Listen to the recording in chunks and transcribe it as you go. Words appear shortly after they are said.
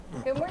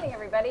Good morning,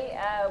 everybody.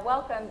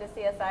 Welcome to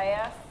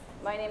CSIS.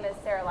 My name is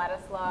Sarah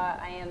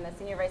Ladislaw. I am the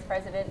Senior Vice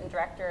President and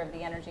Director of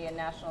the Energy and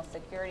National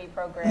Security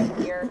Program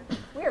here.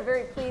 We are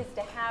very pleased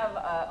to have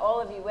all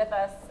of you with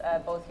us,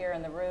 both here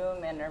in the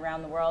room and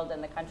around the world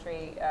and the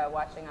country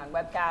watching on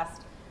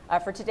webcast,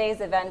 for today's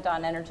event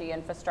on energy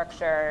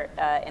infrastructure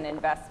and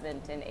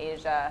investment in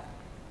Asia.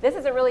 This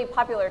is a really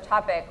popular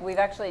topic. We've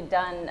actually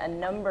done a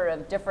number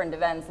of different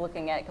events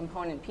looking at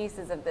component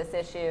pieces of this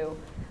issue.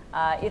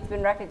 It's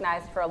been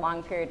recognized for a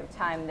long period of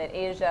time that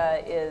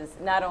Asia is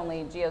not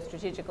only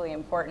geostrategically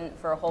important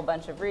for a whole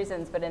bunch of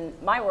reasons, but in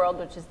my world,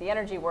 which is the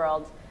energy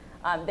world,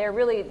 they're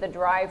really the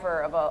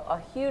driver of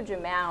a huge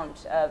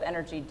amount of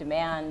energy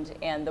demand,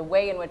 and the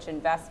way in which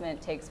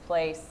investment takes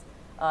place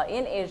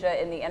in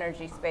Asia in the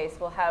energy space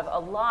will have a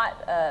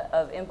lot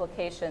of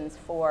implications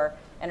for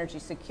energy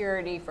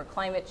security, for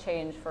climate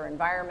change, for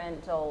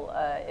environmental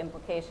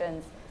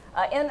implications.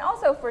 And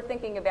also for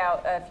thinking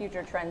about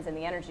future trends in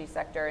the energy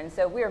sector. And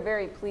so we are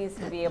very pleased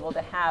to be able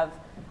to have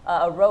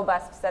a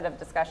robust set of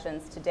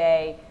discussions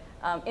today,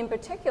 in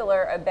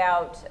particular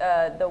about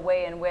the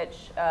way in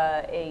which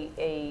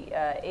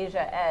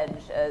Asia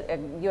Edge, a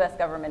U.S.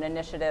 government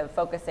initiative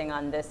focusing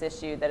on this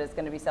issue that is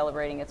going to be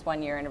celebrating its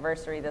one-year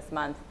anniversary this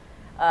month,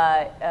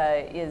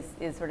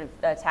 is sort of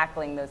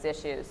tackling those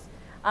issues.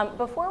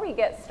 Before we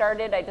get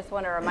started, I just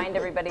want to remind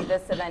everybody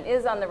this event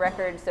is on the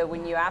record, so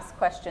when you ask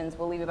questions,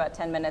 we'll leave about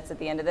 10 minutes at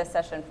the end of this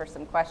session for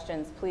some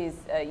questions. Please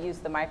use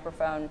the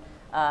microphone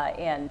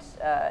and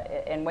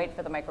wait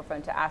for the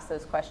microphone to ask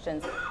those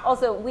questions.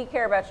 Also, we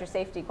care about your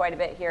safety quite a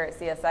bit here at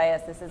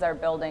CSIS. This is our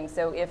building,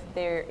 so if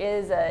there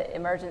is an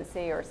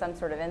emergency or some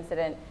sort of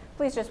incident,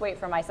 please just wait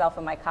for myself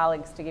and my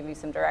colleagues to give you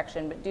some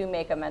direction, but do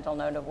make a mental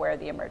note of where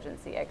the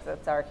emergency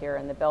exits are here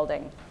in the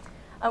building.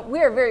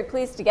 We are very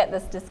pleased to get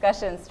this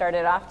discussion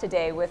started off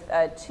today with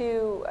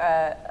two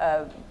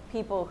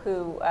people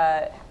who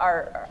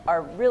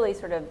are really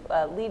sort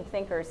of lead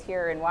thinkers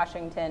here in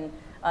Washington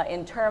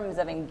in terms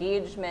of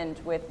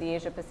engagement with the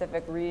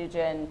Asia-Pacific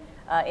region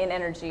in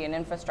energy and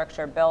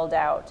infrastructure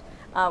build-out.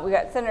 We've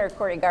got Senator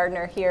Cory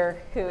Gardner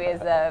here, who is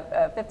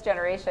a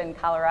fifth-generation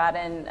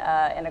Coloradan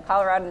and a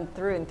Coloradan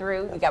through and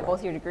through. You got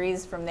both your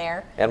degrees from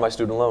there. And my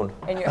student loan.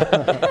 And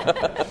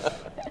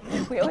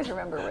we always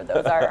remember where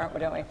those are,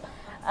 don't we?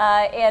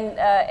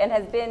 And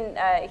has been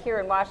here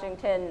in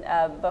Washington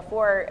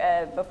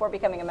before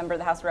becoming a member of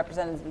the House of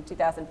Representatives in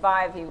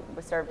 2005. He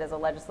served as a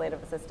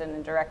legislative assistant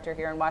and director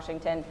here in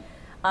Washington.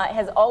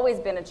 Has always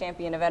been a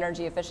champion of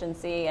energy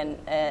efficiency and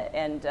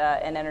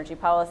energy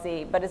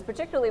policy, but is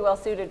particularly well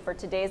suited for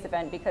today's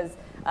event because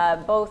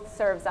both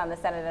serves on the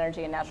Senate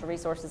Energy and Natural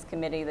Resources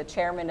Committee, the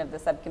chairman of the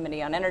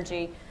Subcommittee on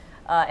Energy,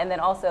 and then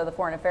also the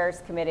Foreign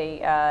Affairs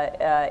Committee,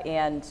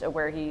 and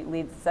where he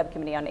leads the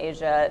Subcommittee on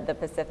Asia, the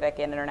Pacific,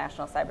 and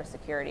International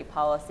Cybersecurity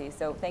Policy.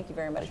 So thank you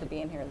very much for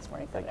being here this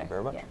morning, Senator. Thank you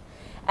very much. Yeah.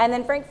 And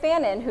then Frank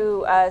Fannon,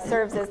 who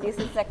serves as the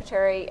Assistant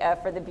Secretary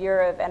for the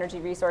Bureau of Energy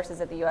Resources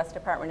at the U.S.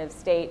 Department of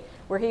State,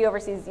 where he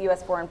oversees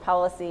U.S. foreign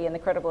policy and the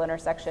critical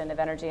intersection of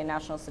energy and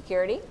national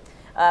security.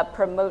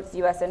 Promotes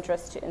U.S.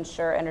 interests to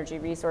ensure energy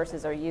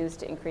resources are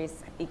used to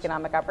increase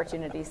economic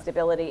opportunity,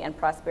 stability, and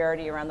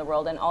prosperity around the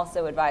world, and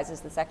also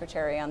advises the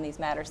Secretary on these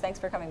matters. Thanks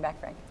for coming back,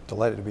 Frank.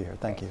 Delighted to be here.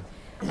 Thank you.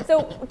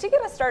 So to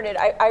get us started,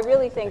 I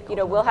really think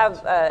we'll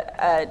have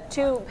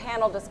two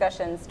panel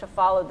discussions to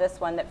follow this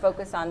one that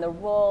focus on the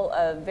role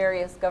of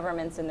various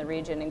governments in the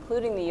region,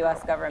 including the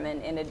U.S.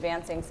 government, in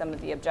advancing some of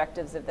the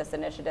objectives of this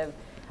initiative.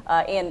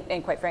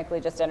 And quite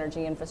frankly, just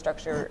energy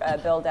infrastructure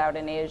build out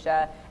in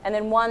Asia, and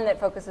then one that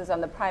focuses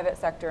on the private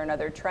sector and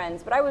other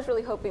trends. But I was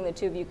really hoping the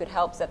two of you could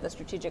help set the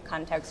strategic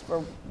context for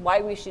why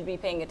we should be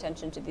paying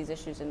attention to these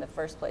issues in the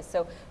first place.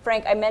 So,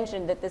 Frank, I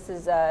mentioned that this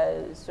is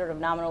sort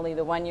of nominally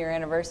the one-year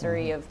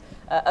anniversary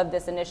of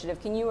this initiative.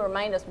 Can you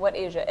remind us what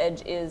Asia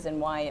Edge is and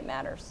why it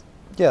matters?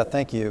 Yeah,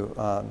 thank you.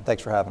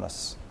 Thanks for having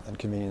us and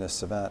convening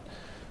this event.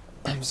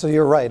 So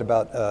you're right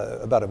about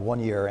a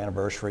one-year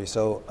anniversary.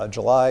 So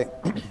July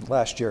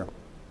last year,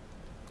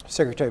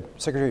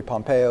 Secretary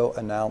Pompeo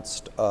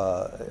announced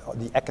our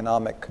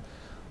economic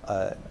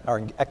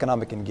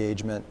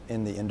engagement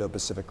in the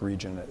Indo-Pacific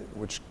region,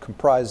 which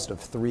comprised of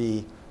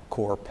three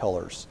core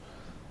pillars: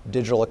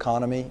 digital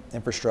economy,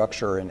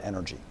 infrastructure, and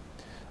energy.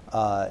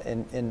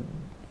 And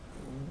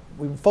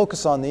we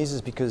focus on these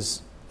is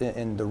because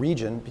in the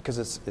region, because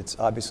it's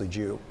obviously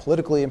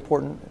geopolitically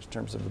important in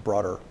terms of the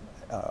broader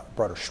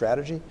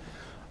strategy,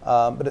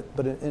 but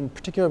in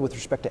particular with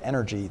respect to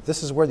energy,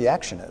 this is where the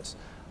action is.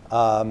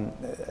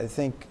 I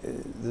think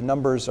the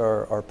numbers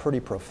are pretty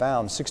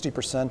profound.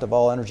 60% of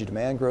all energy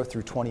demand growth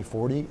through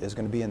 2040 is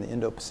going to be in the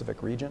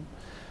Indo-Pacific region.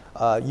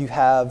 You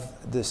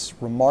have this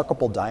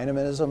remarkable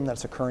dynamism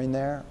that's occurring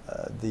there,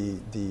 the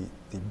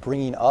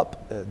bringing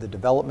up, the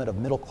development of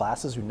middle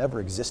classes who never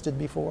existed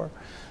before.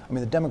 I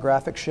mean, the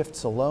demographic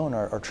shifts alone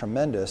are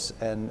tremendous,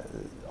 and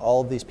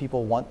all of these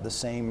people want the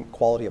same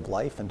quality of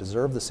life and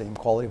deserve the same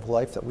quality of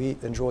life that we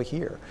enjoy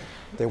here.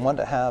 They want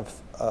to have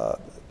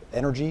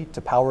energy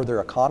to power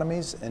their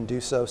economies and do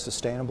so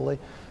sustainably.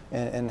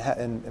 and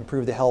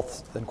improve the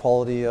health and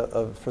quality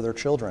for their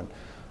children.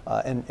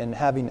 And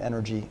having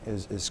energy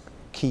is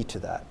key to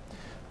that.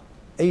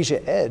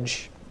 Asia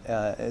Edge,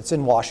 it's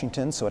in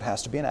Washington, so it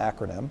has to be an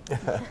acronym.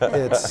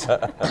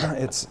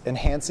 It's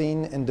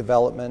enhancing and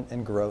development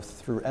and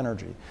growth through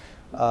energy.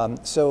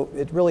 So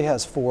it really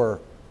has 4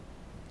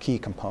 key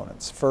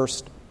components.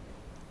 First,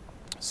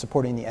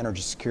 supporting the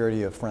energy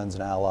security of friends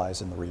and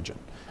allies in the region.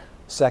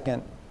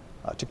 Second,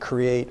 to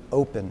create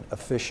open,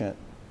 efficient,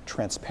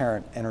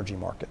 transparent energy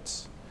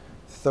markets.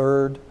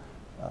 Third,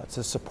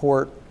 to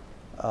support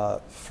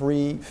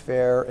free,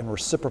 fair, and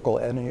reciprocal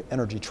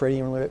energy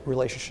trading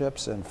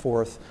relationships. And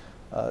fourth,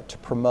 to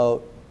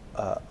promote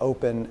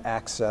open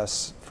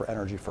access for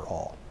energy for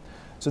all.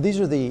 So these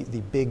are the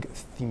big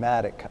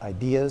thematic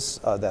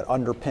ideas that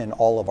underpin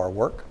all of our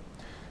work.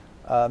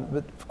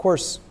 But of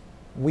course,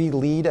 we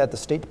lead at the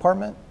State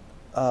Department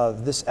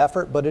this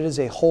effort, but it is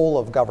a whole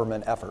of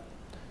government effort.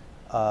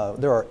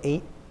 There are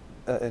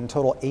in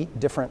total 8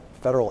 different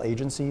federal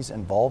agencies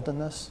involved in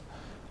this.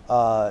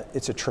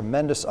 It's a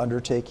tremendous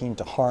undertaking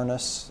to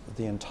harness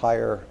the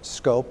entire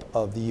scope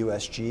of the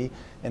USG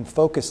and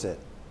focus it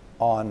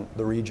on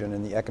the region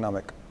and the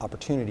economic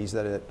opportunities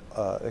that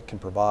it can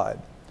provide.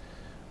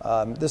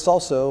 This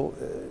also,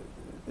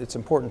 it's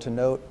important to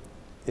note,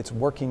 it's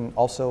working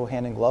also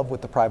hand in glove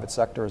with the private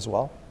sector as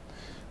well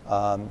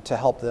to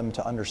help them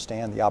to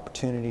understand the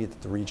opportunity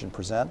that the region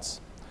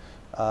presents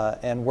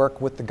and work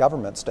with the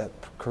governments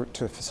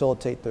to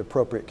facilitate the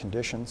appropriate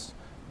conditions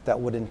that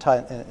would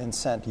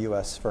incent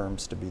U.S.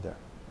 firms to be there.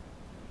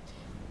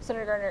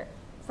 Senator Gardner,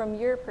 from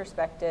your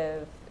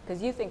perspective,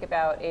 because you think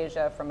about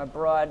Asia from a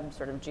broad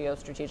sort of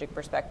geostrategic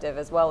perspective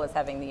as well as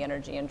having the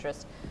energy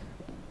interest,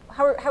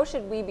 how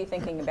should we be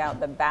thinking about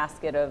the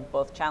basket of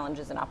both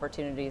challenges and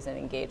opportunities in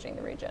engaging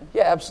the region?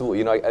 Yeah, absolutely.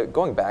 You know,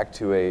 going back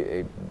to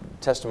a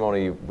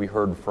testimony we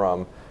heard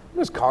from, it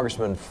was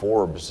Congressman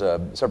Forbes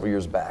several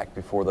years back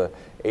before the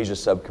Asia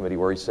subcommittee,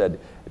 where he said,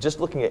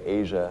 just looking at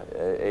Asia,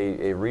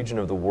 a region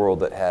of the world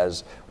that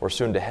has, or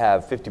soon to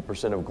have,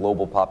 50% of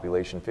global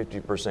population,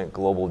 50%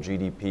 global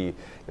GDP, you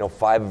know,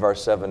 5 of our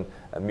 7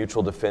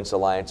 mutual defense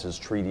alliances,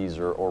 treaties,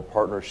 or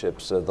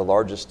partnerships, the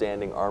largest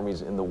standing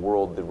armies in the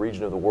world, the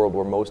region of the world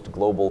where most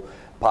global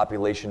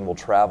population will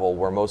travel,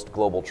 where most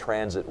global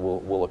transit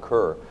will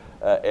occur.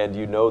 And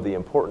you know the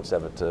importance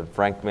of it.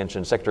 Frank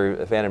mentioned,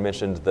 Secretary Fannon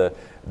mentioned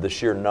the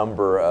sheer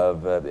number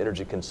of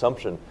energy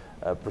consumption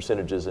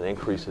percentages and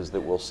increases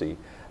that we'll see.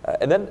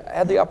 And then I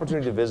had the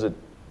opportunity to visit,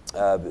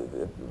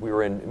 we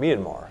were in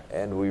Myanmar,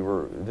 and we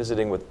were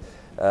visiting with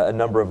a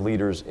number of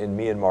leaders in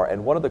Myanmar.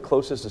 And one of the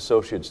closest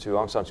associates to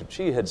Aung San Suu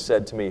Kyi had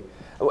said to me,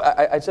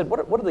 I said, what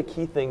are the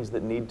key things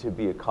that need to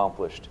be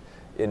accomplished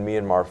in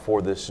Myanmar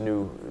for this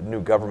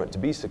new government to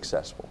be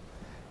successful?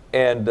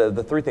 And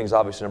the 3 things,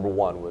 obviously, number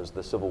 1 was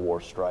the civil war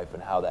strife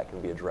and how that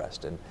can be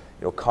addressed. And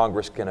you know,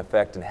 Congress can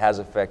affect and has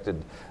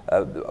affected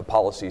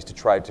policies to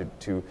try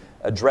to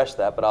address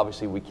that, but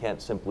obviously we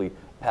can't simply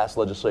pass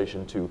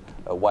legislation to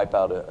wipe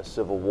out a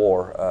civil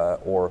war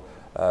or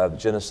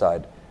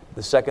genocide.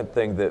 The second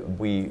thing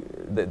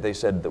that they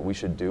said that we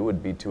should do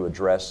would be to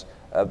address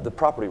the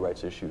property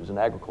rights issues in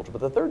agriculture.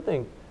 But the third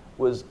thing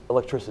was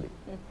electricity.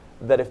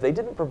 That if they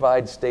didn't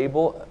provide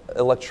stable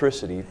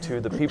electricity to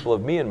the people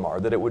of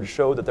Myanmar, that it would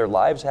show that their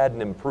lives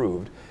hadn't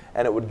improved,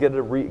 and it would give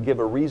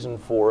a reason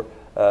for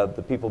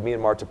the people of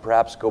Myanmar to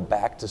perhaps go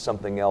back to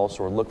something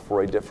else or look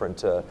for a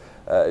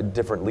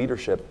different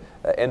leadership.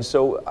 And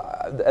so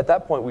at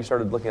that point we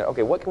started looking at,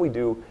 okay, what can we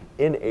do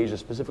in Asia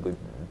specifically,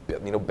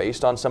 you know,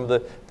 based on some of the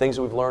things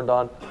that we've learned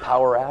on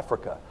Power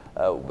Africa.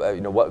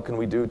 You know, what can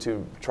we do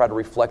to try to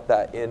reflect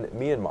that in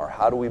Myanmar?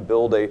 How do we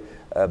build a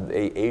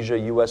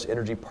Asia-U.S.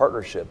 energy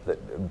partnership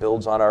that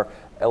builds on our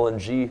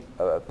LNG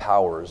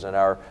powers and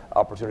our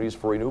opportunities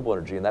for renewable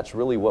energy? And that's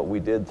really what we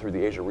did through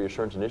the Asia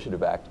Reassurance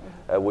Initiative Act,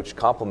 which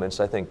complements,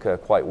 I think,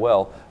 quite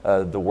well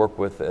the work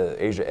with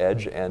Asia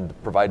Edge and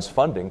provides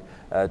funding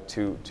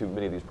to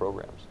many of these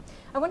programs.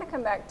 I want to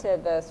come back to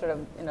the sort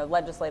of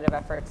legislative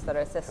efforts that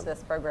assist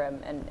this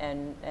program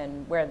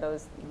and where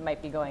those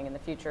might be going in the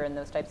future and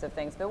those types of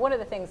things. But one of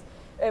the things,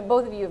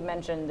 both of you have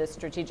mentioned the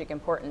strategic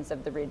importance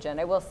of the region.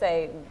 I will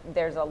say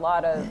there's a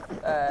lot of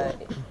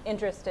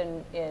interest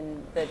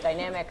in the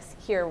dynamics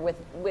here with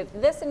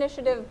this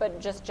initiative, but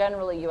just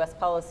generally U.S.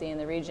 policy in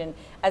the region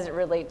as it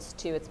relates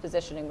to its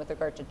positioning with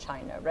regard to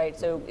China, right?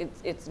 So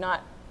it's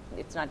not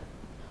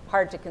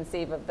hard to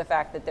conceive of the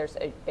fact that there's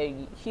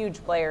a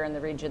huge player in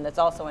the region that's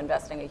also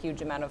investing a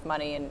huge amount of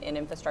money in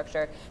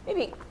infrastructure.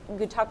 Maybe you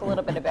could talk a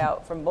little bit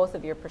about, from both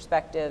of your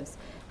perspectives,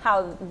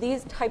 how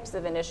these types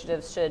of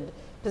initiatives should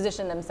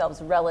position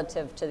themselves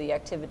relative to the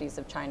activities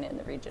of China in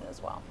the region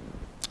as well.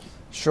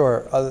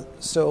 Sure.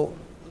 So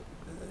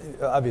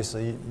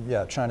obviously,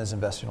 yeah, China's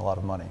investing a lot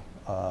of money,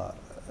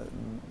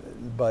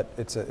 but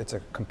it's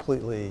a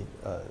completely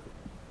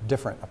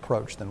different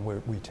approach than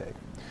we take.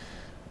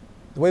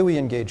 The way we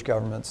engage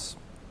governments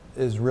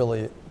is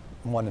really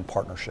one in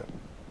partnership.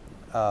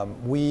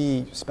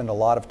 We spend a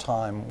lot of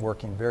time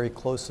working very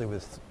closely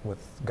with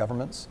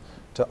governments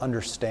to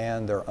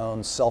understand their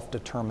own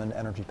self-determined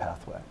energy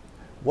pathway.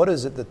 What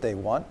is it that they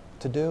want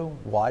to do?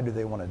 Why do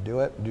they want to do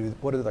it?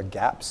 What are the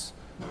gaps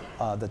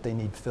that they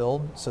need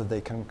filled so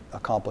they can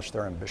accomplish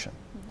their ambition?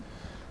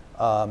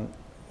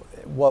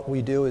 What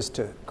we do is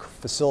to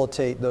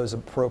facilitate those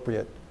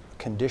appropriate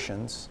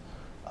conditions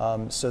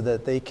so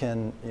that they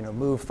can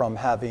move from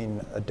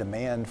having a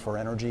demand for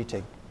energy.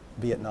 Take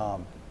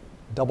Vietnam,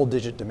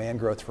 double-digit demand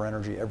growth for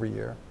energy every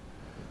year.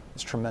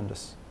 It's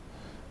tremendous.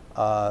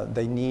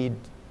 They need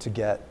to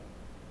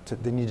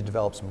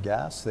develop some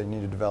gas. They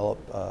need to develop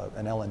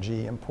an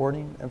LNG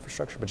importing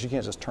infrastructure, but you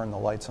can't just turn the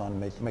lights on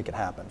and make it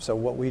happen. So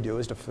what we do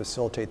is to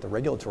facilitate the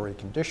regulatory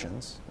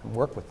conditions and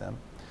work with them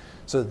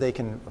so that they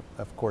can,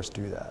 of course,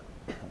 do that.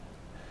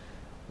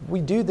 We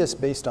do this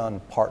based on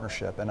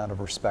partnership and out of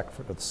respect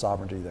for the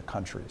sovereignty of the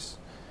countries.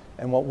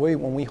 And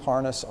when we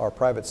harness our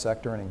private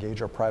sector and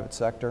engage our private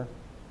sector,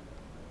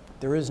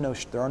 there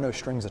are no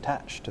strings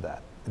attached to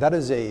that. That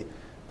is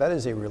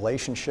a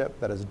relationship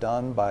that is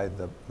done by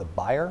the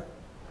buyer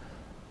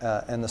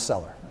and the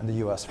seller and the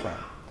U.S. firm.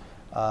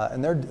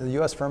 And the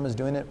U.S. firm is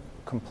doing it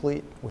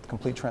with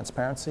complete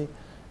transparency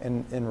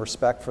and in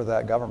respect for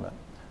that government.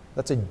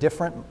 That's a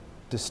different,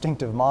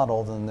 distinctive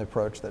model than the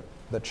approach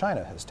that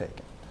China has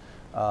taken.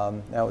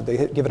 Now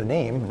they give it a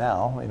name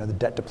now, the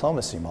debt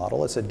diplomacy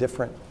model. It's a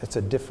different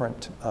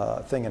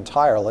thing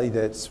entirely.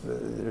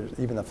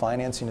 Even the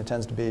financing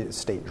tends to be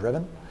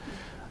state-driven.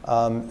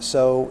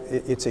 So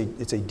it's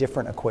a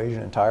different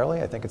equation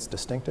entirely. I think it's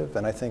distinctive,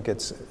 and I think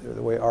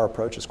the way our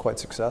approach is quite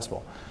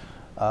successful.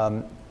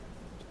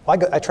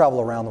 I travel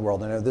around the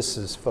world. I know this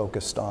is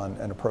focused on,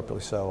 and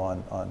appropriately so,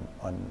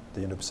 on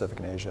the Indo-Pacific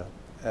and Asia.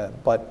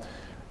 But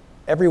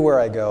everywhere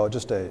I go,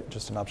 just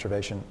an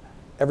observation,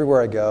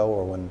 everywhere I go,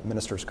 or when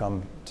ministers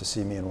come to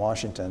see me in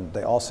Washington,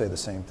 they all say the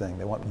same thing.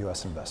 They want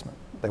U.S. investment.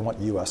 They want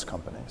U.S.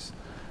 companies.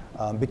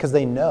 Because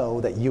they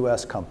know that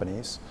U.S.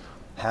 companies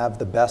have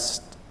the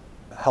best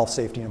health,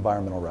 safety, and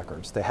environmental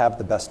records. They have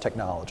the best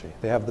technology.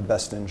 They have the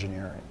best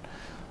engineering.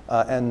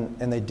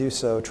 And they do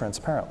so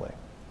transparently.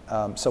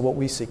 So what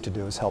we seek to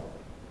do is help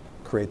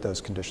create those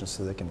conditions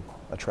so they can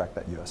attract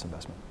that U.S.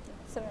 investment.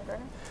 Senator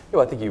Gardner?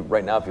 I think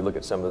right now, if you look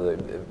at some of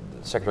the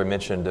Secretary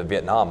mentioned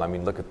Vietnam. I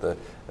mean, look at the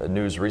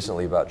news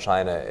recently about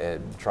China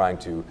trying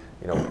to,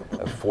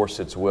 force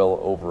its will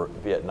over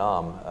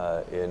Vietnam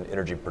in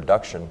energy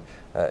production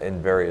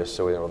in various.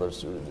 So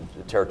there's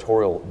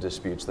territorial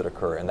disputes that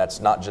occur, and that's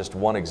not just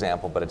one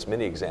example, but it's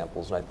many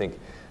examples. And I think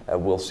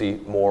we'll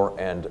see more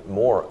and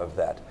more of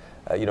that.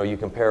 You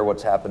compare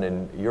what's happened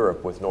in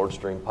Europe with Nord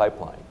Stream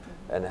pipeline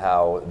and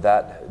how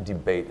that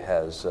debate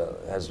has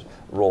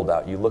rolled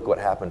out. You look what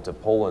happened to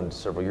Poland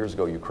several years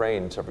ago,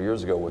 Ukraine several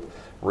years ago, with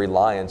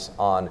reliance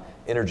on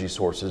energy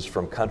sources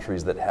from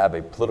countries that have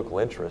a political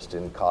interest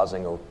in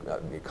causing or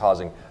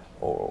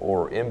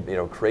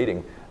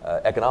creating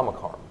economic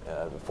harm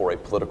for a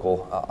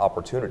political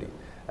opportunity.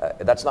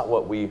 That's not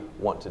what we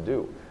want to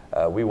do.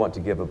 We want to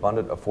give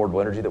abundant,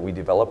 affordable energy that we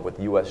develop with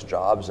U.S.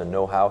 jobs and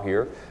know-how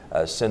here,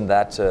 send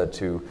that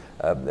to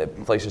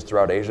places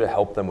throughout Asia,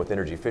 help them with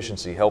energy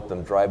efficiency, help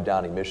them drive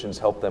down emissions,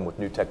 help them with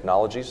new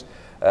technologies,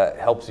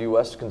 helps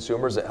U.S.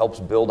 consumers, it helps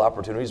build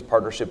opportunities,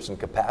 partnerships, and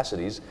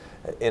capacities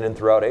in and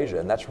throughout Asia.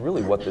 And that's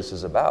really what this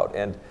is about.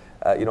 And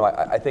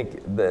I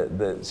think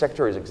the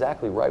Secretary is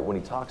exactly right when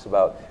he talks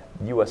about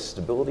U.S.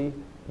 stability,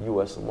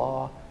 U.S.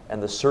 law,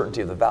 and the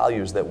certainty of the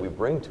values that we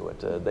bring to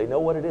it. They know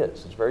what it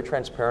is. It's very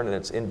transparent, and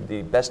it's in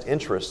the best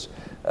interests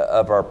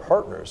of our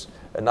partners,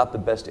 and not the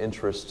best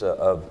interest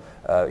of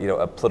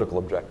a political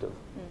objective.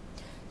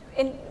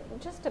 And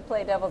just to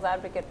play devil's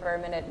advocate for a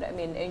minute, I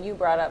mean, and you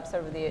brought up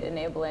sort of the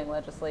enabling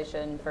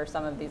legislation for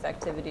some of these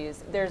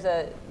activities.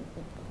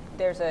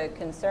 There's a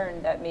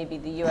concern that maybe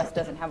the U.S.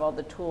 doesn't have all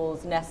the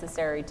tools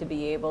necessary to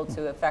be able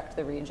to affect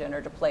the region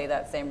or to play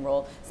that same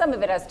role. Some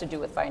of it has to do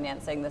with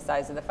financing, the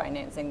size of the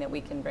financing that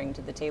we can bring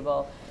to the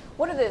table.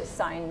 What are the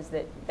signs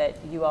that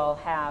you all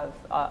have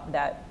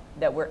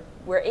that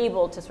we're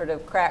able to sort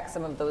of crack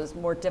some of those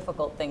more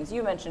difficult things?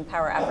 You mentioned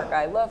Power Africa.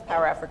 I love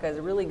Power Africa as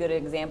a really good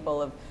example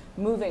of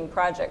moving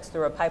projects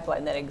through a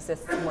pipeline that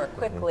exists more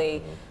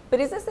quickly. But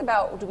is this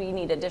about, do we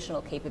need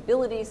additional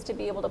capabilities to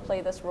be able to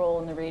play this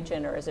role in the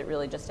region, or is it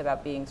really just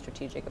about being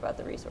strategic about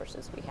the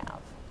resources we have?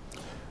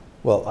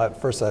 Well,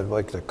 first I'd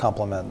like to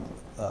compliment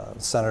the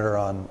Senator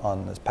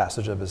on his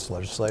passage of his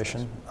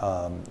legislation.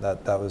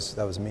 That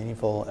was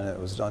meaningful, and it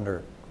was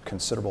under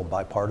considerable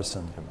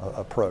bipartisan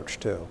approach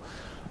too.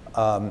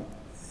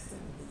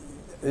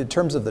 In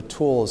terms of the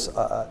tools,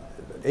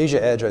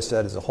 Asia Edge, I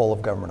said, is a whole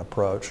of government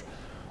approach.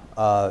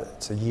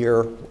 It's a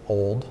year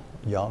old,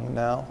 young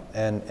now,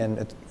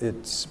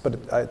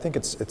 but I think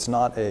it's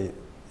not a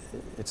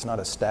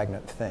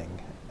stagnant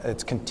thing.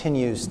 It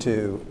continues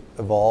to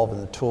evolve,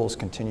 and the tools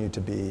continue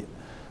to be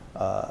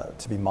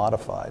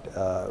modified.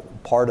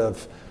 Part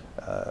of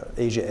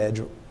Asia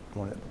Edge,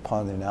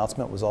 upon the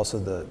announcement, was also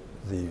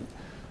the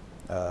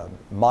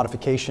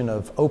modification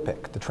of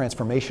OPIC, the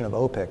transformation of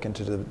OPIC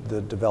into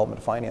the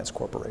Development Finance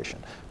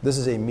Corporation. This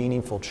is a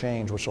meaningful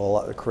change which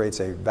creates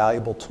a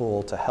valuable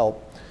tool to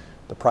help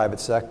the private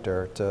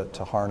sector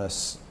to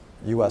harness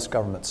U.S.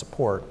 government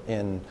support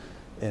in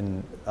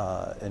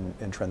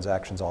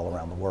transactions all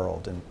around the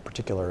world, in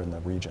particular in the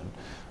region.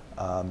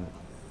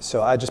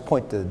 So I just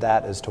point to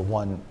that as to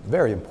one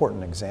very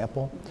important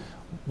example.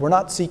 We're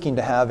not seeking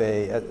to have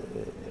a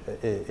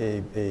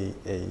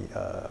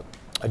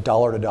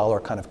dollar-to-dollar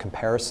kind of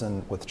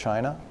comparison with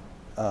China.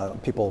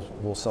 People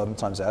will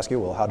sometimes ask you,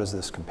 well, how does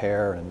this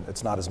compare? And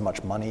it's not as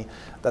much money.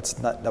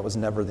 That was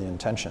never the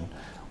intention.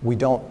 We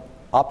don't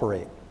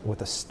operate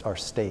with our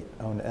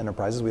state-owned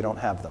enterprises. We don't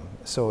have them.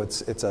 So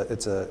it's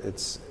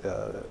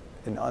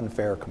an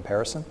unfair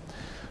comparison.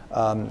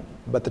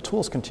 But the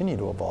tools continue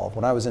to evolve.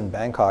 When I was in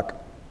Bangkok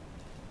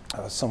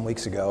some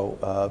weeks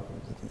ago,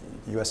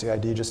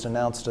 USAID just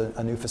announced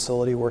a new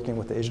facility working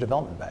with the Asia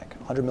Development Bank,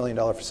 $100 million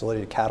facility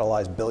to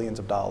catalyze billions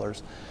of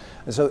dollars.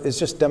 And so it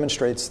just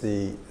demonstrates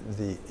the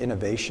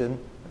innovation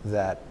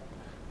that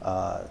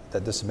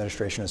this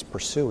administration is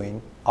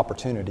pursuing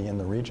opportunity in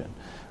the region.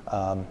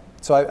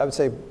 So I would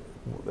say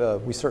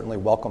we certainly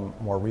welcome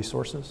more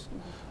resources,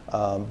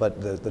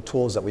 but the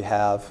tools that we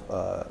have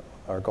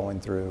are going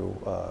through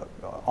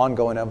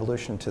ongoing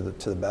evolution to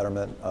the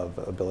betterment of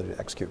ability to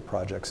execute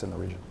projects in the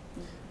region.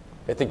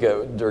 I think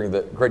during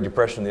the Great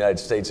Depression in the United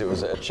States, it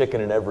was a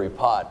chicken in every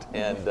pot.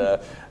 And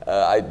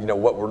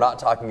what we're not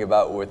talking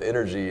about with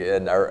energy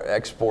and our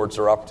exports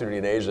or opportunity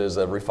in Asia is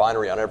a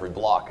refinery on every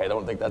block. I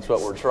don't think that's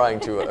what we're trying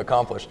to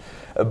accomplish.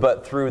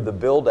 But through the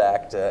BUILD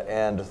Act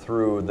and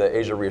through the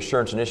Asia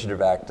Reassurance Initiative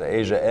Act,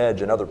 Asia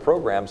Edge, and other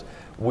programs,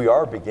 we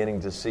are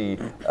beginning to see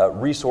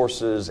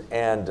resources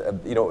and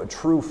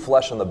true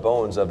flesh on the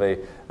bones of a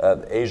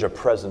Asia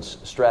presence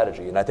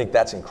strategy. And I think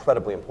that's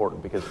incredibly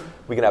important because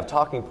we can have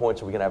talking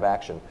points and we can have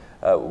action.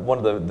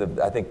 One of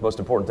the I think most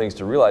important things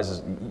to realize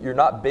is you're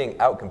not being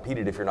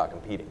outcompeted if you're not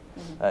competing.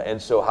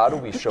 And so how do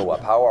we show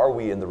up? How are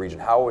we in the region?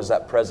 How is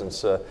that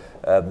presence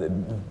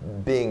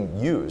being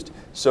used?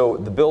 So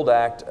the BUILD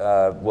Act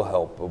will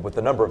help with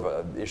a number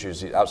of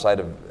issues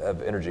outside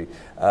of energy.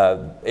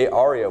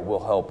 ARIA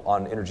will help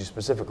on energy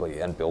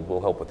specifically, and BUILD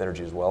will help with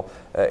energy as well.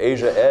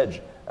 Asia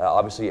Edge,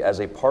 obviously as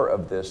a part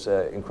of this,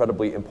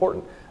 incredibly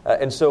important.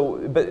 And so,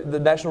 but the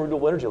National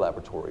Renewable Energy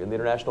Laboratory and the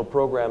international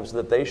programs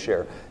that they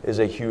share is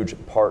a huge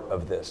part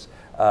of this.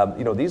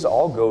 These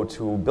all go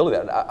to building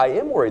that. And I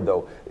am worried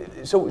though.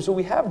 So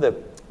we have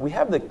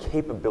the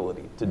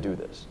capability to do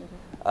this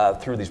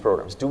through these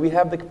programs. Do we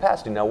have the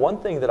capacity? Now,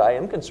 one thing that I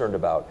am concerned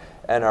about,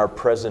 and our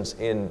presence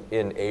in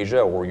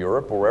Asia or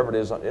Europe or wherever it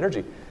is on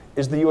energy,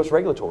 is the U.S.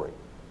 regulatory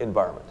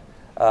environment.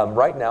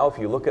 Right now, if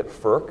you look at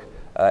FERC.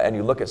 And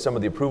you look at some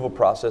of the approval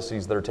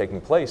processes that are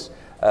taking place.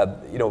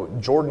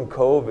 Jordan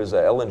Cove is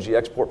an LNG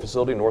export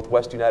facility in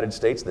northwest United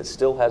States that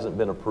still hasn't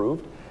been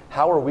approved.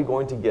 How are we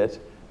going to get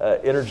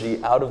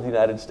energy out of the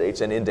United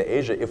States and into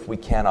Asia if we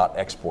cannot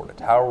export it?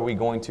 How are we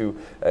going to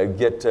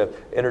get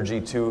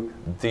energy to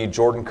the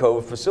Jordan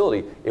Cove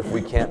facility if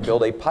we can't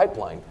build a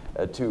pipeline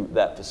to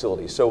that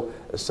facility? So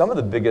some of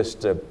the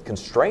biggest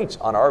constraints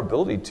on our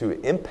ability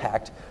to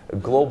impact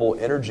global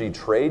energy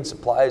trade,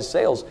 supplies,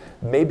 sales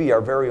may be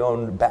our very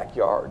own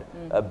backyard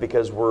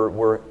because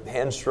we're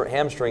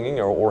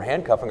hamstringing or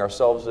handcuffing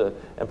ourselves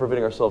and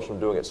preventing ourselves from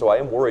doing it. So I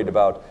am worried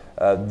about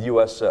the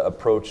U.S.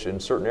 approach in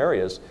certain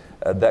areas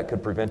that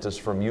could prevent us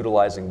from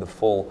utilizing the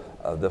full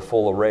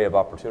array of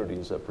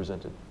opportunities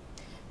presented.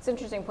 It's an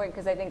interesting point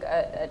because I think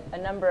a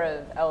number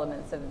of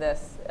elements of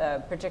this,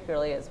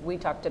 particularly as we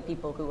talk to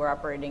people who are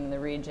operating in the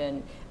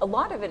region, a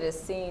lot of it is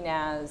seen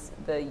as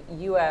the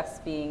U.S.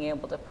 being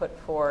able to put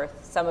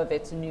forth some of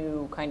its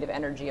new kind of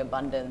energy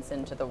abundance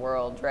into the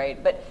world,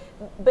 right? But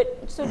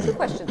so two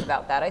questions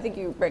about that. I think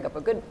you bring up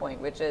a good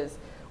point, which is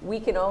we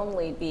can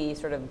only be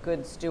sort of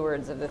good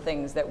stewards of the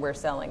things that we're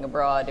selling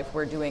abroad if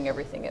we're doing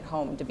everything at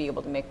home to be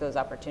able to make those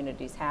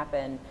opportunities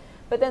happen.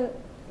 But then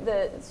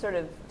the sort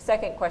of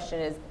second question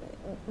is,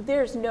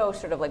 there's no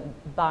sort of like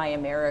Buy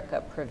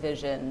America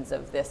provisions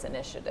of this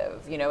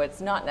initiative. It's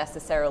not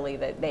necessarily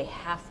that they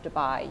have to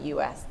buy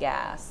U.S.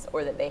 gas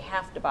or that they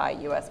have to buy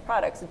U.S.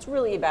 products. It's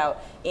really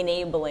about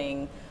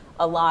enabling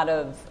a lot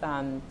of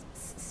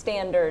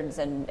standards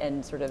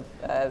and sort of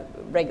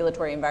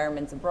regulatory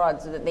environments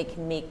abroad so that they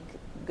can make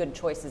good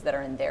choices that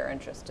are in their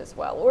interest as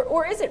well?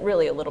 Or is it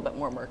really a little bit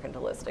more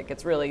mercantilistic?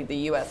 It's really the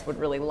U.S. would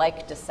really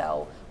like to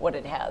sell what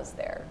it has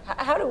there.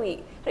 How do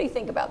you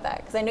think about that?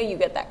 Because I know you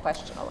get that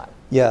question a lot.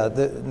 Yeah,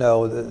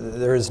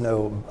 there is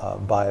no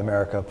Buy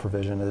America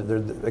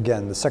provision.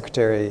 Again, the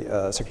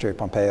Secretary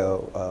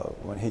Pompeo,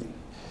 when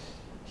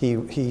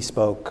he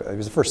spoke, he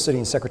was the first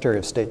sitting Secretary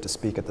of State to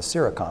speak at the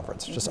CIRA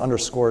conference. It just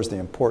underscores the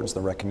importance,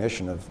 the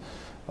recognition of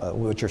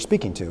what you're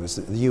speaking to, is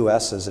that the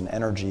U.S. as an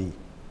energy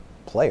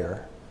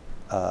player.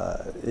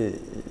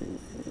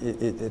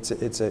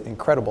 It's an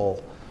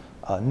incredible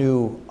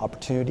new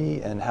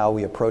opportunity in how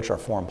we approach our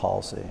foreign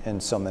policy in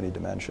so many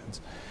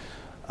dimensions.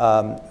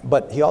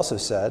 But he also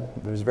said,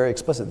 it was very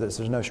explicit, that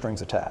there's no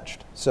strings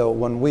attached. So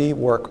when we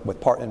work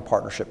in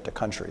partnership to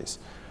countries,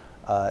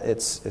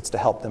 it's to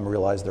help them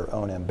realize their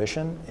own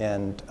ambition.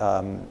 And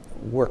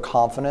we're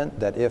confident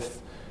that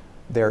if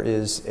there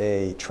is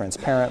a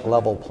transparent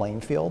level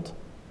playing field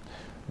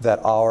that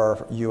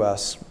our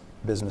U.S.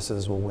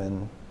 businesses will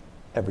win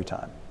every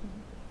time,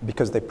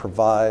 because they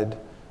provide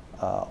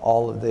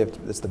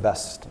it's the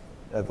best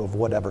of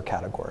whatever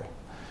category.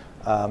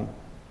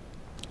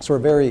 So we're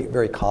very,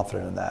 very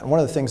confident in that. And one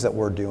of the things that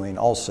we're doing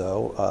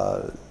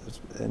also,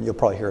 and you'll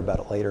probably hear about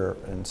it later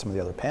in some of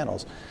the other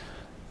panels,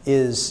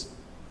 is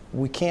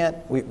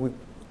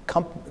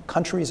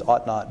countries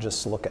ought not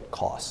just look at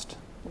cost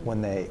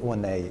when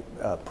they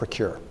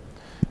procure.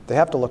 They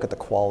have to look at the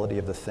quality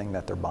of the thing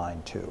that they're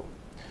buying too,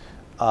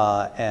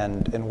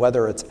 and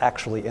whether it's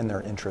actually in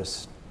their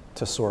interest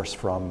to source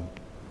from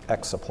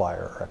X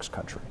supplier or X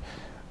country.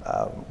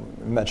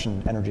 We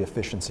mentioned energy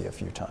efficiency a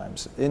few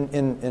times.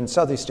 In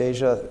Southeast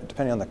Asia,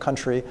 depending on the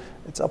country,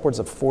 it's upwards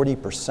of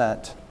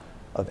 40%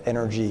 of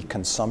energy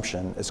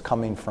consumption is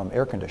coming from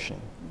air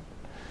conditioning.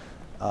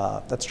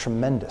 That's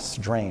tremendous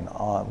drain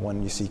on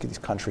when you see these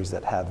countries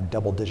that have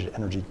double-digit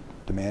energy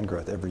demand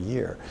growth every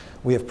year.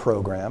 We have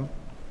program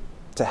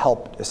to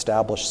help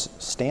establish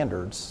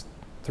standards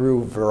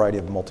through a variety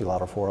of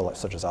multilateral fora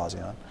such as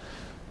ASEAN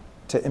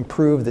to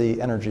improve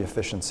the energy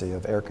efficiency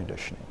of air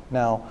conditioning.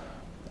 Now,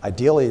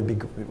 ideally, it'd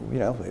be,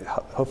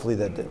 hopefully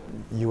that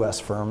U.S.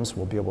 firms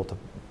will be able to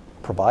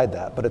provide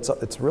that, but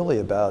it's really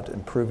about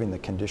improving the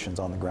conditions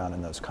on the ground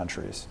in those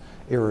countries,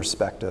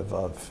 irrespective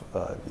of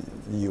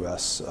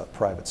U.S.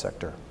 Private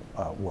sector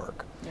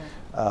work.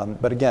 Yeah.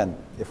 But again,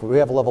 if we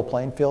have a level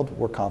playing field,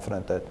 we're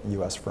confident that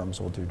U.S.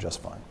 firms will do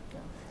just fine.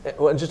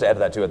 Well, and just to add to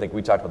that too, I think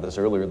we talked about this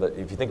earlier, that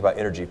if you think about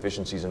energy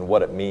efficiencies and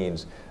what it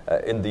means,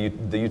 in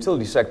the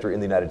utility sector in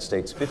the United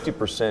States,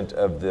 50%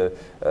 of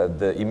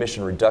the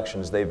emission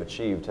reductions they've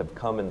achieved have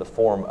come in the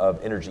form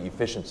of energy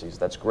efficiencies.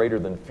 That's greater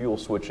than fuel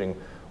switching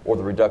or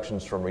the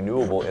reductions from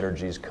renewable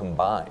energies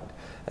combined.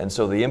 And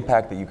so the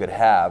impact that you could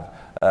have,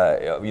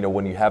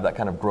 when you have that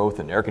kind of growth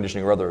in air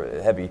conditioning or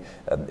other heavy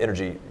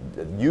energy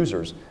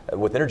users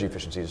with energy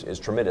efficiencies is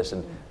tremendous.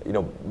 And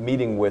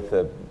meeting with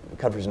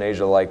countries in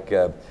Asia like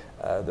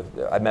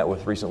I met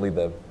with recently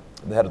the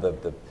head of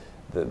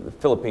the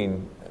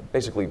Philippine,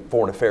 basically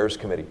Foreign Affairs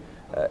Committee,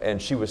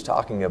 and she was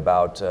talking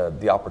about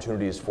the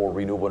opportunities for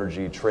renewable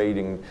energy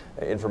trading,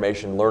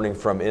 information, learning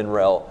from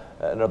NREL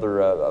and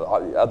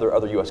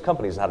other U.S.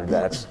 companies and how to do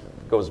that. It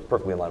goes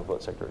perfectly in line with what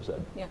the Secretary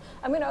said. Yeah,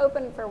 I'm going to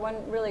open for one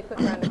really quick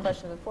round of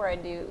questions before I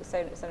do.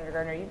 Senator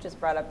Gardner, you just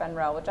brought up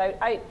NREL, which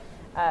I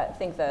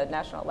think the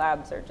national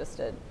labs are just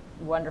a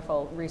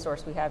wonderful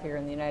resource we have here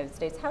in the United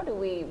States. How do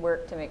we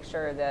work to make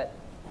sure that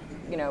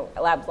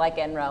labs like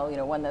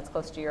NREL, one that's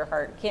close to your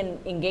heart, can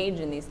engage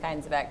in these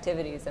kinds of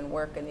activities and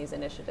work in these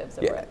initiatives?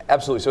 Yeah,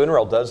 absolutely. So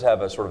NREL does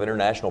have a sort of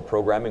international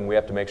programming. We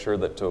have to make sure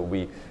that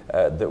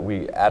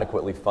we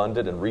adequately fund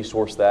it and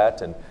resource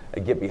that and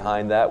get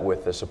behind that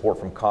with the support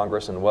from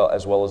Congress and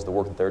as well as the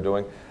work that they're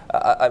doing.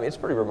 I mean, it's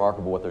pretty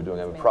remarkable what they're doing.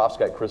 I mean,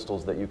 perovskite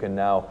crystals that you can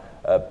now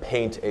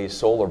paint a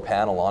solar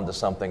panel onto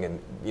something and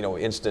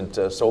instant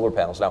solar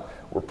panels. Now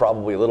we're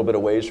probably a little bit a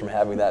ways from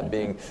having that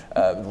being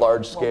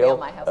large scale,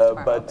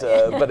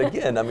 but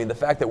again, I mean, the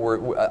fact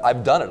that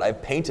I've done it.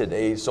 I've painted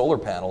a solar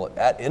panel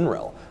at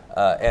NREL.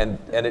 And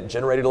it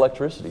generated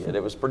electricity, and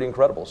it was pretty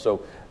incredible.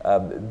 So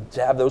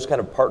to have those kind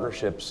of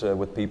partnerships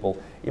with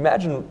people,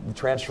 imagine the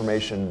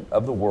transformation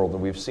of the world,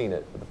 and we've seen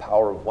it, the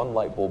power of one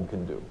light bulb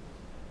can do.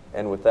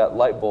 And with that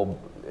light bulb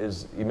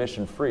is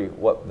emission-free,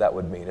 what that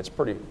would mean. It's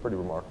pretty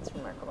remarkable. It's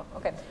remarkable.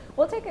 Okay,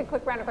 we'll take a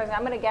quick round of questions.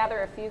 I'm going to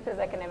gather a few because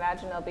I can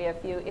imagine there'll be a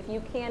few. If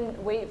you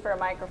can wait for a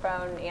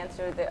microphone,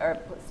 or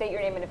state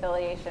your name and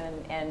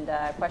affiliation and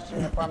question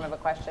in the form of a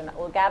question.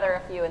 We'll gather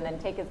a few and then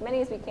take as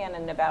many as we can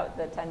in about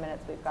the 10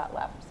 minutes we've got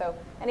left. So,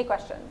 any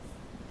questions?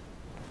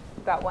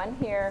 We've got one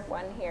here,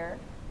 one here.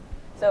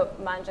 So,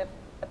 Manjip,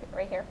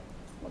 right here.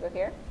 We'll go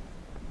here.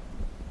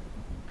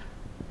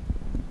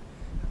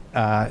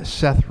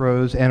 Seth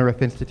Rose,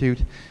 NRF Institute.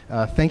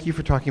 Thank you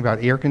for talking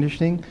about air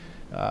conditioning.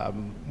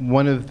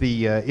 One of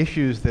the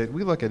issues that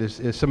we look at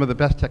is some of the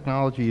best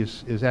technology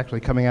is actually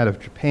coming out of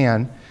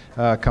Japan.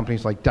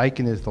 Companies like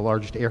Daikin is the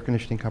largest air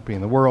conditioning company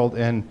in the world,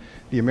 and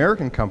the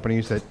American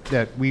companies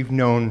that we've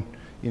known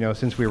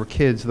since we were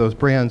kids, those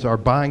brands are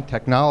buying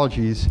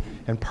technologies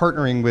and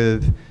partnering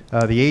with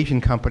the Asian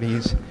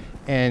companies.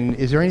 And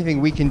is there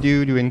anything we can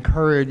do to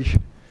encourage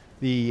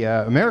the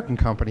American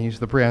companies,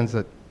 the brands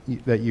that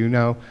you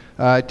know,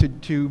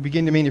 to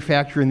begin to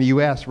manufacture in the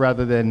U.S.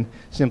 rather than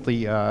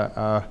simply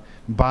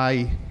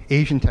buy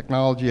Asian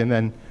technology and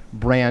then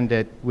brand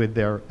it with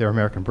their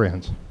American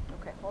brands?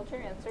 Okay, hold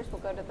your answers.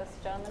 We'll go to this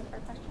gentleman for a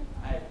question.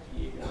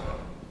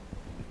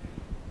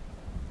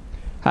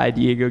 Hi,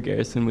 Diego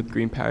Garrison with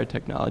Green Power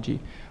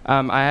Technology.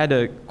 I had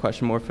a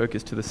question more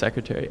focused to the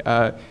Secretary.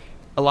 A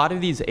lot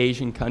of these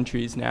Asian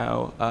countries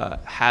now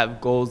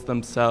have goals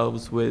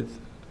themselves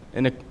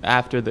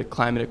after the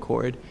climate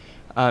accord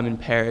in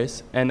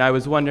Paris, and I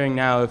was wondering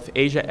now if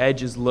Asia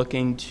Edge is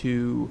looking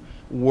to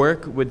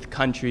work with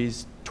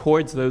countries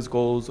towards those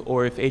goals,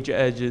 or if Asia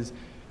Edge is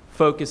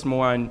focused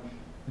more on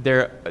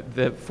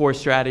the 4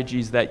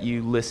 strategies that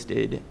you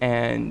listed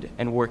and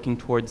working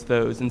towards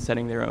those and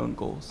setting their own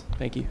goals.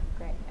 Thank you.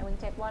 Great. want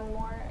to take one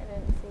more? I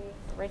didn't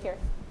see. Right here.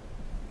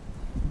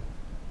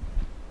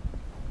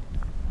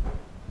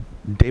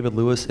 David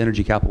Lewis,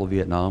 Energy Capital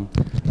Vietnam.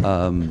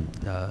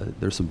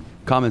 There's some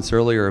comments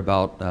earlier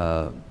about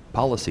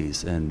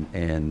policies, and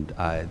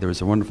there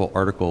was a wonderful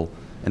article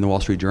in the Wall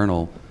Street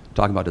Journal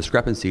talking about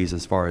discrepancies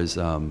as far as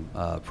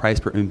price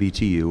per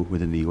MMBTU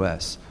within the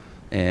U.S.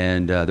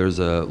 And there's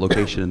a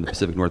location in the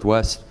Pacific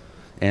Northwest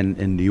and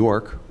in New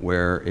York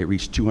where it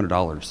reached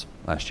 $200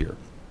 last year,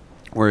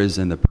 whereas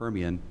in the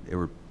Permian, they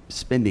were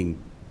spending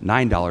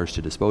 $9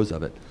 to dispose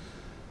of it.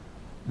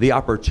 The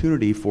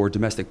opportunity for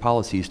domestic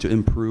policies to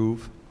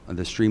improve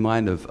the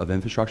streamline of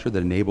infrastructure that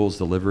enables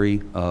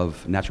delivery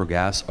of natural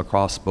gas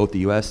across both the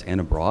U.S. and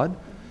abroad,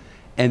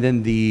 and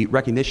then the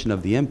recognition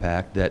of the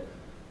impact that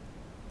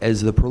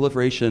as the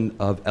proliferation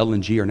of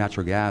LNG or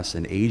natural gas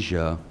in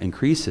Asia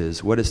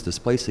increases, what it's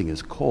displacing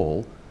is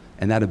coal,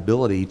 and that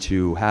ability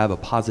to have a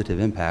positive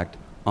impact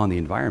on the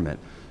environment,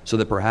 so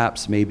that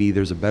perhaps maybe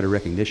there's a better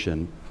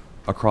recognition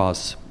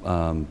across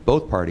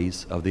both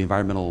parties of the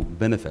environmental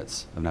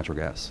benefits of natural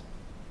gas.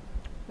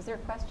 Was there a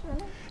question in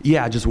there?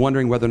 Yeah, just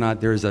wondering whether or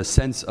not there's a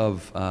sense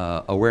of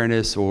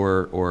awareness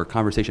or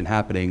conversation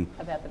happening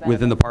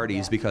within the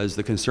parties, because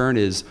the concern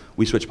is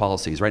we switch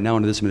policies. Right now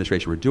under this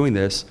administration, we're doing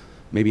this.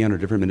 Maybe under a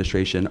different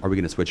administration, are we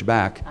going to switch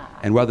back?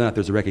 And whether or not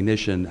there's a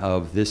recognition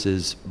of this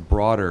is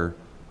broader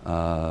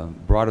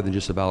than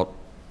just about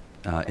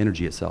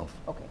energy itself.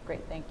 Okay,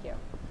 great, thank you.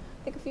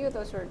 I think a few of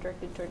those were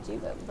directed towards you,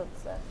 but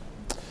let's...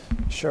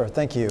 Sure,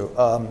 thank you.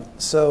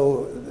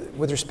 So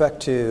with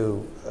respect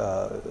to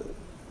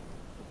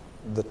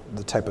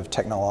the type of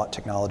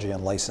technology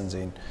and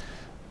licensing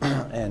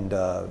and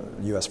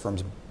U.S.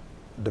 firms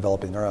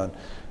developing their own,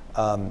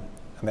 I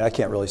mean, I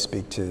can't really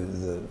speak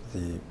to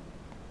the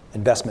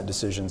investment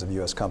decisions of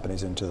U.S.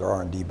 companies into their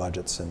R&D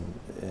budgets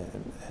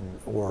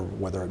or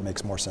whether it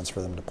makes more sense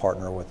for them to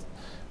partner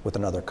with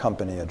another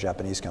company, a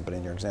Japanese company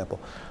in your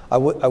example. I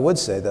would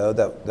say though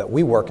that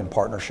we work in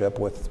partnership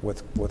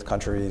with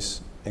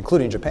countries,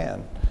 including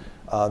Japan,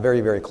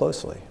 very, very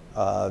closely.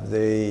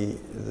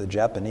 The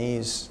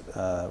Japanese,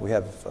 we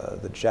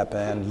have the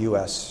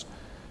Japan-U.S.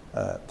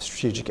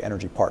 Strategic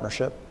Energy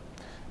Partnership,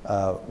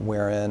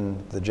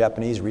 wherein the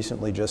Japanese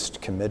recently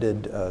just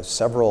committed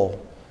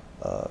several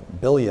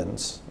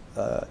billions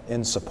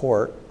in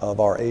support of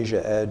our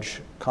Asia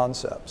Edge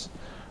concepts.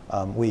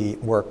 We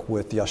work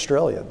with the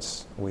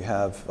Australians. We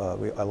have,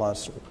 I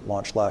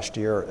launched last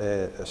year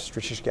a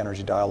strategic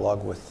energy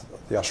dialogue with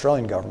the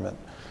Australian government,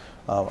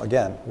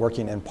 again,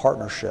 working in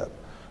partnership.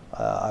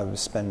 I've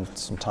spent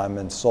some time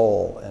in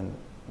Seoul, and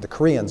the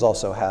Koreans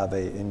also have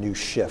a new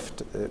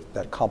shift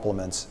that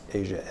complements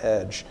Asia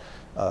Edge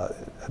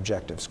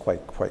objectives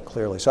quite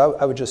clearly. So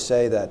I would just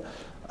say that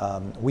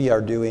we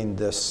are doing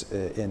this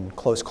in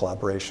close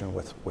collaboration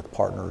with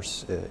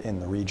partners in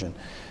the region.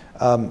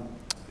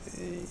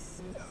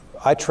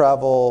 I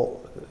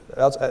travel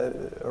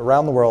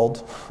around the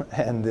world,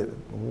 and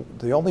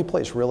the only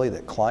place really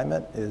that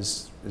climate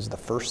is the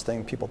first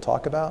thing people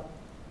talk about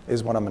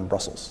is when I'm in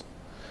Brussels.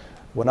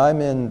 When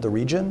I'm in the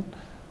region,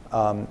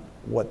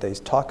 what they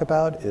talk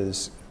about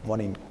is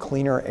wanting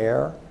cleaner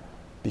air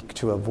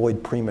to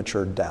avoid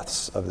premature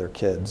deaths of their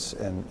kids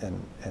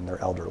and their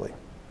elderly.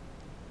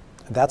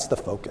 That's the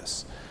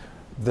focus.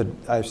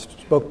 I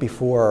spoke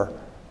before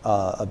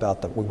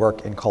about that we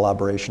work in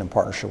collaboration and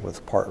partnership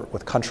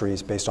with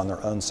countries based on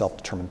their own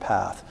self-determined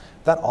path.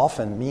 That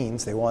often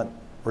means they want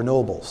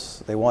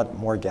renewables, they want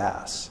more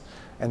gas.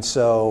 And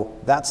so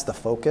that's the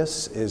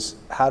focus, is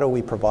how do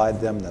we provide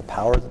them the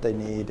power that they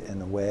need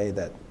in a way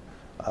that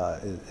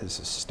is as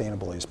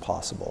sustainably as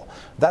possible.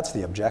 That's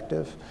the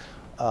objective.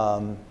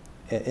 And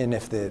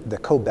if the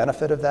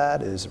co-benefit of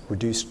that is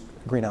reduced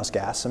greenhouse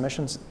gas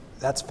emissions,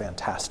 that's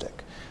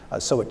fantastic.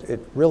 So it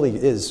really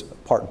is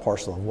part and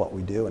parcel of what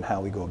we do and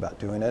how we go about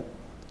doing it.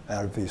 And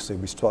obviously,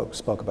 we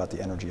spoke about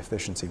the energy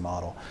efficiency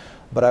model.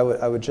 But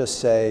I would just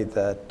say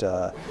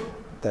that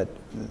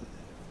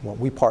when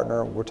we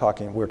partner,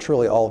 we're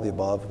truly all of the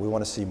above. We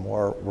want to see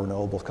more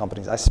renewable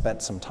companies. I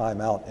spent some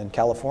time out in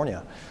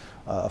California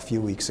a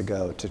few weeks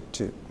ago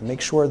to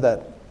make sure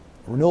that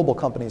renewable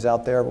companies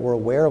out there were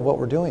aware of what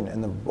we're doing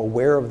and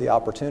aware of the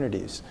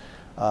opportunities,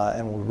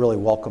 and we really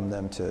welcome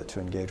them to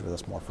engage with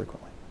us more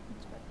frequently.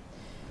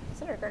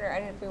 Senator Gardner, I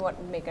don't know if you want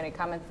to make any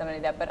comments on any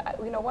of that, but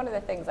one of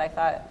the things I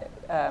thought,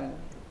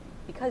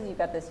 because you've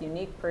got this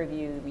unique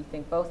purview, we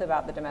think both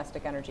about the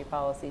domestic energy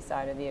policy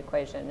side of the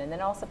equation and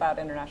then also about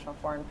international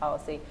foreign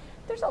policy,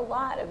 there's a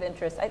lot of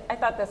interest. I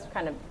thought this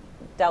kind of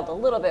dealt a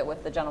little bit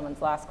with the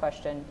gentleman's last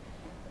question.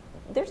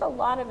 There's a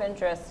lot of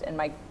interest, and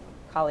my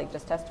colleague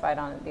just testified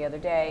on it the other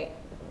day,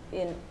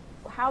 in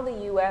how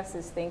the U.S.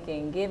 is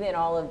thinking, given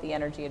all of the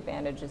energy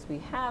advantages we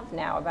have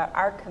now, about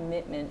our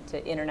commitment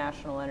to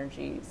international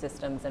energy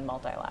systems and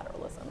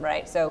multilateralism,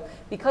 right? So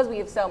because we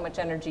have so much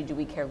energy, do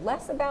we care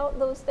less about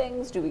those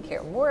things? Do we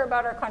care more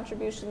about our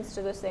contributions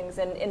to those things?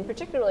 And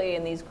particularly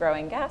in these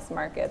growing gas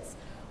markets,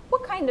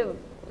 what kind of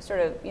sort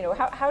of,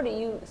 how do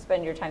you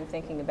spend your time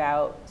thinking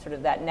about sort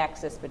of that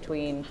nexus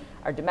between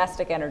our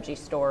domestic energy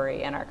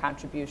story and our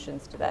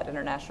contributions to that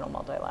international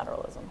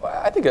multilateralism?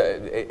 Well, I think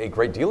a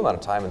great deal amount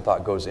of time and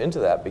thought goes into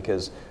that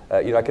because,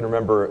 I can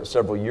remember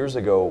several years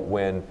ago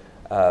when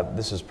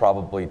this is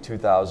probably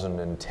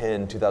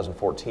 2010,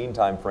 2014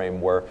 timeframe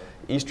where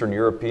Eastern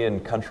European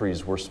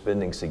countries were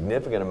spending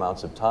significant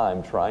amounts of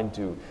time trying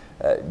to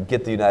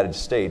get the United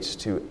States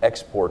to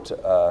export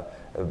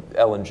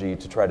LNG,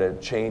 to try to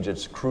change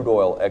its crude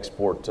oil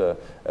export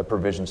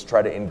provisions,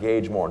 try to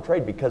engage more in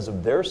trade because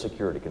of their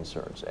security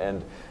concerns.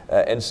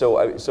 And so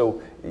as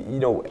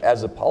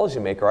a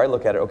policymaker, I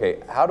look at it.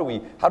 Okay, how do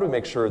we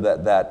make sure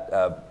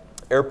that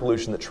air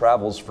pollution that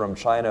travels from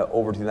China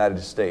over to the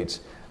United States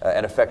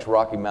and affects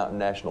Rocky Mountain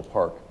National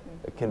Park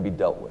can be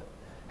dealt with?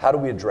 How do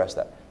we address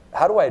that?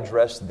 How do I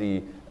address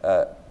the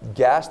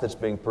gas that's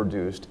being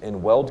produced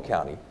in Weld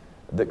County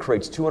that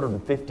creates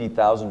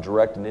 250,000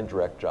 direct and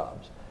indirect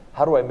jobs?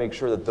 How do I make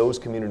sure that those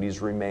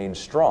communities remain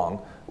strong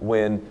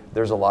when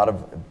there's a lot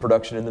of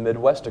production in the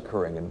Midwest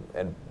occurring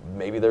and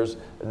maybe there's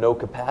no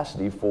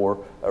capacity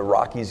for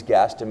Rockies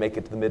gas to make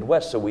it to the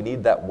Midwest, so we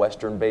need that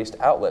Western-based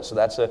outlet. So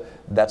that's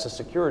a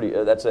security,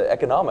 that's an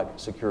economic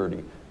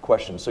security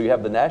question. So you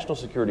have the national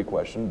security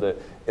question, the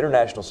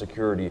international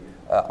security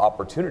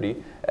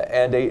opportunity,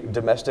 and a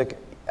domestic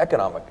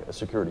economic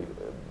security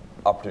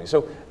opportunity.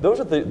 So those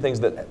are the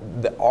things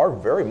that are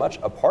very much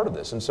a part of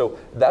this. And so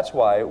that's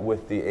why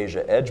with the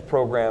Asia Edge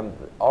program,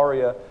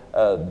 ARIA,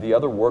 the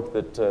other work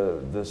that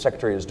the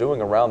Secretary is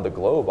doing around the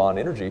globe on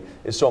energy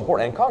is so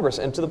important. And Congress,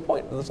 and to the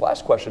point of this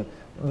last question,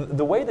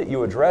 the way that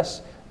you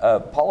address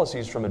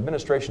policies from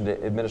administration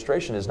to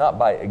administration is not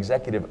by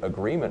executive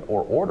agreement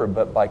or order,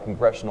 but by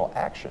congressional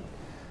action.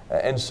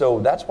 And so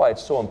that's why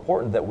it's so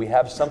important that we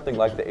have something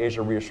like the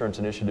Asia Reassurance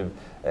Initiative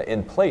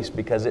in place,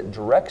 because it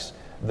directs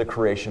the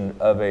creation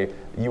of a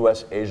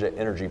U.S.-Asia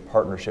energy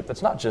partnership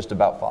that's not just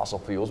about fossil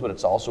fuels, but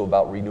it's also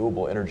about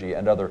renewable energy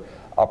and other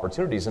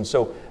opportunities. And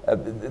so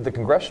the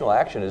congressional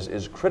action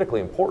is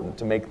critically important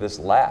to make this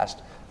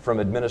last from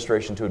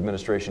administration to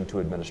administration to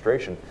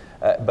administration.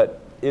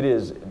 But it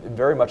is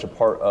very much a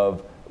part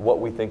of what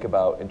we think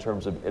about in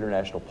terms of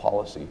international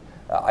policy.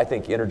 I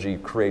think energy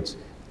creates,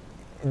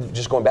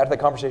 just going back to the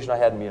conversation I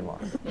had in Myanmar,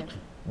 yeah.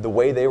 The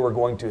way they were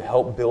going to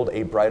help build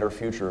a brighter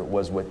future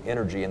was with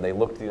energy, and they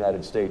looked to the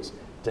United States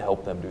to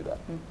help them do that.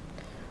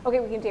 Okay,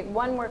 we can take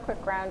one more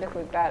quick round if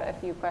we've got a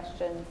few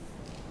questions.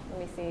 Let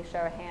me see, show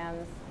of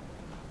hands.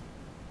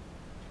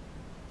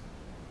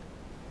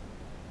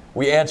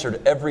 We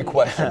answered every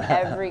question.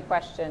 Every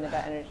question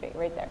about energy,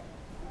 right there.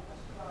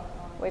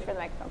 Wait for the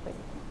microphone, please.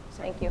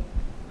 Thank you.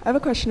 I have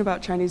a question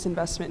about Chinese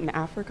investment in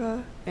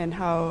Africa and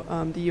how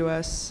the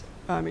U.S.,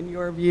 in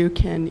your view,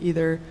 can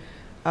either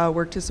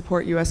work to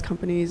support U.S.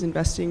 companies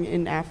investing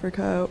in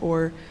Africa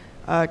or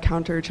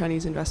counter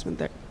Chinese investment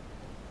there.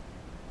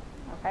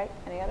 Okay,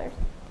 any others?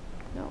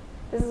 No.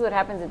 This is what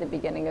happens at the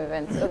beginning of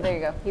events. Oh, there you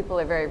go. People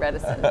are very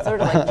reticent. It's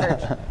sort of like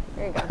church.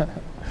 There you go.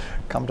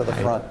 Come to the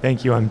front.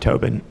 Thank you, I'm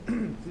Tobin.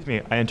 Excuse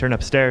me, I intern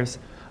upstairs.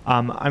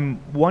 I'm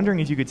wondering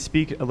if you could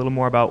speak a little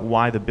more about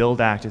why the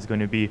BUILD Act is going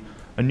to be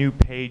a new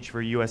page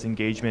for U.S.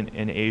 engagement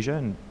in Asia,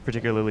 and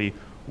particularly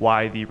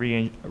why the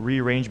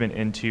rearrangement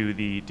into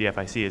the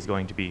DFIC is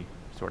going to be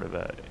sort of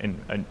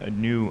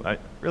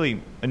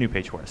really a new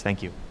page for us.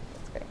 Thank you.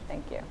 That's great.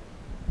 Thank you.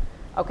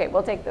 Okay,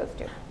 we'll take those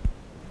two.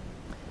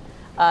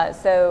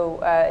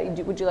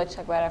 Would you like to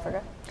talk about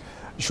Africa?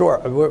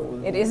 Sure.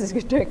 It is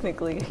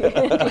technically.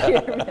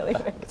 Really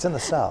it's in the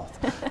South.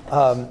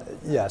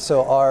 Yeah,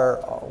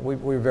 so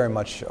we very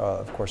much,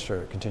 of course,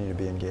 continue to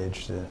be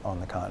engaged on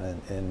the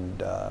continent,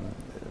 and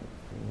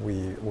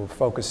we're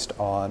focused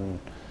on,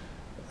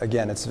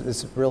 again,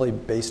 it's really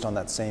based on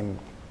that same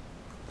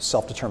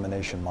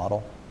self-determination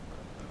model,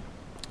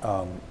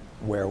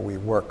 where we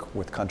work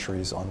with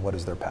countries on what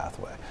is their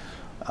pathway,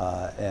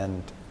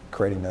 and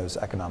creating those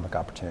economic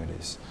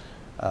opportunities.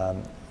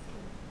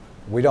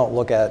 We don't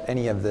look at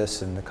any of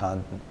this in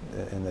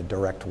the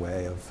direct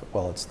way of,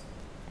 well,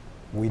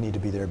 we need to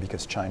be there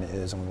because China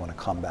is, and we want to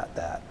combat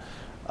that.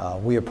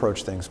 We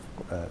approach things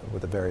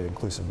with a very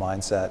inclusive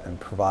mindset and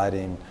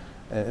providing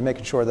and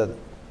making sure that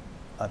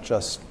not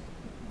just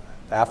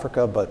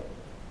Africa, but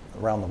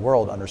around the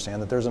world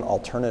understand that there's an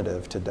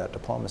alternative to debt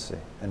diplomacy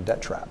and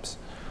debt traps.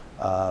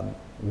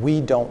 We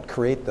don't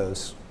create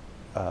those.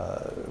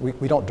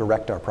 We don't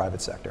direct our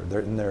private sector.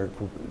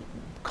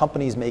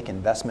 Companies make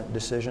investment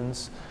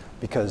decisions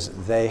because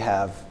they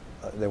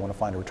want to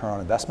find a return on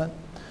investment.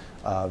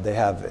 They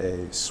have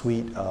a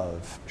suite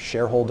of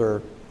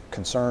shareholder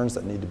concerns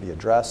that need to be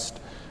addressed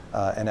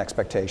and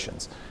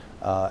expectations.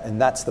 And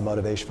that's the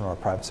motivation from our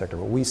private sector.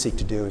 What we seek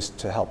to do is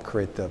to help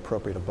create the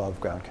appropriate above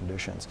ground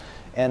conditions.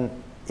 And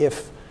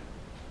if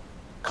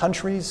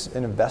countries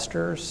and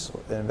investors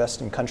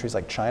invest in countries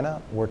like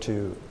China were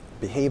to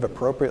behave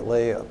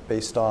appropriately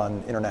based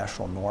on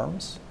international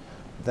norms,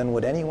 then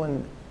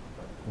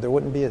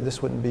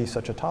this wouldn't be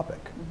such a topic.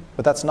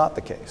 But that's not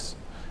the case.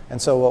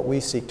 And so what we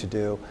seek to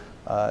do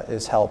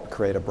is help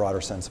create a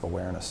broader sense of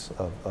awareness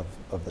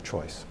of the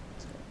choice.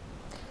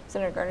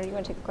 Senator Gardner, do you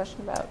want to take the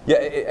question about? Yeah,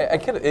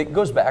 it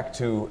goes back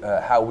to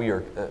how we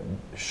are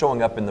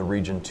showing up in the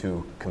region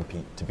to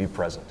compete, to be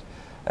present,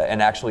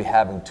 and actually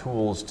having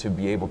tools to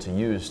be able to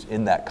use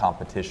in that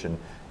competition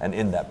and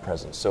in that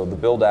presence. So the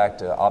BUILD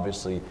Act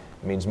obviously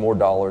means more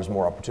dollars,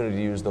 more opportunity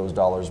to use those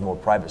dollars, more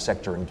private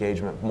sector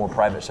engagement, more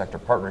private sector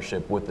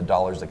partnership with the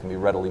dollars that can be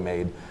readily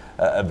made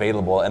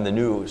available, and the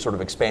new sort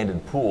of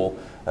expanded pool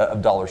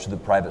of dollars to the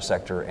private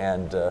sector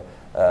and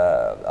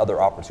other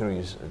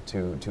opportunities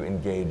to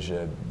engage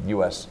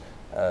U.S.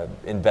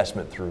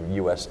 Investment through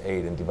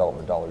USAID and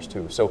development dollars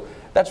too. So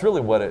that's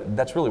really what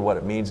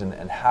it means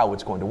and how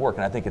it's going to work.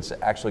 And I think it's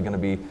actually going to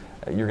be,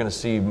 you're going to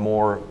see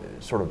more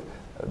sort of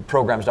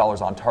programs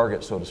dollars on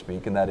target, so to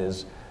speak, and that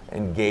is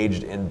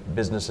engaged in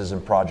businesses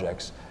and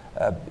projects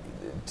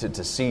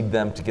to seed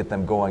them, to get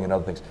them going, and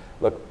other things.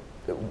 Look,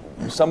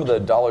 some of the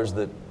dollars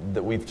that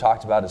we've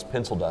talked about is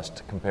pencil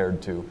dust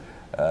compared to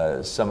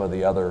some of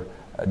the other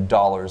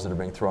dollars that are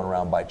being thrown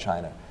around by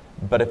China.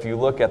 But if you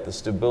look at the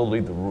stability,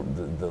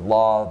 the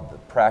law, the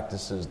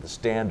practices, the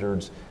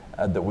standards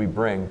that we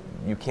bring,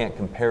 you can't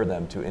compare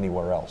them to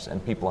anywhere else.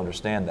 And people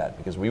understand that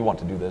because we want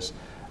to do this,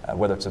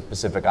 whether it's a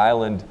Pacific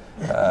Island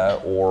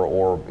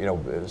or you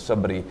know,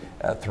 somebody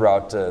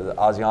throughout the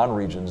ASEAN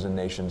regions and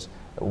nations.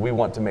 We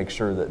want to make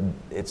sure that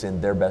it's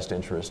in their best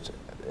interest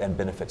and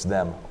benefits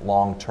them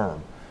long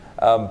term.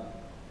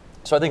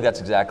 So I think that's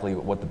exactly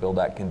what the BUILD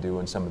Act can do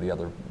and some of the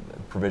other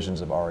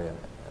provisions of ARIA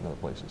and other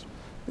places.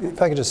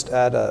 If I could just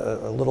add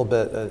a little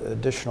bit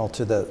additional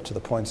to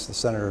the points the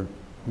Senator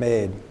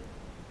made.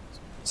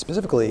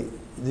 Specifically,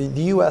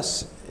 the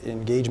U.S.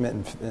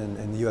 engagement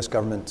and the U.S.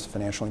 government's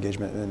financial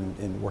engagement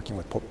in working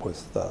with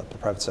the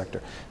private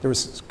sector, there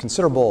was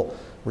considerable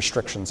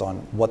restrictions on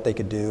what they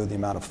could do, the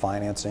amount of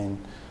financing.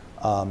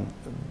 Some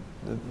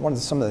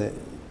of the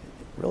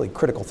really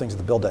critical things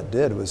that the BUILD Act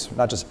did was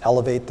not just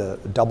elevate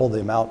double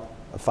the amount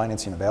of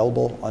financing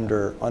available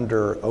under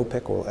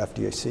OPIC or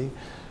FDIC,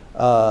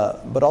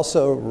 but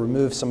also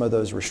remove some of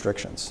those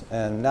restrictions.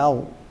 And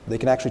now they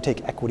can actually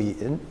take equity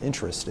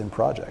interest in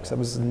projects. That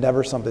was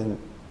never something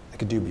they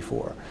could do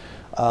before.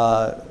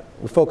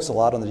 We focus a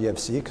lot on the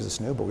DFC because it's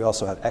new, but we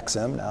also have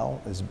XM now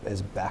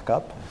as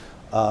backup.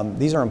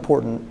 These are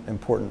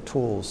important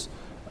tools.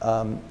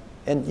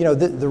 And you know,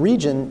 the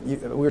region,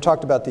 we were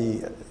talking about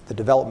the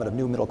development of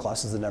new middle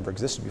classes that never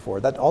existed before.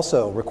 That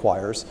also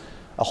requires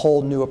a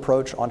whole new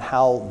approach on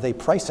how they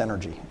price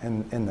energy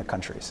in the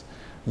countries.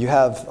 You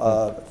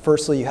have,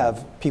 firstly, you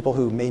have people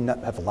who may not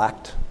have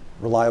lacked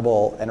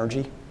reliable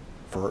energy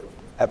for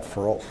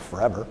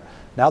forever.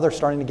 Now they're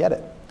starting to get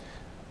it.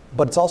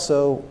 But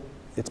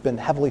it's been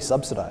heavily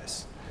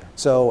subsidized.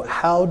 So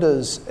how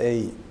does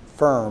a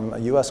firm, a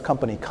US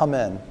company, come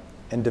in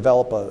and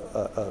develop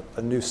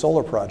a new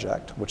solar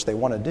project, which they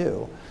want to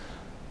do?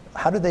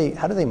 How do they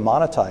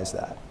monetize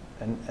that?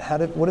 And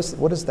what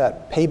is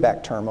that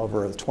payback term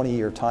over a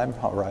 20-year time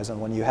horizon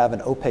when you have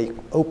an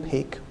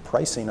opaque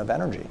pricing of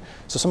energy?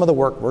 So some of the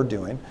work we're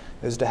doing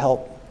is to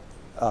help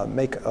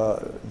make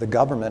the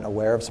government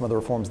aware of some of the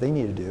reforms they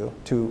need to do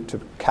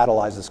to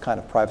catalyze this kind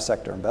of private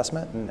sector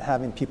investment, and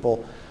having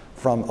people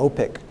from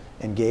OPIC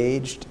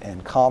engaged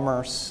in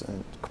commerce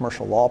and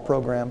commercial law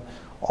program.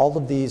 All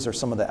of these are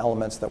some of the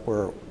elements that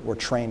we're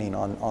training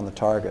on the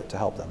target to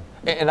help them.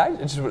 And I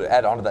just would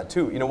add on to that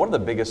too. You know, one of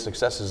the biggest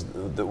successes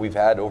that we've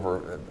had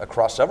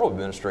across several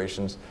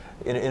administrations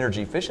in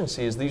energy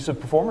efficiency is the use of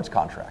performance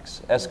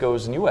contracts,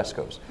 ESCOs and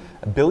USCOs.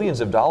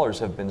 Billions of dollars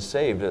have been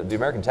saved. The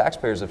American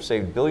taxpayers have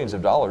saved billions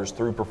of dollars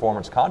through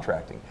performance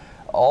contracting,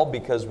 all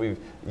because we've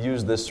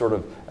used this sort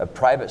of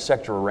private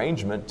sector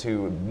arrangement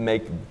to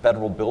make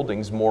federal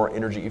buildings more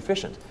energy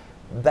efficient.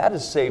 That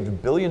has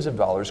saved billions of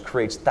dollars,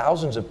 creates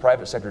thousands of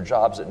private sector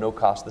jobs at no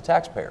cost to the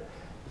taxpayer.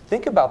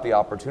 Think about the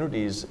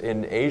opportunities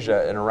in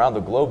Asia and around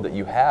the globe that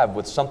you have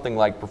with something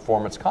like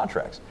performance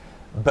contracts.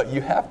 But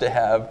you have to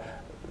have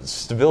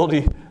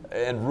stability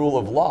and rule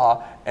of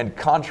law and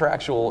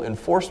contractual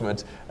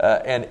enforcement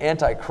and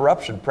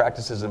anti-corruption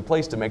practices in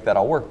place to make that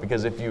all work.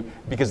 Because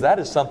that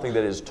is something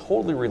that is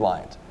totally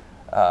reliant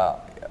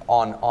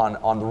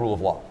on the rule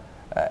of law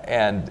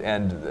and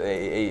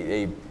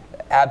a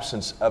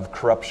absence of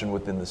corruption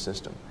within the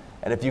system.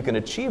 And if you can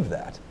achieve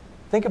that,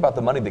 think about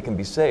the money that can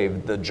be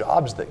saved, the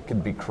jobs that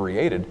could be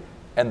created,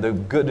 and the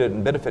good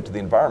and benefit to the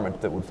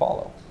environment that would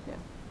follow. Yeah.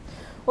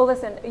 Well,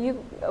 listen,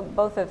 you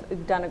both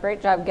have done a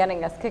great job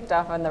getting us kicked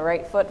off on the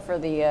right foot for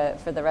the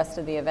rest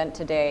of the event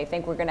today. I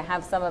think we're going to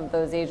have some of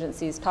those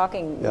agencies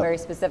talking very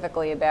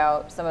specifically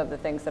about some of the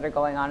things that are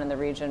going on in the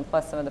region,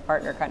 plus some of the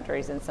partner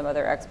countries and some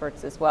other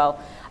experts as well.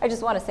 I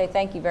just want to say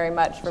thank you very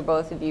much for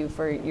both of you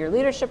for your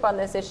leadership on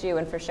this issue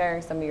and for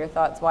sharing some of your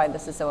thoughts why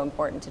this is so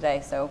important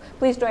today. So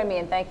please join me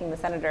in thanking the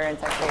Senator and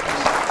Secretary.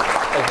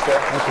 Thank you,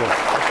 Sarah. Thank you.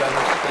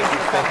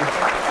 Thank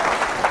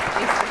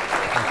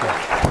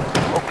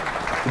you.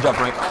 Good job,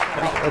 Frank.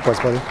 Likewise,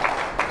 buddy.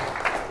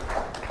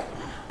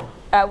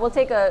 We'll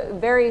take a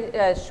very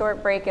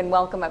short break and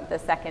welcome up the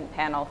second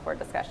panel for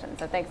discussion.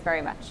 So thanks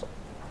very much.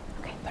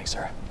 Okay. Thanks,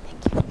 Sarah.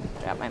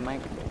 Grab my mic.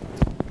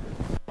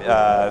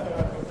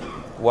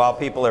 While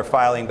people are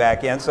filing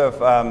back in, so if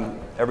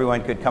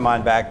everyone could come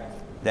on back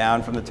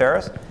down from the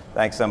terrace.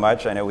 Thanks so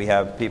much. I know we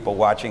have people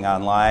watching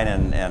online,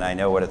 and I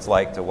know what it's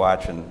like to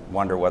watch and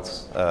wonder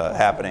what's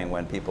happening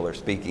when people are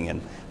speaking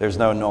and there's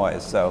no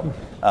noise. So,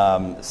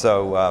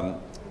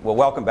 well,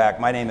 welcome back.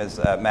 My name is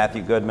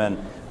Matthew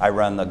Goodman. I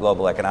run the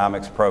Global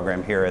Economics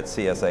program here at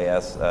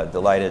CSIS.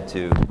 Delighted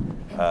to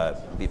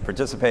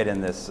participate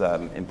in this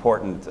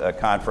important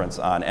conference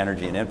on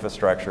energy and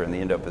infrastructure in the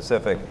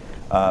Indo-Pacific.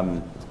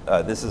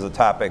 This is a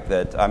topic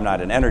that I'm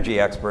not an energy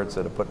expert,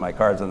 so to put my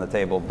cards on the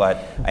table,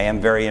 but I am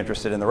very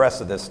interested in the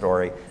rest of this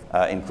story,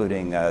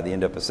 including the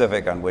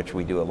Indo-Pacific, on which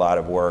we do a lot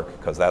of work,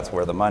 because that's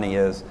where the money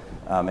is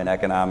in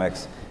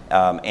economics,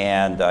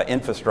 and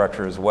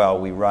infrastructure as well.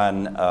 We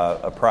run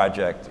a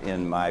project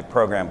in my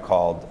program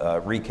called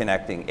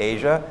Reconnecting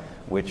Asia,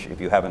 which, if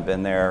you haven't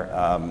been there,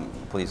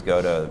 please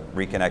go to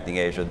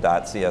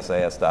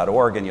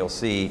reconnectingasia.csis.org, and you'll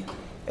see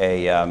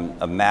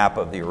a map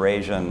of the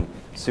Eurasian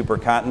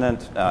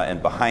supercontinent,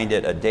 and behind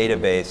it a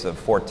database of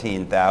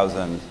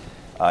 14,000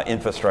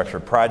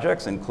 infrastructure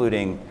projects,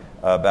 including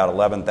about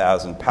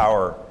 11,000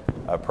 power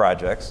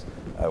projects,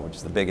 which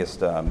is the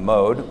biggest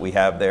mode we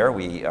have there.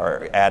 We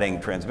are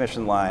adding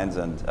transmission lines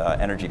and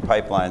energy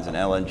pipelines and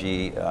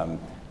LNG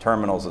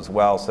terminals as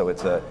well, so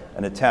it's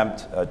an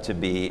attempt to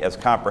be as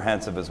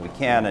comprehensive as we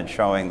can and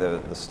showing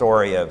the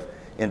story of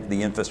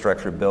the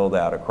infrastructure build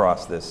out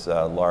across this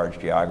large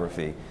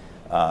geography.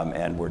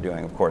 And we're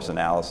doing, of course,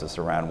 analysis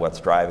around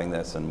what's driving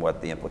this and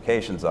what the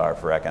implications are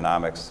for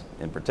economics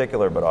in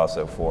particular, but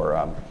also for,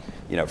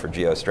 for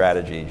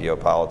geostrategy,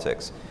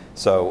 geopolitics.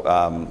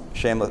 So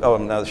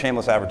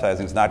shameless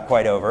advertising is not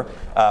quite over.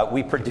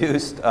 We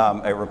produced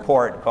a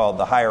report called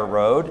The Higher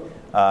Road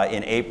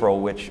in April,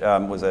 which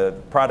was a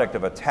product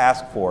of a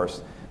task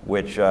force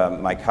which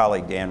my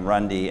colleague Dan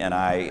Rundy and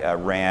I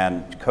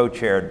ran,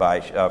 co-chaired by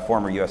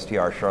former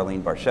USTR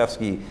Charlene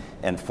Barshevsky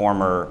and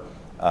former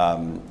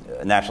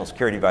National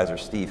Security Advisor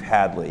Steve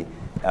Hadley.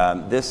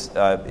 This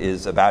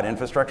is about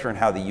infrastructure and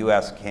how the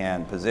U.S.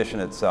 can position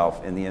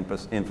itself in the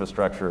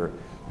infrastructure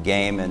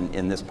game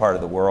in this part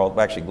of the world,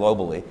 actually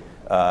globally,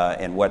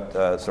 and what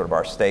sort of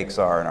our stakes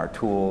are and our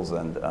tools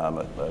and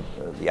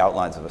the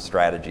outlines of a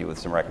strategy with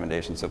some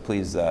recommendations. So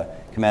please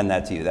commend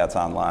that to you. That's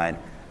online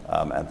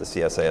at the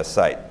CSIS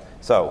site.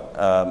 So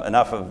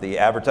enough of the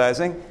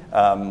advertising.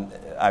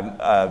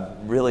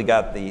 I've really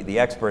got the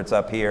experts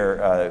up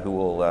here who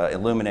will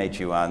illuminate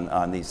you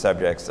on these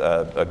subjects.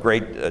 A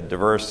great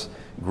diverse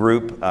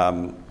group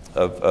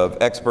of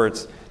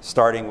experts,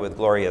 starting with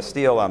Gloria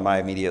Steele on my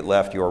immediate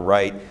left, your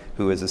right,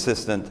 who is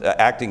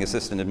acting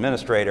assistant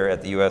administrator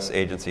at the U.S.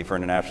 Agency for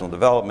International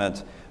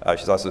Development.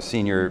 She's also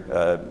senior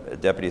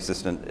deputy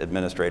assistant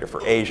administrator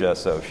for Asia,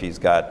 so she's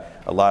got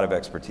a lot of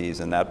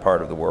expertise in that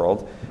part of the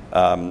world.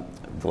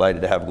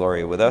 Delighted to have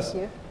Gloria with us.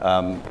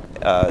 Thank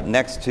you.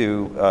 Next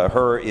to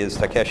her is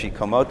Takeshi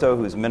Komoto,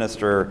 who's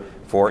Minister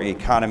for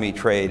Economy,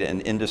 Trade,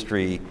 and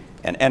Industry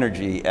and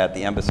Energy at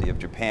the Embassy of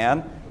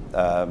Japan,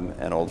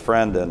 an old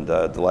friend, and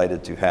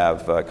delighted to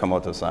have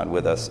Komoto-san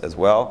with us as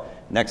well.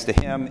 Next to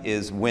him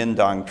is Nguyen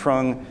Dang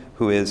Trung,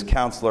 who is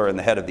counselor and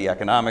the head of the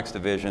economics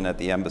division at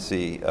the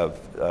Embassy of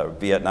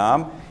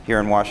Vietnam here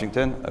in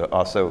Washington,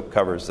 also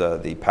covers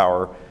the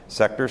power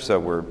sector, so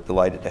we're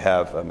delighted to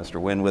have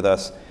Mr. Nguyen with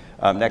us.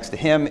 Next to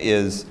him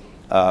is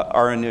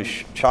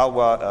Arunish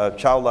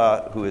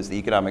Chawla, who is the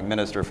economic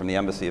minister from the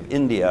Embassy of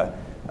India,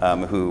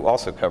 who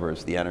also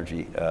covers the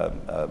energy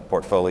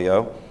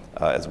portfolio,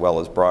 as well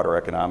as broader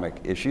economic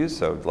issues.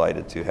 So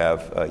delighted to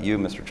have you,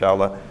 Mr.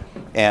 Chawla.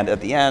 And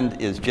at the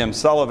end is Jim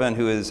Sullivan,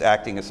 who is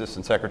acting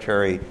assistant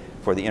secretary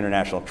for the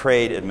International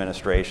Trade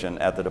Administration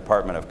at the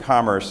Department of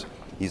Commerce.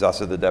 He's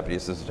also the deputy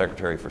assistant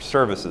secretary for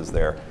services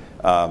there.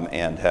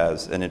 And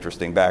has an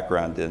interesting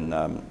background in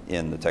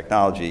the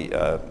technology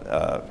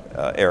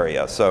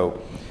area,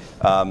 so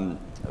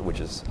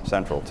which is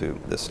central to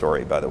this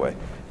story, by the way.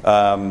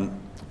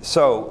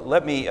 So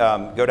let me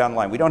go down the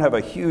line. We don't have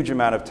a huge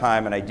amount of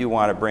time, and I do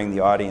want to bring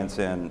the audience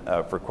in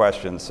for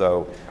questions.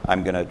 So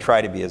I'm going to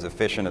try to be as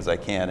efficient as I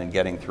can in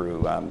getting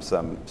through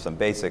some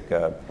basic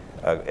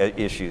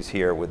issues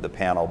here with the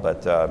panel,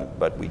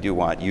 but we do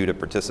want you to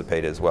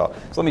participate as well.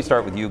 So let me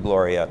start with you,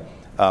 Gloria.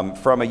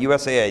 From a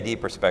USAID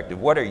perspective,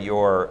 what are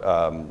your,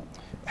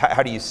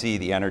 how do you see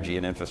the energy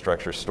and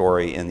infrastructure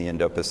story in the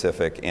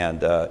Indo-Pacific,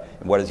 and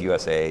what is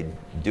USAID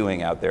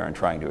doing out there and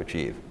trying to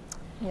achieve?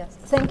 Yes,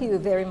 thank you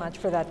very much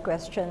for that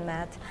question,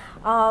 Matt.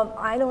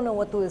 I don't know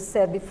what was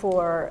said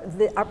before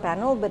our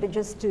panel, but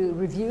just to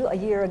review, a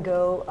year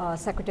ago,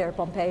 Secretary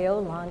Pompeo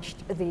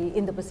launched the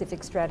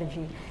Indo-Pacific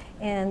strategy.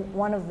 And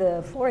one of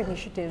the 4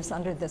 initiatives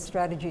under the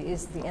strategy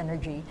is the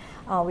energy,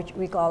 which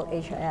we call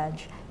Asia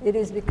Edge. It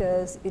is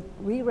because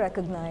we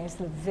recognize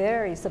the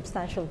very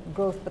substantial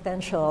growth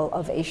potential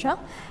of Asia,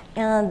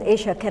 and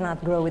Asia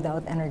cannot grow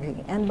without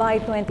energy. And by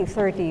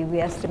 2030,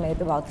 we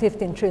estimate about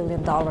 $15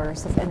 trillion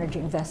of energy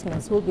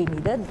investments will be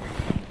needed.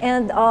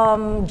 And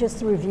just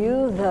to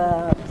review,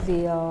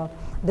 the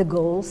The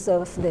goals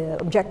of the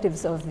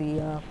objectives of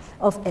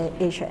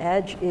Asia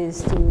Edge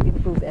is to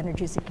improve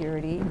energy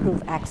security,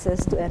 improve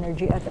access to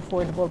energy at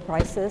affordable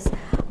prices,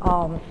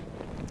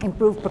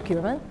 improve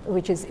procurement,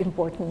 which is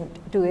important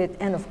to it,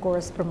 and of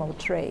course promote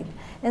trade.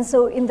 And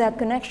so in that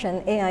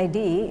connection, AID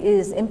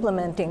is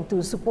implementing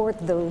to support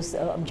those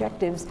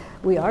objectives.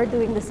 We are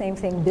doing the same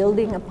thing,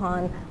 building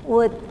upon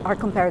what our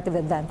comparative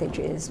advantage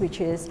is,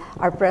 which is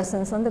our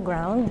presence on the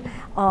ground,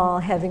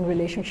 having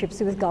relationships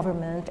with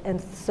government,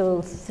 and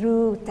so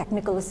through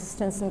technical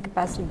assistance and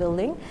capacity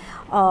building,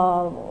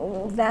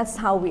 that's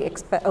how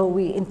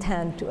we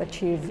intend to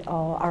achieve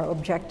our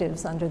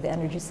objectives under the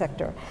energy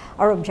sector.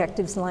 Our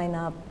objectives line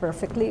up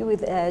perfectly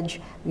with EDGE.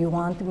 We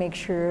want to make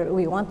sure,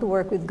 we want to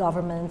work with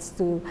governments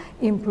to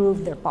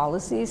improve their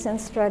policies and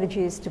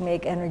strategies to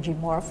make energy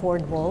more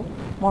affordable,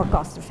 more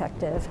cost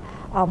effective,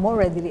 more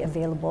readily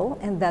available,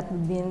 and that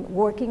would mean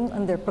working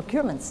on their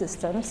procurement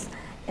systems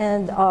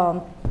and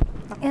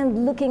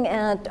looking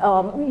at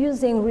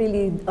using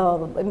really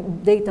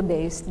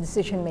data-based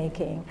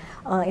decision-making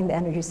in the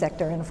energy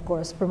sector, and of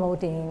course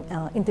promoting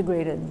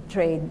integrated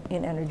trade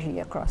in energy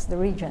across the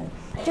region.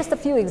 Just a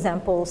few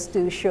examples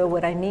to show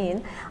what I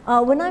mean.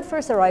 When I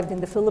first arrived in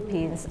the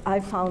Philippines,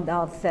 I found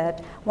out that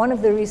one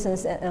of the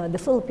reasons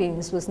the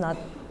Philippines was not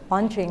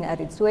punching at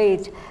its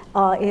weight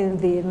in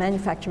the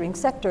manufacturing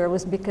sector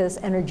was because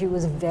energy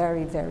was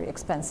very, very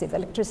expensive.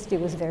 Electricity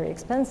was very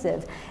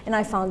expensive. And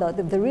I found out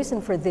that the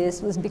reason for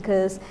this was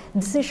because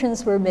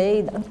decisions were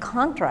made on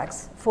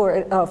contracts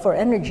for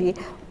energy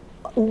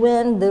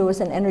when there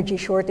was an energy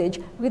shortage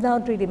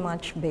without really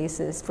much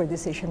basis for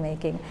decision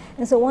making.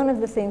 And so one of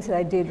the things that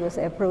I did was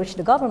I approached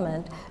the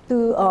government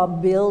to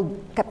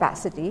build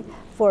capacity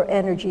for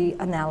energy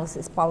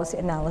analysis, policy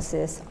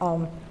analysis.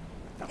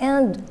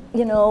 And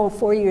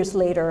 4 years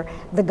later,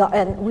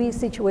 and we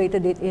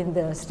situated it in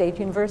the State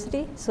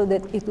University so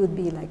that it would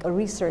be like a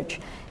research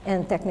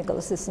and technical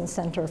assistance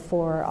center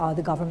for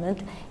the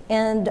government.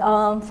 And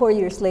 4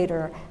 years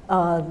later,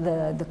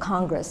 the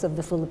Congress of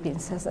the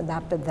Philippines has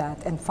adopted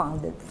that and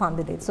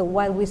funded it. So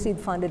while we seed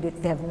funded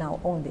it, they have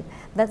now owned it.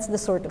 That's the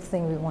sort of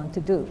thing we want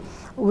to do.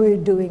 We're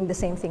doing the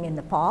same thing in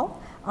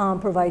Nepal,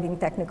 providing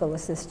technical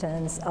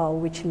assistance,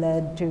 which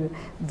led to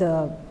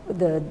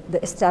the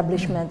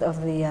establishment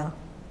of the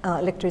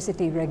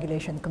Electricity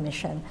Regulation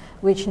Commission,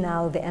 which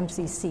now the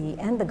MCC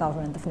and the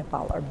government of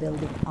Nepal are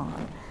building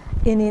on.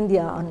 In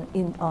India,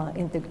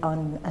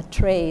 on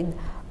trade,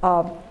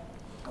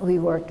 we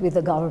worked with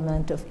the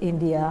government of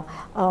India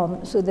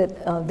so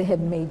that they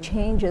have made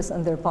changes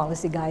on their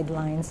policy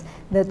guidelines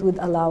that would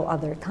allow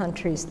other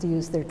countries to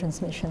use their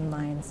transmission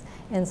lines.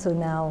 And so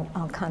now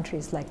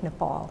countries like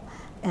Nepal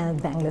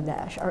and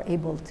Bangladesh are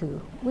able to,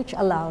 which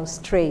allows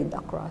trade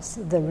across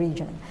the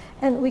region.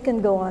 And we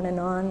can go on and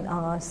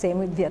on, same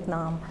with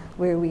Vietnam,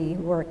 where we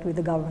worked with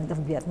the government of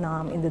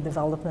Vietnam in the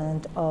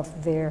development of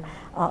their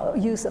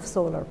use of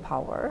solar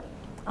power,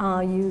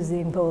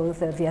 using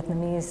both a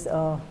Vietnamese,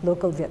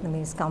 local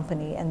Vietnamese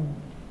company and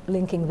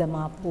linking them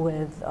up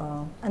with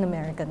an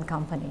American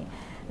company.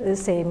 The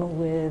same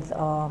with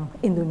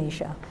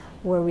Indonesia,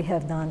 where we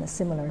have done a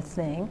similar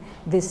thing,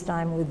 this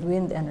time with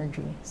wind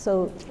energy.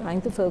 So trying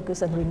to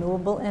focus on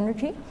renewable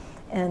energy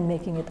and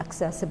making it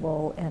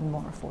accessible and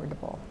more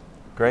affordable.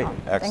 Great,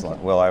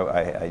 excellent. Well,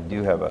 I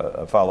do have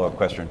a follow-up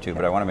question too,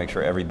 but I want to make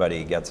sure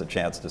everybody gets a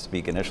chance to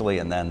speak initially,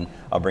 and then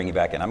I'll bring you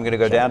back in. I'm going to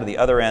go down to the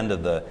other end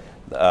of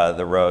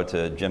the row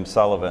to Jim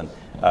Sullivan,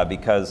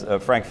 because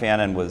Frank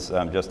Fannon was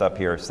just up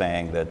here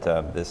saying that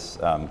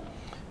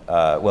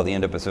well, the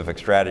Indo-Pacific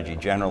strategy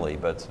generally,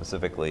 but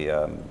specifically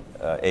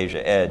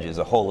Asia Edge, is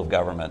a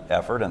whole-of-government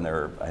effort, and there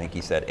are, I think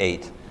he said,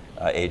 8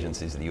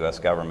 agencies of the U.S.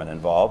 government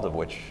involved, of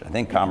which I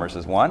think Commerce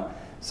is one.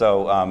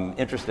 So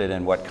interested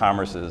in what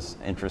Commerce's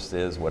interest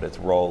is, what its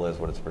role is,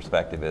 what its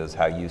perspective is,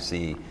 how you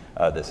see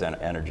this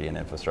energy and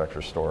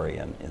infrastructure story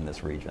in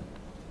this region.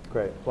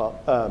 Great. Well,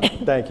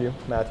 thank you,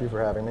 Matthew,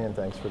 for having me, and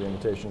thanks for the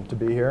invitation to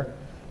be here.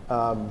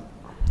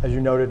 As you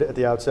noted at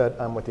the outset,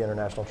 I'm with the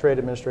International Trade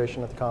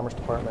Administration at the Commerce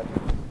Department.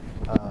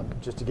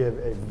 Just to give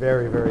a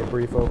very, very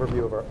brief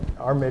overview of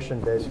our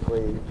mission,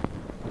 basically,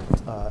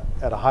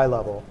 at a high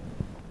level,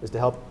 is to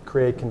help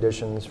create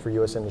conditions for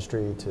U.S.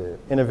 industry to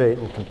innovate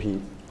and compete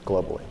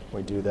globally.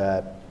 We do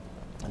that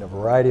in a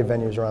variety of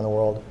venues around the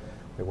world.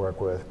 We work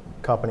with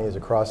companies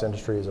across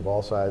industries of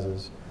all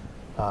sizes.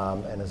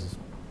 And as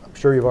I'm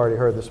sure you've already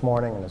heard this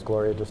morning, and as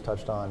Gloria just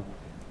touched on,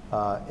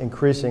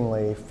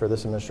 increasingly for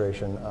this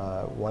administration,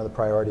 one of the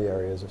priority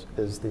areas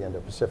is the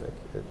Indo-Pacific.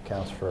 It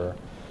accounts for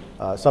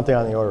something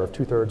on the order of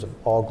 2/3 of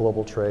all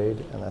global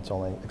trade, and that's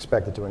only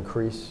expected to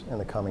increase in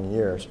the coming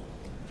years.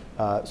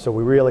 So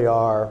we really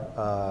are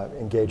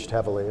engaged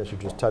heavily, as you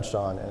just touched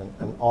on, in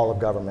an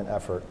all-of-government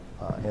effort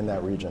in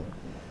that region.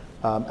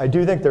 I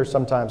do think there's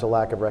sometimes a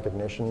lack of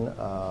recognition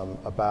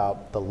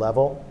about the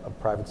level of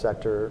private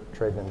sector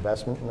trade and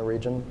investment in the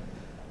region.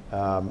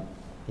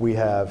 We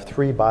have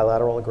 3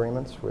 bilateral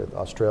agreements with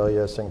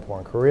Australia, Singapore,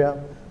 and Korea.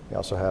 We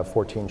also have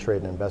 14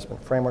 trade and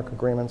investment framework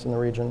agreements in the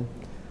region.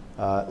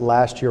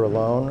 Last year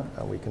alone,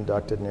 we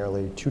conducted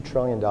nearly $2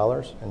 trillion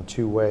in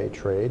two-way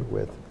trade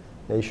with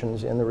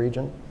nations in the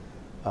region,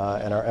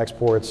 and our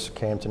exports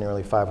came to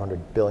nearly $500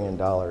 billion,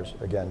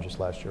 again, just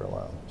last year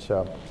alone.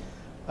 So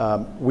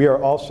we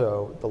are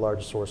also the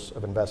largest source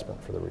of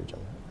investment for the region.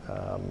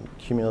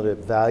 Cumulative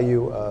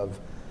value of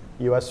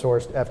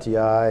U.S.-sourced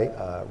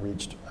FDI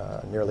reached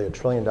nearly $1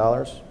 trillion,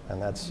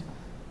 and that's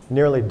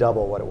nearly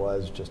double what it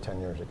was just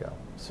 10 years ago.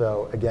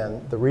 So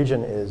again, the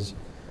region is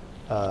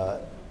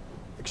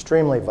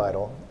extremely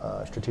vital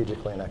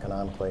strategically and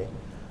economically.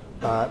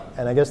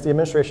 And I guess the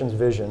administration's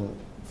vision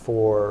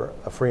for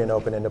a free and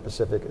open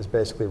Indo-Pacific is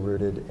basically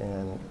rooted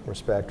in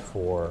respect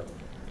for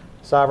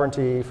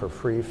sovereignty, for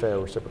free, fair,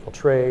 reciprocal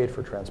trade,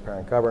 for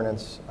transparent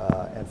governance,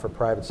 and for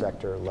private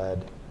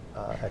sector-led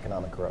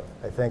economic growth.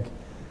 I think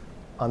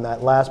on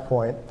that last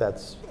point,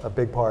 that's a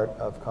big part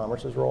of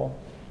commerce's role.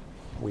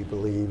 We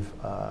believe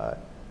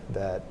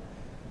that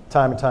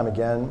time and time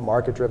again,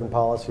 market-driven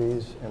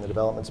policies in the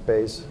development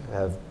space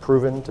have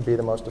proven to be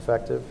the most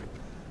effective,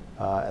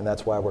 and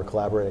that's why we're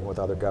collaborating with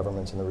other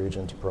governments in the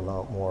region to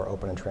promote more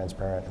open and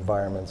transparent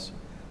environments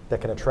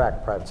that can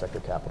attract private sector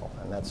capital.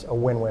 And that's a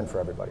win-win for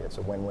everybody. It's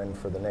a win-win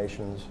for the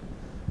nations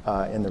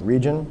in the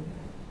region,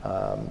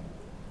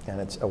 and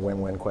it's a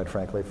win-win, quite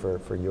frankly,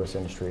 for U.S.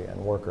 industry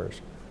and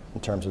workers in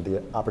terms of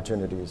the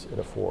opportunities it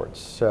affords.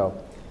 So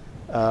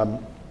I'm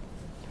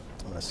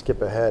going to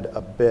skip ahead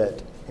a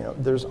bit.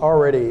 There's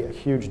already a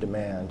huge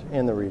demand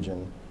in the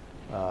region,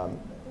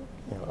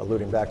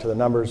 alluding back to the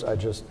numbers I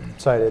just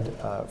cited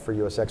for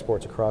U.S.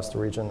 exports across the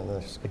region. And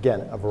there's,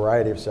 again, a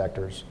variety of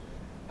sectors: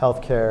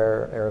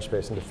 healthcare,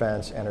 aerospace and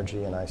defense,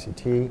 energy, and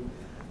ICT.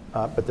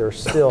 But there are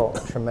still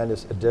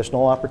tremendous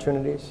additional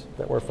opportunities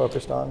that we're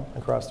focused on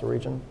across the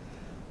region.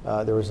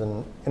 There was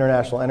an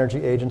International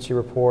Energy Agency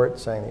report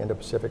saying the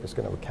Indo-Pacific is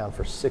going to account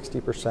for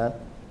 60%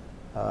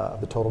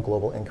 of the total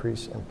global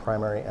increase in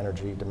primary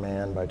energy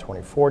demand by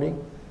 2040.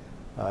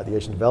 The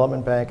Asian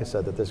Development Bank has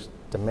said that this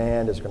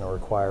demand is going to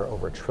require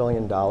over $1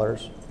 trillion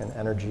in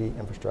energy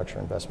infrastructure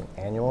investment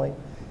annually,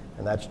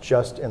 and that's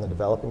just in the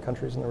developing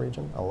countries in the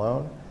region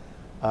alone.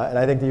 And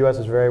I think the U.S.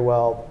 is very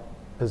well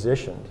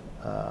positioned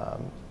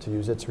to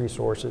use its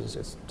resources,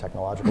 its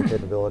technological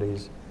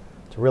capabilities,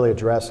 to really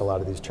address a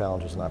lot of these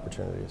challenges and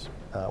opportunities.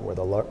 We're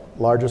the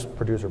largest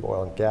producer of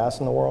oil and gas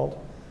in the world.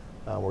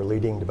 We're a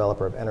leading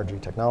developer of energy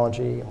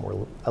technology, and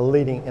we're a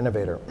leading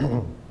innovator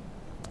in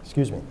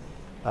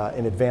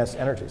advanced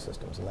energy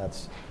systems. And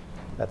that's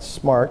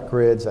smart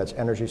grids, that's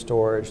energy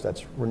storage,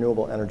 that's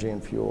renewable energy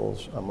and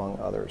fuels, among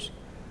others.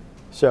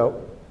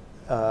 So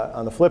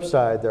on the flip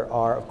side, there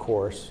are, of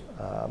course,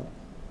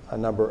 a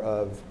number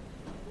of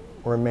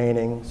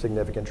remaining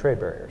significant trade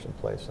barriers in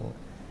place. And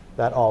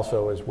that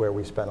also is where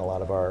we spend a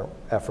lot of our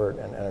effort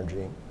and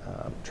energy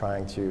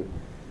trying to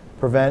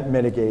prevent,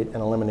 mitigate, and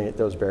eliminate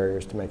those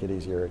barriers to make it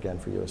easier, again,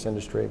 for U.S.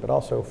 industry, but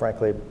also,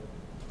 frankly,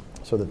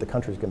 so that the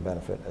countries can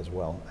benefit as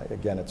well.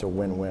 Again, it's a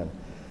win-win.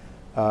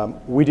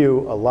 We do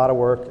a lot of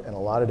work in a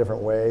lot of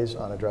different ways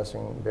on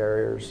addressing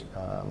barriers.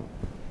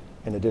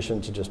 In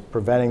addition to just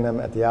preventing them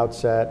at the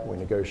outset, we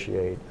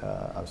negotiate,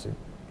 obviously,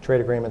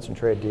 trade agreements and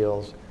trade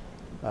deals.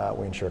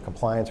 We ensure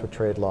compliance with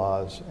trade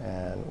laws,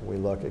 and we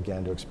look,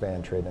 again, to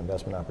expand trade and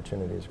investment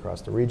opportunities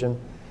across the region.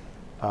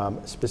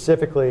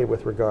 Specifically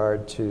with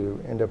regard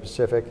to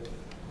Indo-Pacific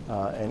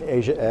and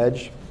Asia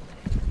Edge,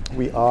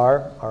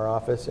 our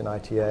office in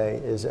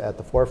ITA is at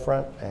the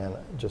forefront, and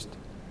just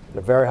at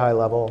a very high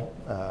level,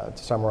 to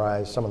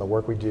summarize some of the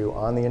work we do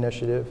on the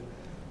initiative,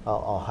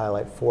 I'll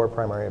highlight 4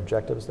 primary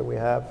objectives that we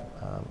have.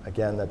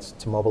 Again, that's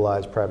to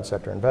mobilize private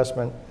sector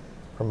investment,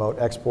 promote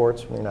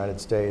exports from the United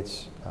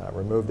States,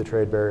 remove the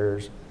trade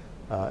barriers,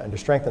 and to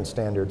strengthen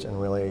standards and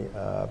really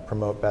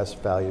promote best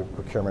value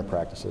procurement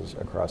practices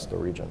across the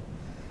region.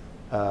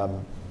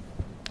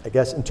 I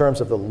guess in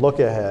terms of the look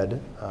ahead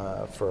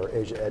for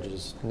Asia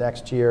Edge's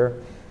next year,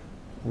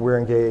 we're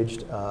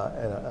engaged in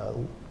a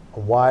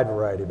wide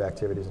variety of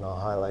activities, and I'll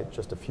highlight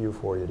just a few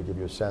for you to give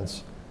you a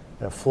sense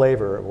and a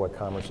flavor of what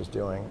Commerce is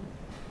doing.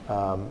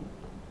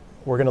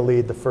 We're going to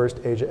lead the first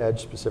Asia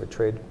Edge specific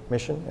trade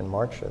mission in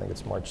March. I think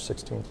it's March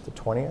 16th to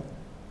 20th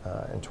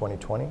in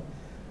 2020.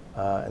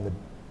 And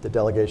the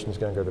delegation is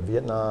going to go to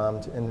Vietnam,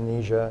 to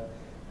Indonesia,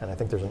 and I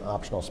think there's an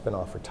optional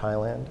spinoff for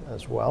Thailand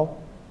as well.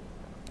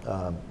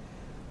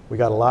 We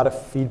got a lot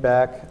of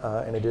feedback,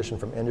 in addition,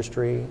 from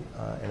industry,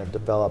 and have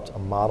developed a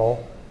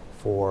model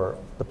for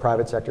the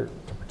private sector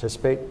to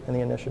participate in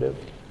the initiative.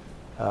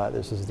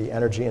 This is the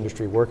Energy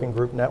Industry Working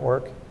Group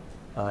Network,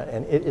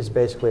 and it is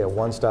basically a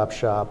one-stop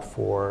shop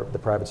for the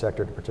private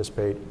sector to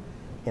participate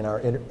in our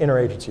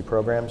interagency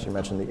programs. You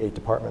mentioned the 8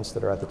 departments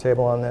that are at the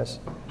table on this,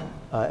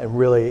 and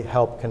really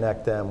help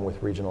connect them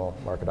with regional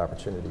market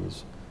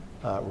opportunities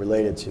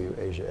related to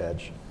Asia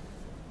Edge.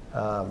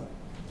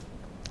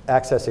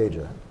 Access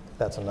Asia,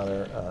 that's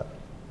another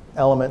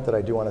element that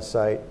I do want to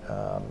cite.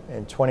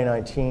 In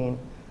 2019,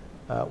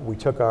 we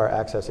took our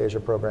Access Asia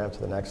program to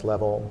the next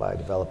level by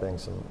developing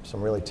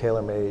some really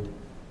tailor-made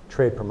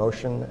trade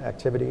promotion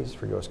activities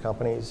for U.S.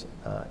 companies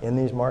in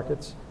these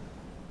markets.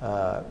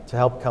 to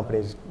help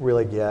companies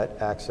really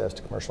get access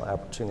to commercial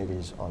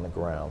opportunities on the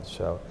ground.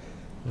 So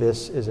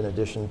this is in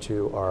addition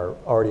to our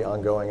already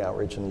ongoing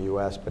outreach in the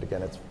US, but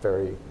again, it's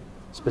very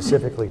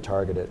specifically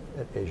targeted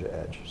at Asia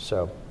Edge.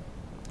 So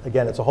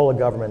again, it's a whole of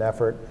government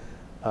effort,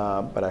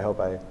 but I hope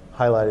I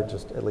highlighted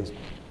just at least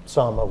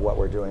some of what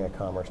we're doing at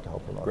Commerce to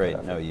help promote that Great.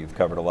 effort. No, you've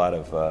covered a lot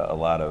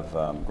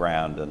of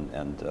ground,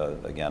 and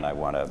again, I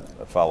want to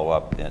follow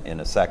up in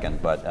a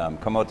second. But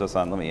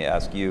Komoto-san, let me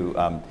ask you.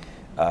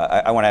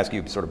 I want to ask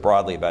you sort of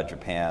broadly about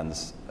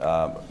Japan's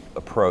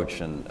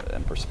approach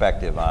and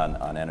perspective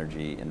on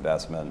energy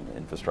investment,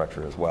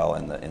 infrastructure as well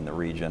in the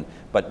region.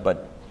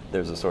 But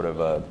there's a sort of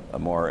a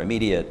more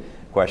immediate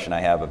question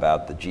I have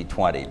about the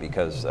G20,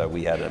 because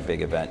we had a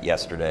big event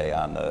yesterday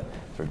on the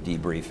sort of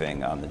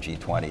debriefing on the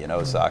G20 in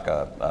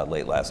Osaka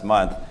late last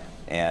month,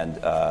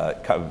 and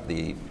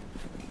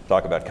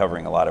talk about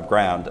covering a lot of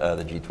ground.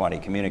 The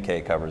G20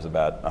 communique covers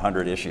about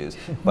 100 issues,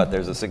 but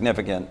there's a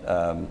significant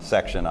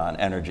section on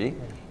energy.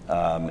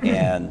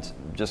 And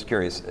just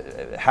curious,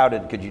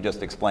 could you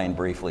just explain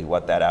briefly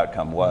what that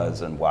outcome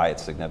was and why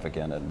it's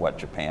significant and what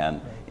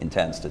Japan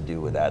intends to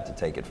do with that to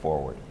take it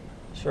forward?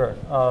 Sure.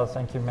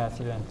 Thank you,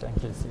 Matthew, and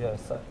thank you,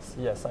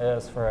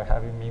 CSIS, for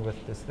having me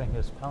with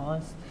distinguished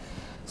panelists.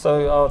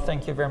 So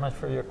thank you very much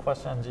for your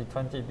question on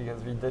G20,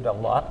 because we did a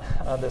lot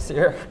this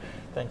year.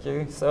 Thank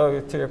you.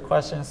 So to your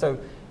question,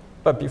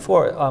 but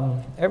before,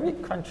 every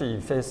country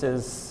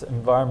faces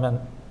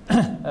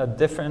a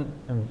different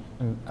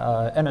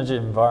energy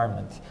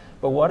environment.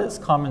 But what is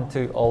common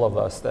to all of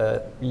us,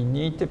 that we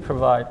need to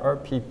provide our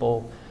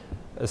people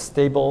a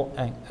stable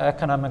and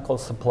economical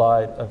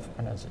supply of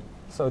energy.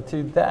 So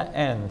to that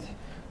end,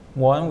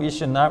 one, we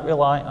should not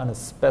rely on a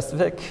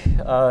specific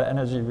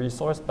energy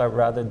resource, but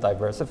rather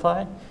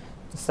diversify.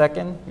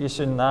 Second, we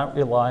should not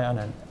rely on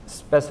a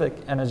specific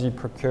energy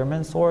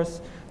procurement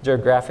source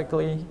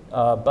geographically,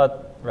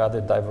 but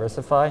rather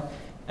diversify.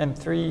 And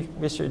three,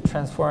 we should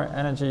transform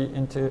energy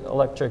into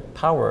electric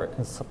power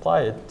and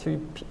supply it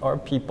to our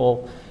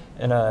people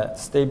in a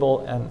stable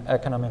and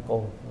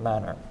economical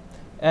manner.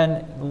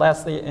 And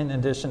lastly, in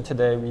addition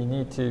today, we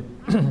need to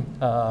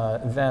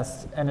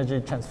advance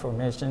energy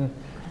transformation,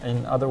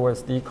 in other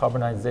words,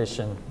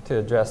 decarbonization, to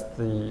address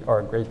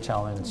our great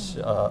challenge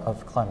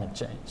of climate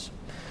change.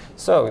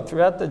 So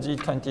throughout the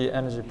G20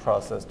 energy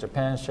process,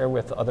 Japan shared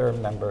with other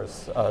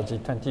members,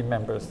 G20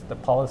 members, the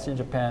policy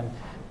Japan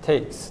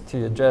takes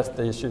to address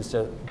the issues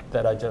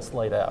that I just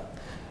laid out,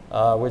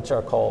 which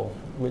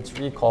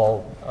we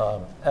call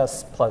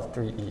S plus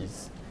 3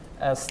 E's.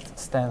 S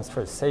stands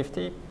for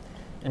safety.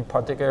 In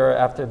particular,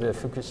 after the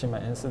Fukushima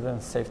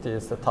incident, safety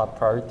is the top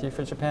priority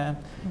for Japan.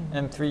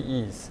 And 3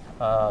 E's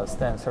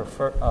stand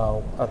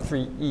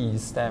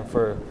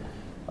for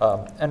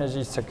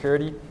energy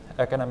security,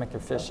 economic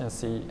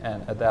efficiency,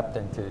 and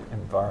adapting to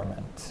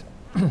environment.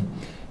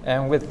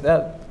 And with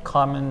that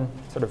common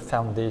sort of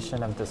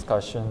foundation of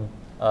discussion,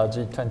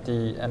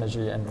 G20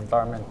 energy and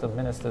environmental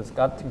ministers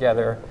got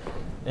together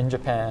in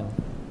Japan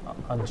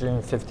on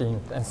June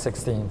 15th and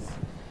 16th.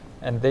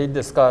 And they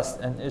discussed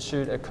and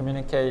issued a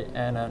communique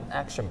and an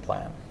action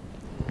plan.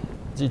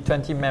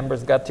 G20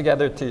 members got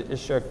together to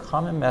issue a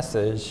common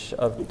message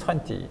of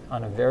 20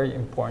 on a very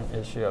important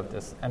issue of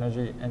this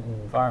energy and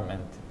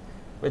environment,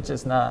 which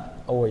is not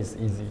always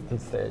easy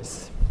these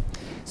days.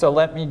 So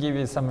let me give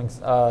you some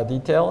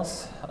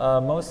details.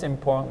 Most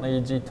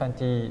importantly,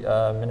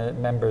 G20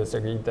 members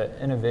agreed that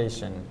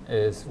innovation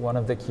is one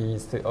of the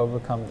keys to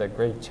overcome the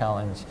great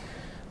challenge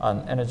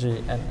on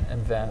energy and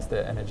advance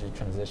the energy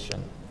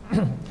transition.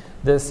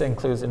 This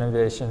includes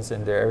innovations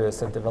in the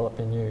areas of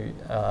developing new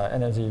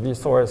energy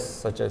resources,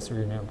 such as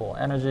renewable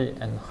energy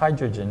and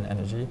hydrogen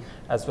energy,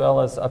 as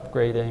well as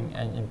upgrading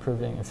and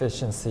improving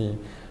efficiency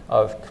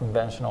of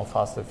conventional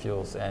fossil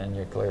fuels and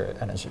nuclear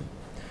energy.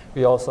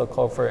 We also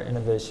call for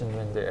innovation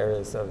in the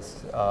areas of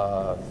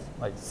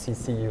like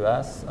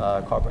CCUS,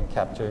 carbon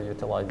capture,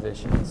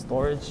 utilization, and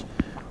storage,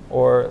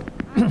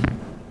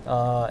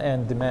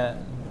 and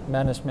demand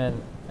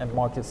management and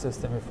market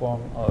system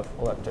reform of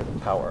electric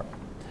power.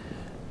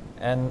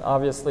 And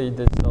obviously,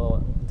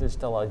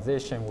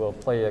 digitalization will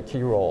play a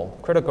key role,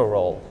 critical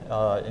role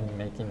in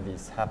making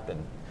these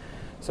happen.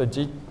 So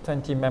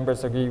G20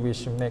 members agree we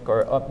should make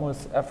our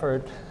utmost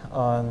effort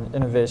on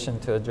innovation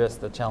to address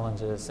the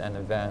challenges and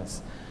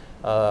advance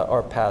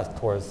our path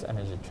towards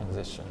energy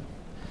transition.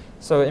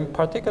 So in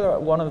particular,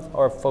 one of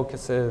our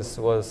focuses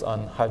was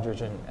on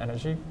hydrogen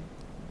energy.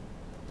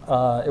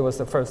 It was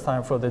the first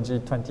time for the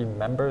G20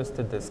 members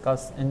to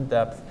discuss in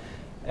depth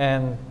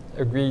and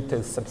agree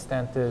to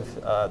substantive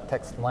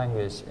text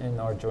language in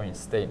our joint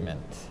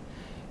statement.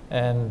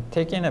 And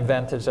taking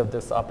advantage of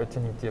this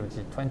opportunity of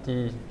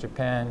G20,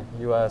 Japan,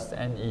 US,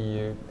 and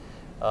EU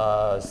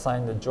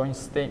signed a joint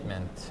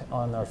statement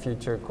on our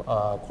future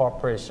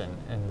cooperation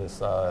in this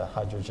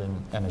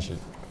hydrogen energy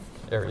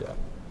area.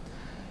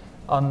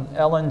 On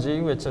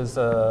LNG, which is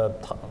a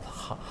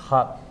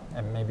hot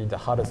and maybe the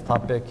hottest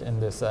topic in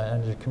this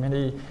energy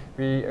committee,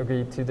 we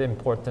agreed to the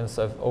importance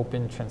of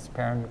open,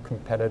 transparent,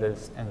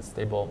 competitive, and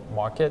stable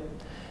market.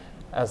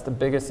 As the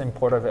biggest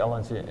importer of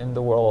LNG in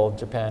the world,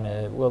 Japan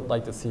would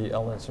like to see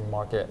LNG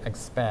market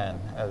expand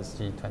as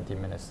G20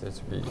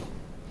 ministers read.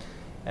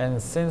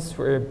 And since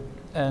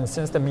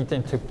the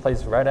meeting took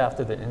place right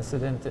after the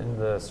incident in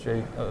the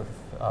Strait of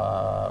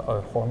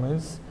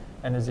Hormuz,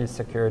 energy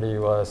security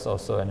was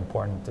also an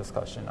important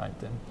discussion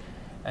item.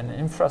 And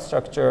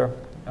infrastructure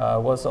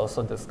was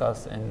also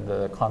discussed in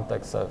the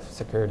context of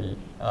security,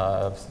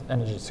 of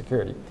energy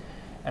security.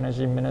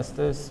 Energy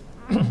ministers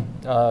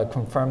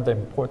confirmed the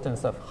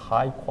importance of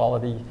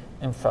high-quality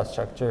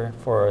infrastructure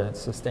for a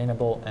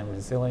sustainable and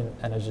resilient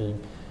energy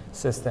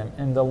system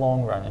in the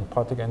long run, in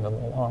particular in the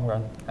long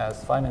run,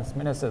 as finance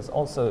ministers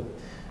also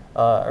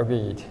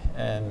agreed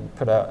and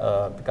put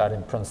out the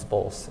guiding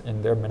principles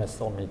in their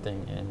ministerial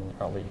meeting in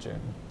early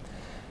June.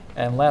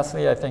 And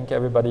lastly, I think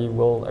everybody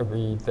will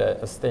agree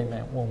that a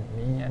statement won't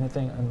mean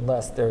anything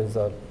unless there is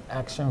an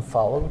action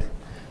followed.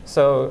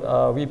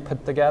 So we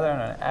put together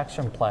an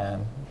action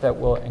plan that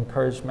will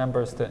encourage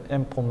members to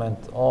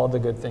implement all the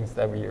good things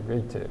that we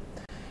agreed to.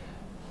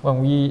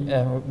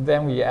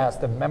 Then we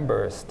asked the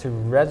members to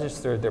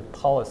register their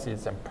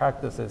policies and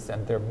practices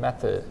and their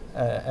method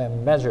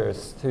and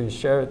measures to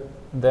share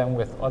them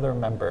with other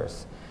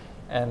members.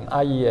 And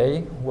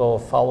IEA will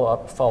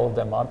follow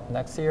them up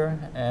next year,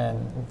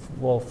 and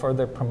will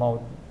further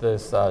promote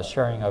this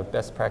sharing of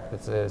best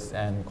practices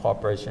and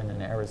cooperation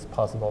in areas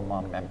possible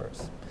among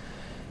members.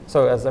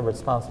 So as a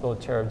responsible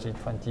chair of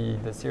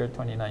G20 this year,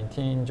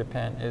 2019,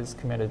 Japan is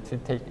committed to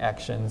take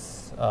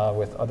actions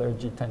with other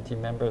G20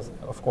 members,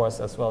 of course,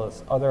 as well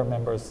as other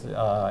members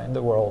in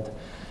the world,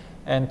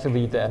 and to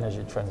lead the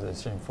energy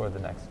transition for the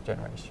next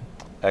generation.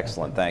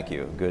 Excellent, thank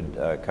you. Good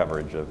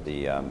coverage of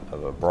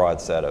of a broad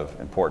set of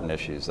important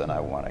issues, and I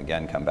want to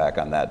again come back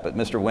on that. But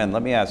Mr. Nguyen,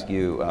 let me ask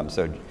you.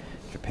 So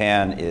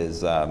Japan is,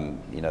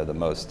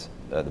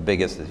 the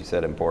biggest, as you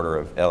said, importer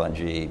of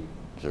LNG,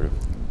 sort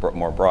of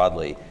more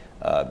broadly,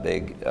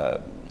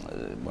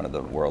 one of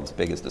the world's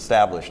biggest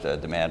established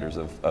demanders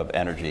of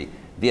energy.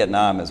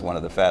 Vietnam is one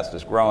of the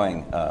fastest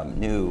growing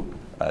new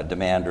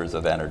demanders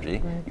of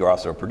energy. Right. You're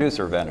also a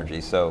producer of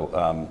energy,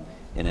 so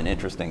in an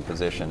interesting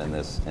position in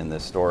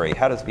this story.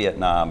 How does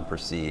Vietnam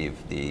perceive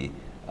the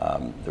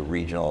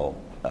regional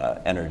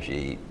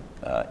energy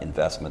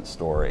investment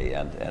story,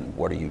 and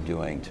what are you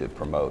doing to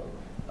promote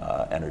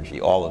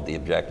energy, all of the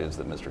objectives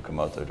that Mr.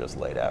 Komoto just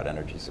laid out,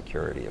 energy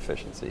security,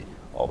 efficiency,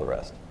 all the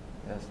rest?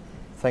 Yes.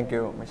 Thank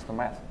you, Mr.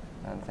 Matt,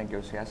 and thank you,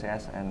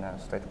 CSIS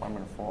and State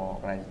Department for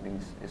organizing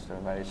this. It's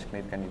a very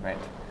significant event.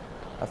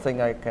 I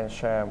think I can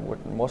share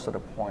with most of the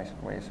points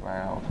raised by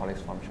our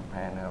colleagues from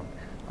Japan,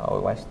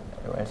 our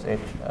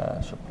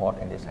USAID support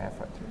in this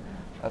effort.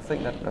 I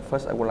think that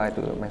first I would like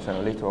to mention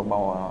a little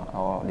about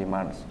our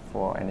demands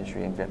for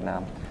energy in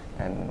Vietnam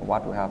and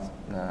what we have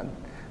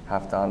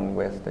done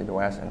with the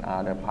US and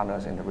other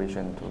partners in the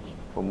region to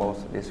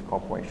promote this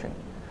cooperation.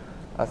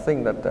 I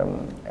think that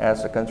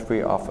as a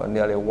country of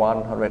nearly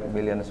 100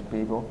 million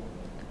people,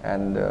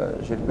 and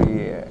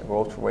GDP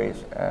growth rate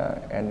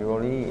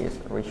annually is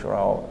reach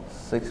around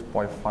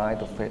 6.5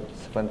 to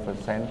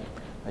 7%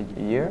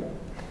 a year.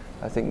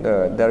 I think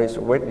there is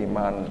great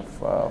demand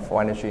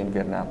for energy in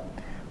Vietnam.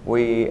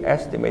 We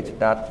estimate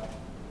that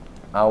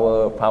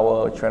our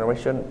power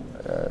generation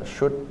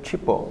should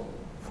triple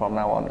from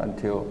now on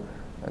until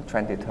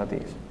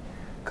 2030.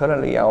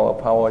 Currently, our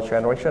power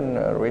generation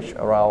reach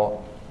around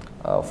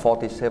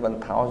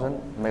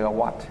 47,000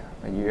 megawatt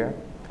a year,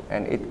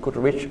 and it could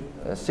reach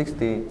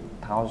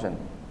 60,000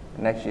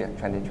 next year,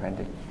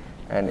 2020,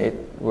 and it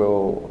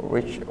will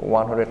reach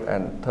 100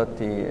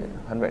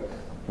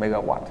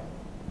 megawatt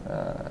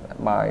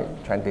by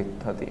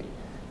 2030.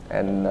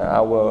 And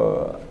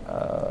our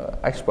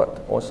expert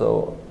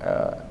also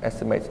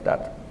estimates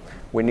that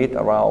we need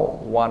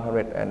around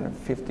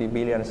 150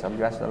 billion US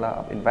dollars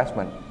of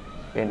investment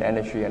in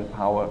energy and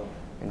power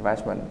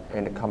investment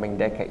in the coming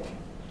decade.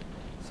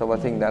 So I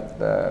think that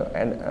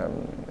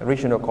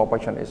regional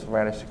cooperation is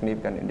very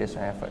significant in this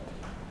effort.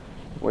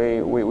 We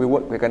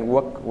can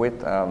work with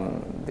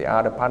the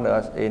other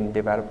partners in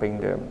developing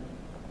the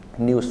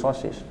new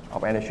sources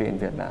of energy in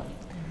Vietnam.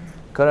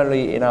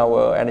 Currently, in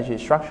our energy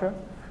structure,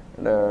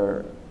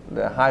 the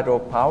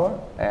hydropower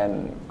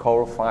and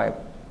coal-fired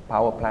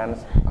power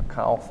plants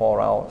account for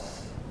around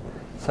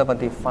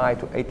 75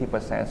 to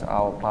 80% of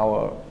our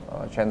power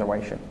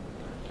generation,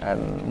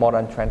 and more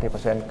than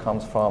 20%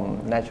 comes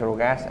from natural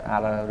gas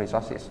and other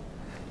resources.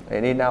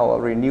 And in our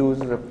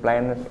renewed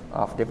plan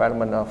of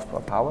development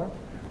of power,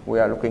 we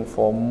are looking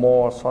for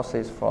more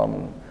sources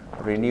from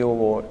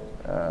renewable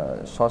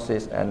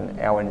sources and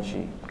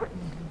LNG.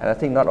 And I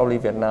think not only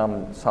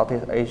Vietnam,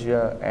 Southeast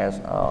Asia, as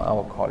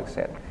our colleague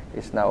said,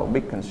 is now a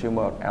big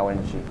consumer of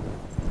LNG.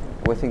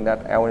 We think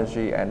that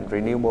LNG and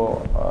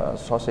renewable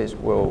sources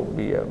will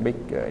be a big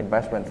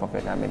investment for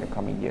Vietnam in the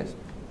coming years.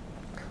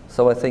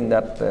 So I think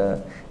that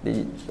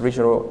the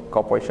regional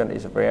cooperation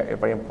is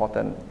very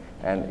important,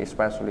 and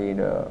especially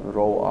the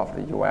role of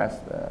the U.S.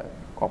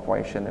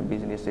 corporation and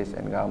businesses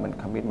and government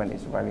commitment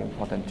is very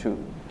important too.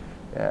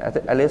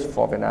 At least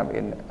for Vietnam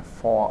in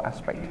 4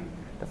 aspects.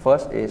 The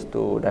first is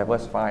to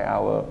diversify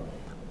our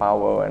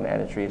power and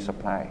energy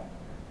supply,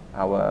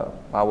 our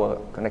power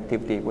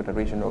connectivity with the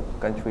regional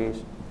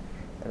countries.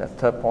 And the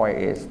third point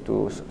is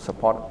to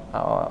support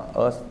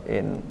us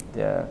in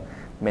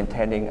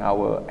maintaining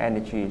our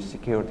energy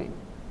security.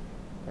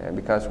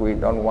 Because we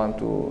don't want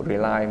to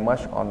rely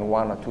much on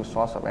one or two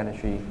sources of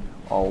energy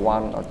or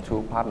one or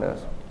two partners.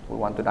 We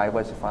want to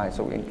diversify,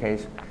 so in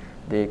case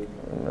the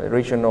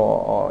regional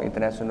or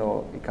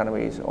international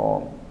economies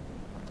or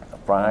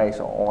price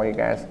or oil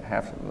gas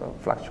have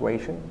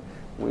fluctuation,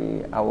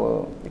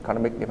 our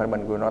economic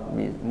development will not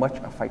be much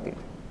affected.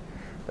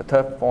 The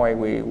third point,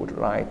 we would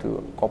like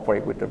to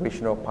cooperate with the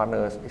regional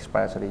partners,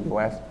 especially the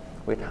U.S.,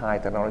 with high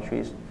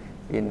technologies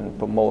in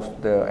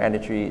promote the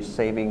energy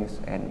savings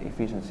and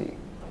efficiency.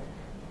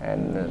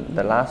 And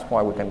the last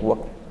point we can work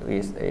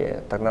is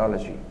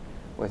technology.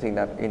 We think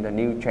that in the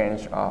new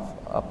change of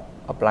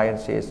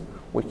appliances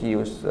which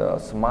use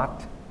smart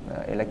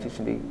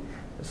electricity,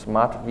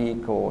 smart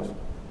vehicles,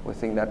 we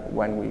think that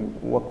when we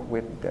work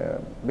with the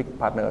big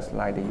partners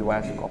like the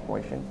U.S.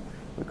 corporation,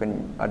 we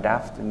can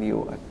adapt to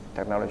new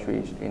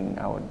technologies in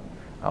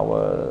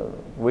our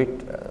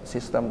grid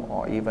system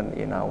or even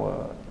in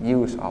our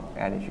use of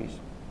energies.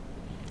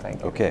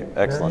 Thank you. Okay,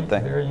 excellent.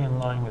 Very in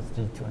line with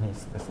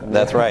G20's discussion.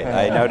 That's right.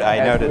 I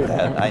noted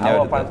that.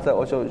 Our partner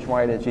also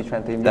joined the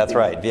G20 meeting. That's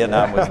right.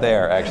 Vietnam was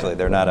there, actually.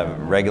 They're not a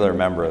regular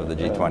member of the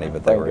G20,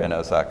 but they were in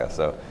Osaka,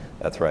 so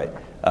that's right.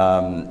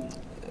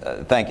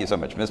 Thank you so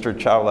much. Mr.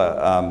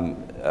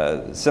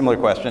 Chawla, similar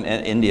question.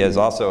 India is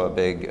also a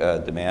big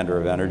demander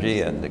of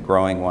energy and a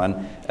growing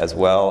one as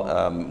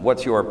well.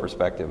 What's your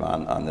perspective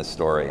on this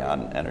story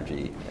on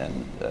energy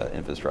and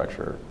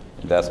infrastructure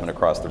investment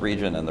across the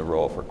region and the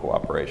role for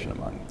cooperation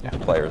among the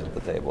players at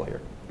the table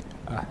here?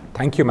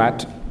 Thank you,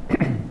 Matt.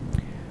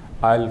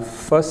 I'll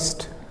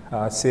first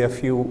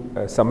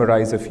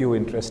summarize a few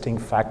interesting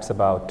facts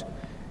about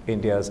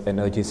India's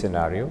energy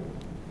scenario,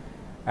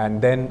 and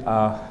then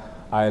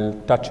I'll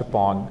touch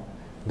upon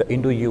the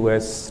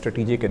Indo-US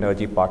Strategic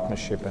Energy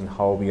Partnership and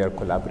how we are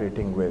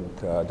collaborating with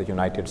the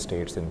United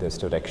States in this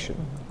direction.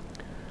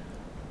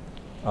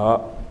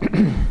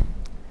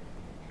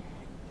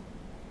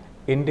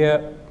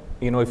 India,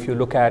 if you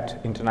look at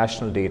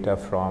international data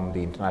from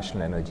the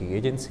International Energy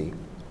Agency,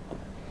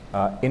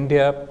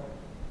 India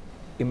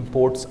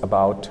imports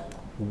about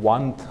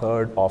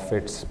 1/3 of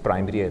its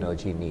primary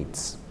energy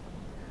needs.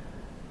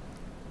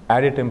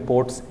 And it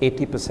imports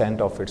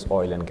 80% of its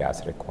oil and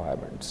gas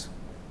requirements,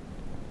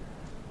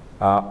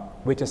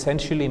 which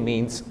essentially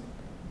means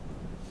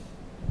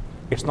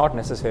it's not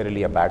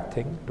necessarily a bad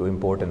thing to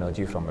import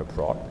energy from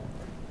abroad,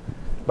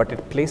 but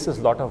it places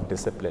a lot of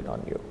discipline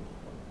on you.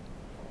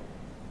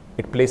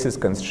 It places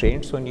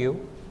constraints on you,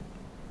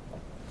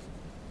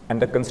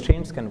 and the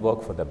constraints can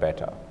work for the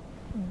better.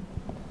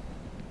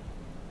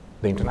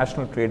 The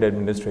International Trade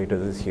Administrator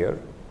is here.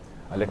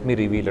 Let me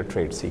reveal a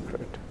trade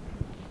secret.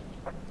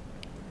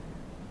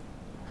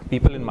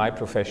 People in my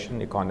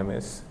profession,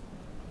 economists,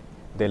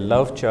 they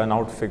love churn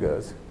out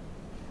figures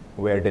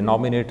where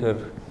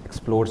denominator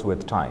explodes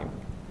with time,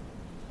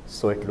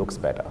 so it looks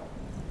better.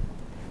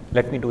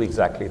 Let me do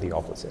exactly the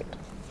opposite.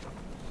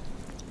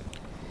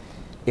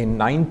 In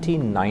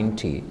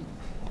 1990,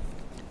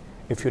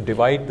 if you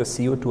divide the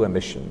CO2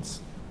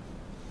 emissions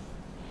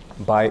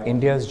by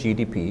India's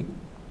GDP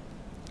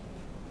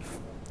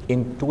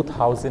in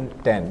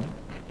 2010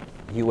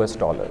 US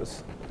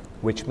dollars,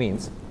 which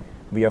means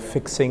we are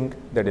fixing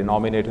the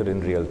denominator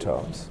in real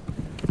terms,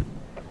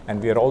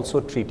 and we are also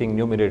treating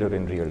numerator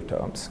in real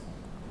terms.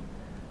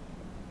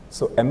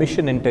 So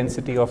emission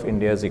intensity of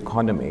India's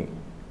economy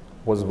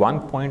was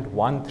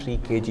 1.13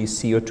 kg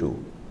CO2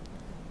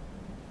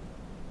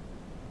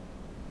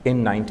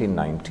 in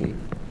 1990,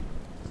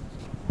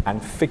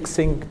 and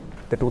fixing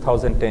the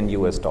 2010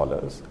 US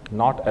dollars,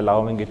 not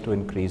allowing it to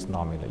increase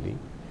nominally,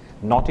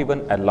 not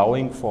even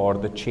allowing for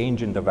the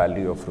change in the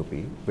value of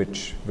rupee,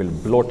 which will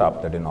bloat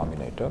up the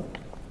denominator.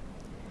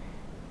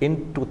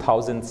 In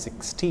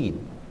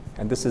 2016,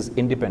 and this is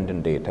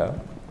independent data,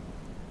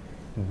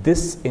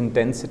 this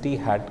intensity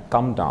had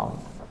come down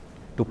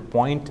to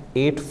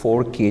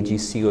 0.84 kg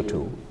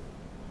CO2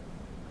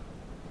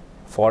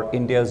 for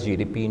India's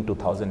GDP in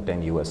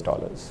 2010 US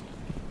dollars,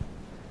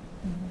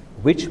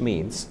 which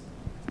means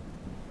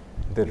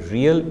the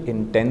real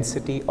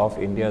intensity of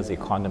India's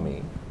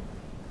economy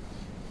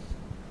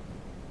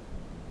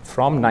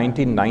from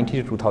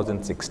 1990 to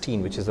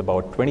 2016, which is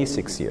about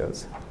 26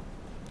 years,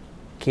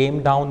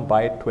 came down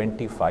by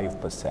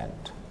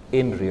 25%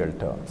 in real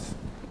terms.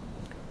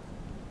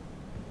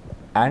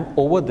 And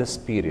over this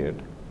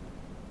period,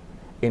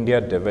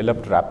 India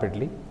developed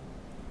rapidly.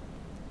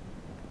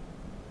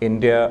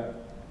 India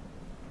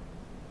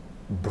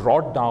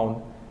brought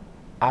down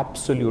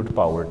absolute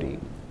poverty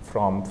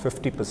from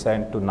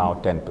 50% to now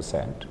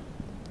 10%.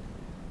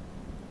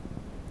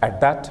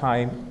 At that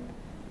time,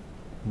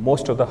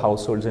 most of the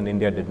households in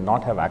India did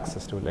not have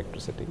access to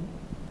electricity.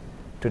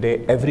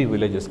 Today, every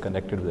village is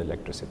connected with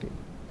electricity.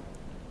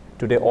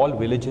 Today, all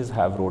villages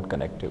have road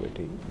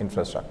connectivity,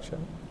 infrastructure.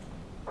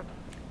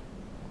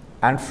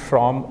 And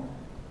from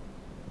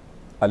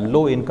a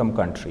low-income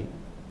country,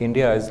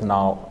 India is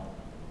now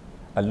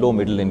a low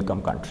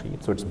middle-income country,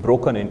 so it's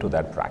broken into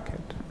that bracket.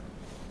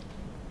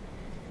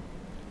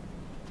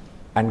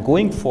 And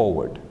going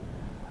forward,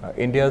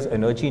 India's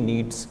energy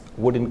needs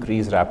would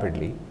increase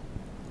rapidly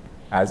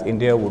as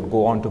India would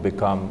go on to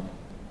become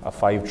a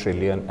 5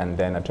 trillion and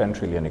then a 10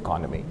 trillion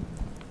economy.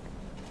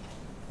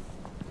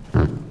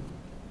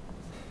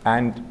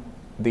 And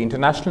the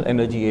International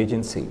Energy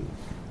Agency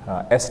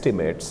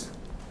estimates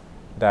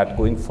that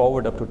going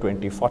forward up to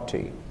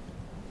 2040,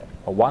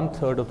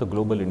 1/3 of the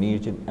global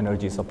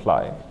energy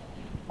supply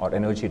or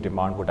energy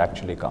demand would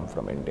actually come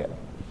from India.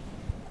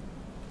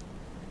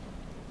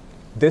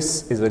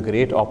 This is a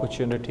great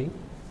opportunity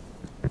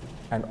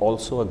and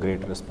also a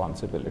great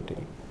responsibility.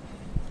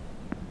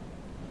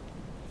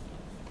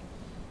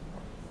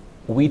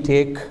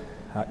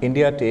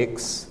 India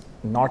takes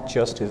not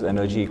just its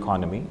energy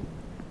economy,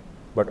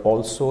 but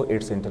also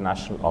its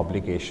international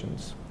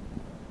obligations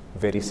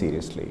very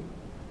seriously.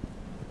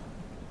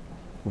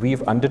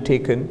 We've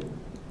undertaken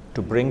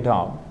to bring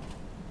down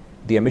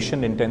the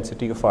emission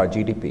intensity of our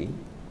GDP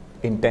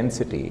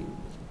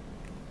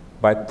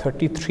by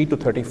 33 to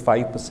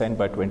 35%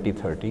 by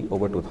 2030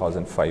 over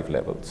 2005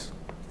 levels.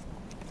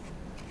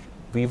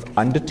 We've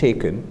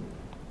undertaken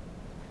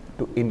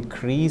to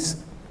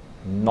increase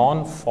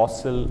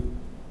non-fossil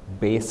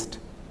based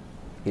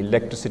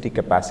electricity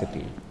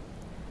capacity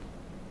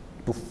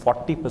to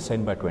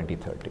 40% by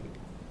 2030.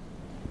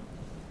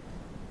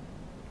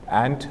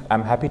 And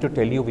I'm happy to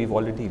tell you we've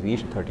already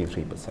reached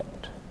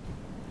 33%.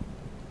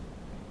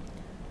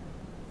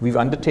 We've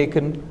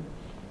undertaken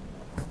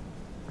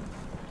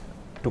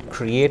to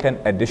create an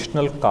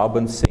additional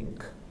carbon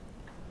sink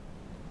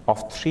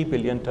of 3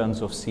 billion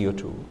tons of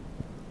CO2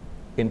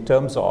 in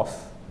terms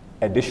of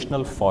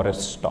additional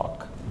forest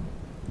stock.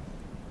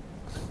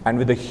 And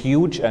with a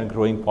huge and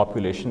growing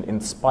population, in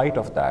spite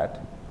of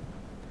that,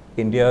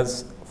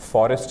 India's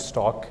forest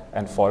stock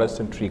and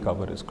forest and tree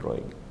cover is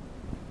growing.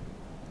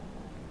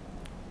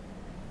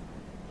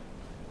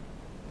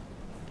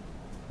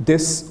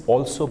 This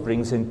also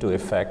brings into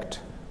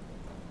effect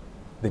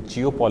the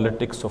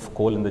geopolitics of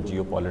coal and the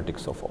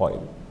geopolitics of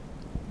oil,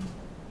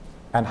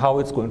 and how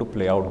it's going to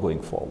play out going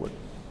forward.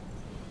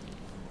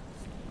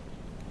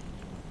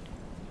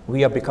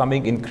 We are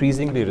becoming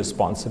increasingly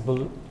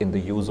responsible in the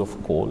use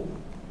of coal.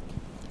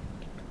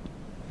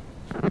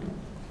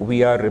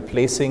 We are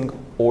replacing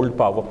old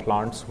power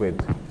plants with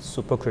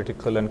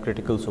supercritical and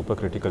critical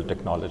supercritical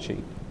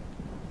technology.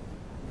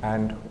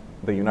 And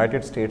the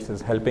United States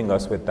is helping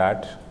us with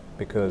that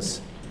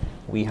because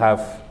we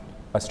have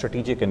a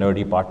strategic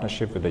energy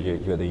partnership with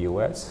the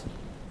US.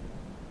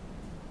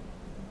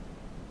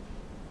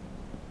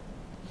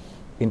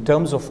 In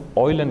terms of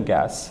oil and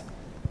gas,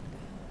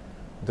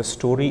 the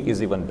story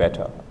is even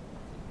better.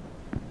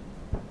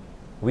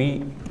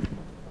 We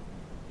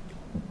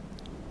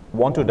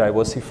want to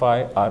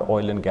diversify our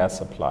oil and gas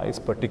supplies,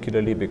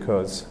 particularly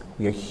because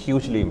we are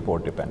hugely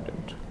import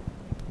dependent.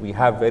 We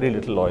have very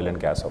little oil and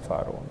gas of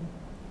our own.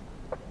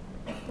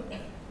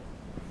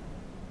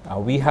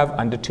 We have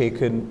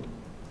undertaken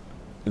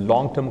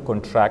long-term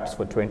contracts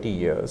for 20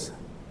 years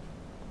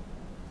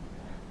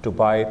to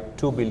buy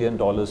 $2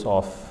 billion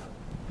of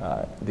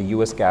the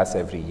US gas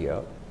every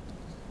year.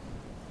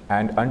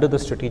 And under the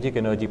Strategic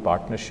Energy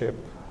Partnership,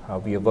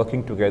 we are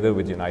working together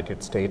with the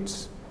United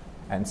States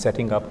and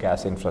setting up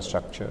gas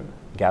infrastructure,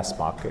 gas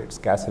markets,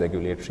 gas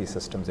regulatory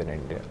systems in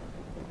India.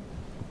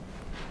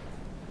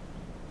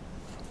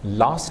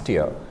 Last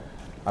year,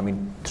 I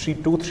mean,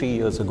 3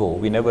 years ago,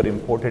 we never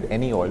imported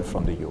any oil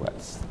from the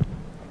US.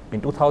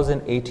 In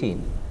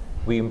 2018,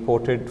 we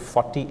imported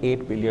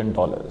 $48 billion,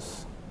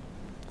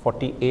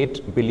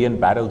 48 billion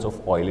barrels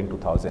of oil in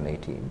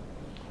 2018.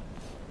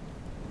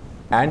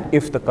 And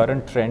if the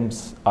current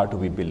trends are to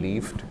be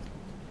believed,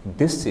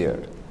 this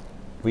year,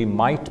 we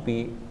might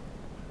be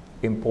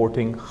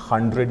importing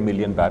 100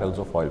 million barrels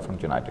of oil from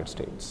the United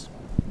States.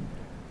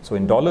 So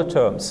in dollar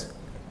terms,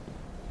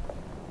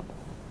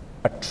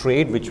 a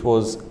trade which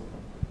was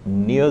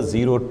near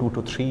zero 2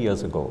 to 3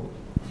 years ago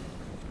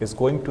is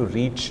going to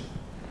reach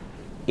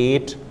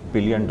 $8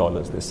 billion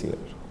this year.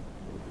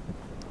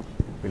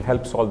 Will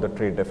help solve the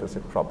trade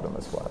deficit problem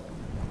as well.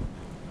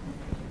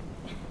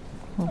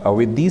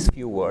 With these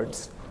few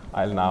words,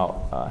 I'll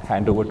now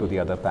hand over to the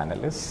other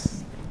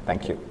panelists.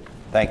 Thank you.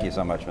 Thank you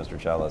so much, Mr.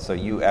 Chawla. So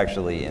you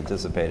actually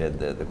anticipated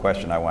the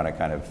question I want to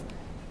kind of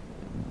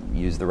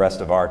use the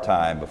rest of our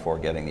time before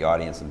getting the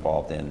audience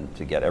involved in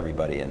to get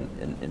everybody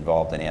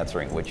involved in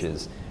answering, which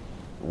is,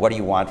 what do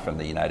you want from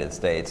the United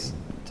States,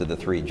 to the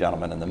three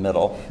gentlemen in the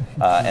middle,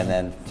 and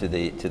then to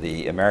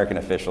the American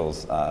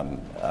officials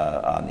on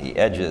the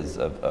edges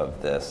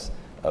of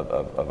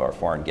our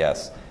foreign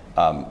guests.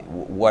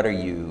 What are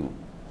you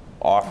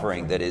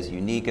offering that is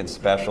unique and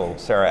special?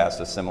 Sarah asked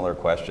a similar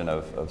question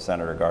of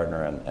Senator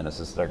Gardner and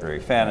Assistant Secretary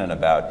Fannon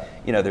about,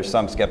 there's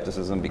some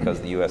skepticism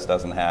because the U.S.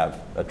 doesn't have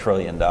 $1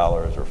 trillion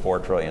or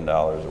 $4 trillion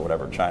or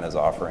whatever China's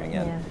offering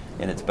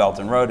in its Belt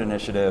and Road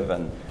Initiative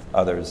and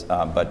others,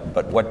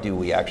 but what do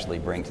we actually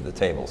bring to the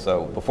table?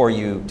 So before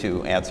you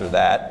to answer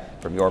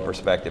that from your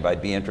perspective,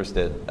 I'd be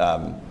interested,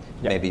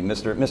 maybe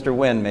Mr.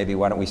 Nguyen, maybe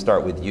why don't we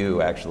start with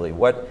you actually.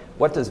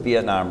 What does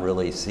Vietnam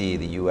really see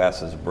the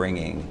U.S. as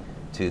bringing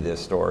to this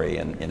story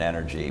in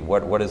energy?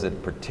 What is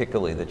it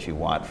particularly that you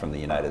want from the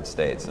United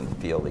States and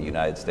feel the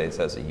United States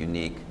has a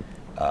unique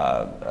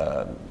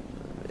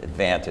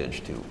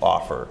advantage to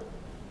offer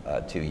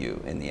to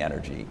you in the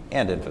energy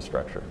and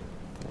infrastructure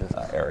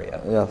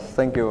area? Yes,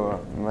 thank you,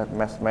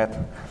 Matt.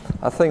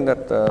 I think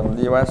that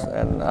the U.S.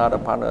 and other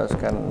partners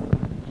can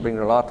bring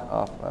a lot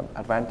of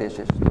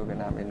advantages to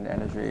Vietnam in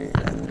energy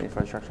and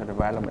infrastructure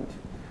development.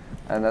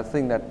 And I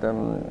think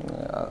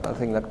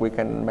that we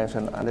can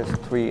mention at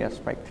least 3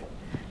 aspects.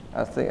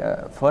 I think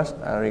first,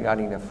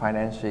 regarding the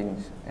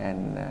financing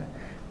and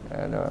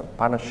the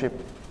partnership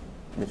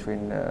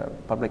between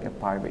public and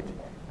private,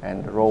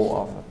 and the role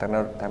of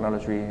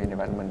technology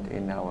development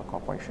in our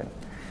cooperation.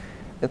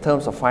 In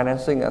terms of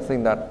financing, I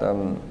think that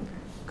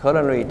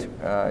currently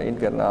in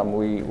Vietnam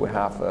we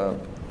have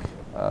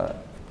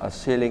a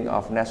ceiling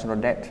of national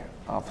debt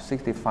of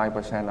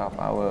 65% of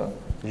our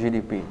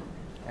GDP,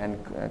 and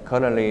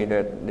currently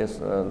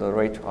the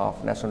rate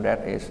of national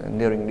debt is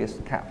nearing this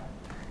cap.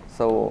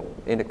 So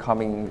in the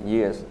coming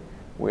years,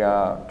 we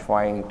are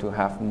trying to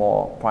have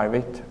more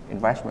private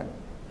investment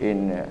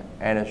in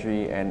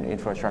energy and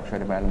infrastructure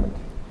development.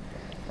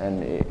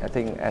 And I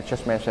think, as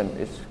just mentioned,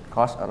 it's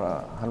cost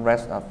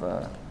hundreds of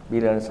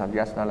billions of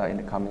US dollars in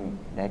the coming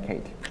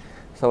decade.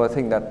 So I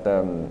think that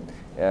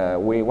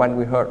when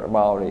we heard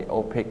about the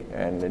OPEC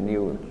and the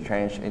new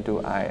change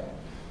into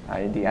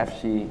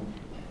IDFC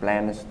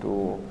plans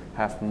to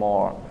have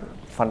more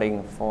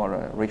funding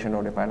for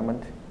regional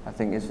development, I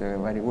think it's a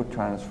very good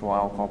chance for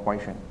our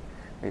cooperation,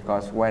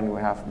 because when we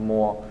have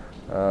more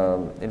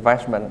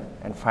investment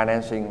and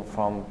financing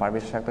from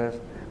private sectors,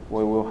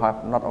 we will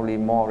have not only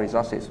more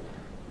resources,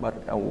 but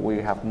we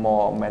have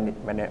more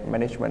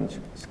management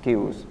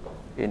skills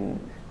in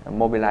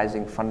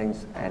mobilizing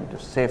fundings and to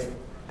save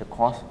the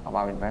cost of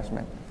our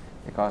investment,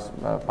 because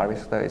private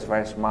sector is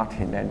very smart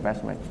in their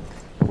investment.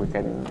 We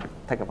can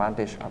take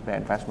advantage of their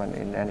investment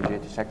in the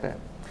energy sector.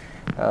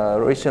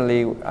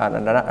 Recently,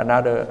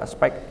 another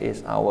aspect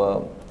is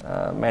our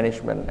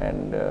management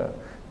and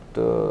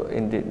to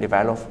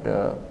develop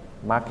the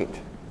market,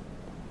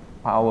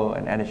 power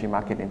and energy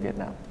market in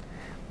Vietnam.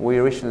 We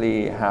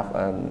recently have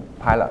a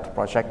pilot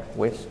project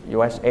with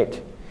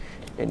USAID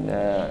in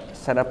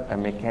set up a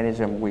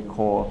mechanism we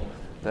call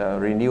the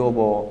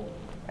Renewable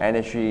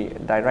Energy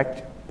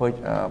Direct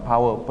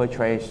Power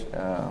Purchase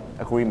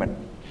Agreement,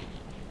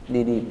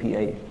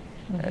 DDPA.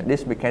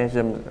 This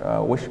mechanism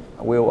which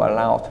will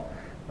allow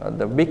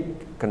the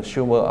big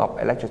consumer of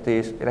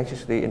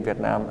electricity in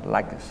Vietnam,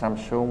 like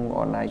Samsung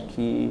or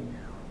Nike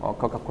or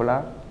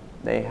Coca-Cola,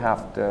 they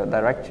have the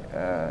direct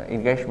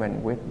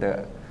engagement with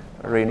the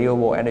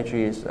renewable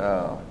energies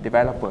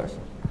developers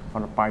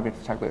from the private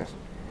sectors.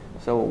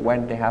 So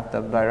when they have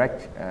the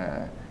direct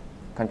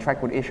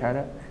contract with each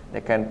other,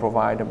 they can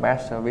provide the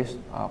best service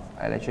of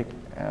electric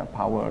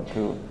power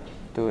to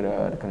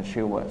the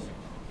consumers.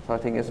 So I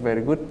think it's a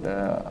very good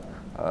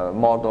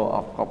model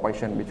of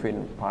cooperation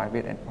between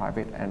private and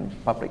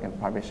public and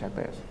private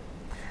sectors.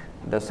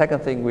 The second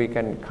thing, we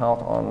can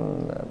count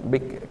on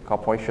big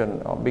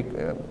corporation or big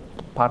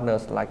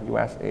partners like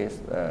US is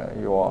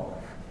your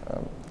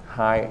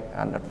high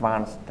and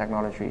advanced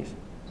technologies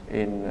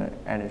in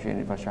energy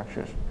and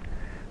infrastructures.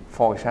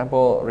 For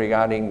example,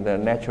 regarding the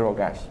natural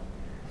gas.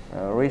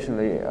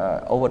 Recently,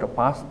 over the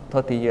past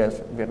 30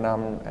 years,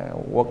 Vietnam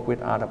worked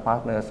with other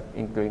partners,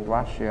 including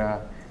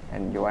Russia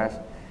and US,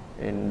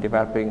 in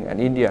developing, and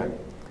India,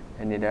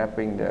 in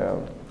developing the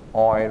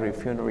oil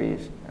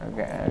refineries,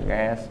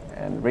 gas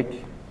and rich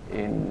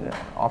in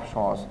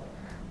offshores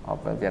of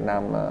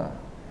Vietnam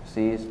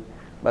seas.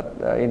 But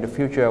in the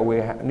future,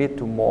 we need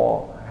to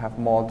have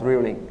more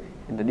drilling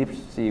in the deep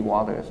sea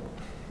waters.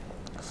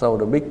 So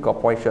the big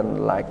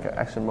corporation like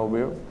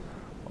ExxonMobil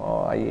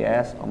or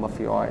IES or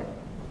Murphy Oil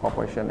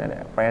Corporation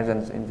and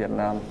presence in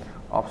Vietnam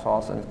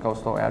offshore and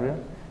coastal area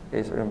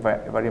is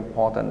very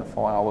important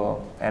for our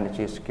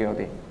energy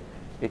security.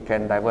 It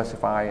can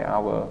diversify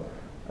our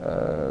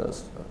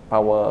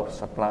power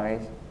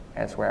supplies,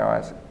 as well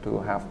as to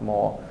have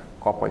more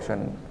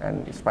cooperation,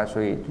 and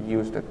especially to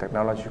use the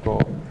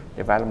technological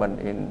development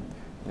in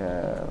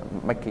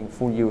making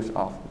full use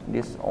of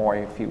these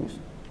oil fuels.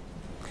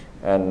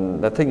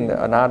 And the thing,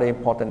 another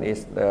important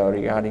is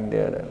regarding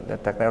the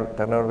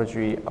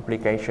technology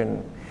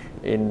application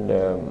in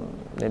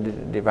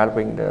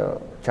developing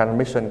the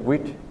transmission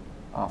grid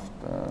of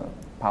the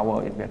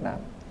power in Vietnam.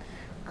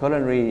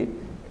 Currently,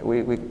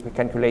 we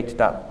calculate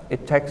that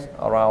it takes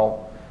around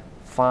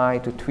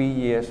 5 to 3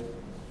 years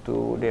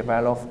to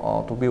develop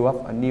or to build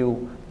up a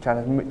new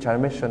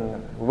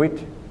transmission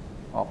grid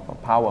of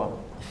power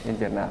in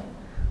Vietnam.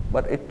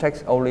 But it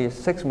takes only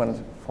 6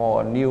 months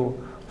for a new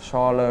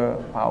solar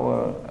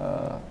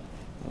power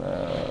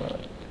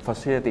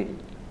facility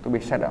to be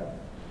set up.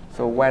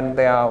 So when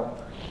there are,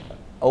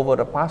 over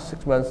the past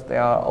 6 months,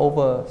 there are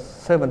over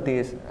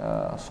 70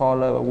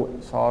 solar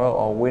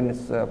or wind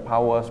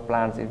power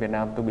plants in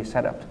Vietnam to be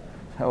set up.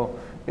 So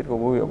it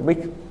will be a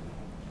big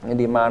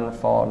demand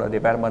for the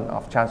development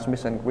of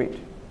transmission grid.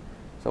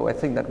 So I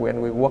think that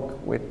when we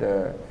work with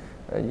the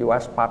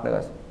U.S.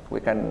 partners, we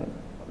can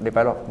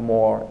develop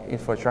more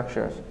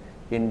infrastructures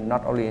in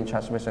not only in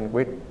transmission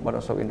grid, but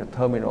also in the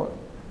terminal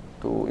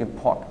to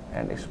import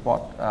and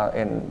export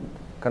and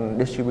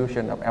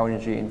distribution of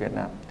LNG in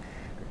Vietnam.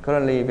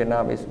 Currently,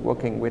 Vietnam is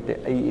working with the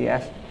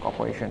AES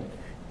Corporation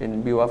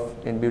in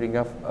building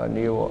up a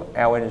new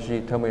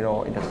LNG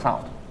terminal in the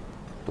south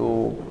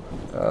to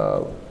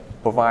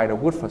provide a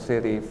good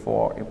facility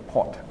for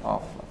import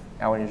of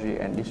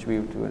LNG and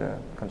distribute to the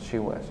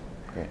consumers.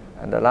 Okay.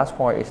 And the last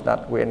point is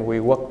that when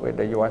we work with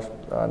the U.S.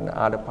 and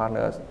other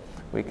partners,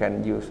 we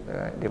can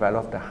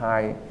develop the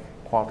high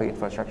quality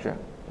infrastructure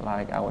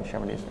like our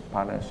Japanese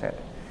partner said.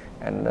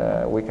 And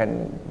we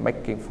can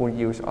making full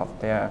use of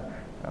their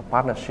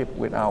partnership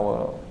with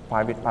our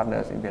private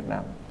partners in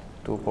Vietnam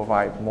to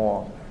provide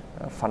more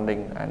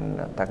funding and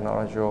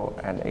technological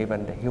and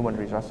even the human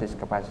resources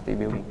capacity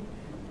building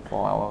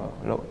for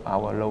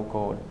our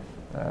local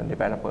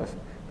developers,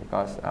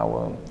 because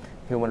our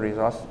human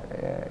resource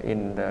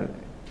in the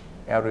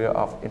area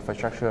of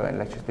infrastructure and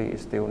electricity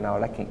is still now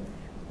lacking.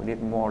 We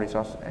need more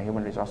resource,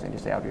 human resource in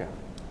this area.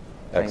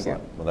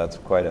 Excellent. Well, that's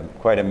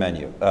quite a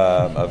menu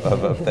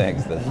of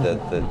things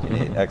that you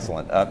need.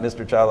 Excellent.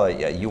 Mr. Chawla,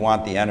 yeah, you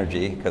want the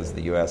energy because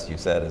the U.S., you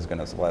said, is going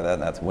to supply that,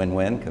 and that's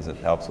win-win because it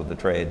helps with the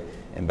trade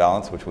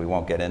imbalance, which we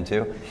won't get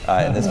into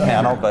in this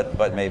panel,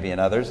 but maybe in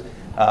others.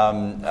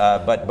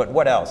 But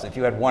what else? If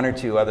you had one or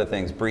two other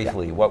things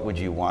briefly, what would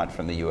you want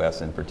from the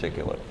U.S. in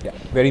particular? Yeah,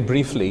 very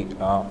briefly,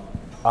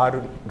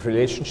 our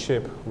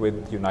relationship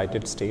with the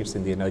United States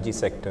in the energy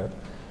sector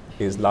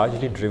is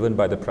largely driven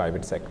by the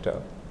private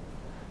sector.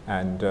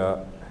 And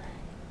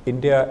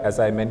India, as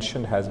I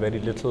mentioned, has very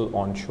little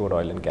onshore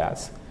oil and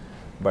gas,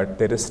 but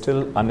there is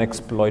still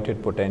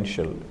unexploited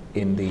potential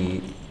in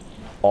the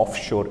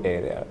offshore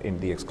area, in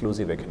the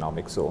exclusive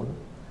economic zone.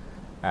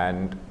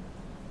 And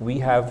we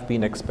have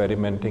been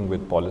experimenting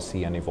with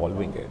policy and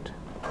evolving it.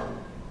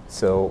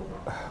 So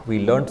we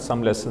learned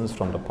some lessons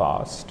from the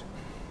past,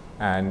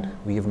 and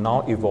we have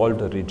now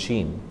evolved a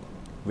regime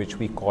which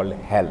we call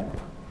HELP.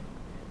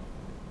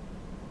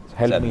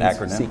 HELP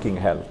means seeking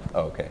help.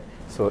 Oh, okay.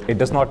 So it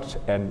does not,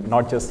 and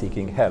not just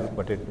seeking help,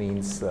 but it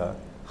means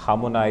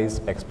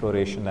harmonized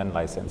exploration and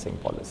licensing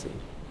policy.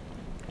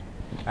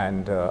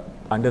 And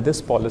under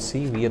this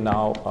policy, we are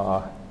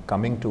now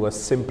coming to a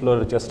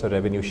simpler, just a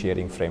revenue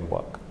sharing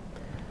framework.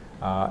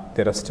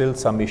 There are still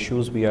some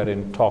issues. We are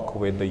in talk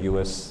with the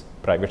US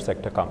private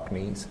sector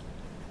companies,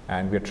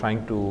 and we're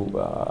trying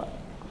to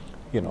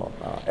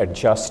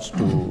adjust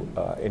to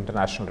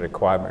international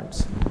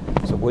requirements.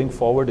 So going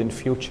forward in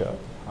future,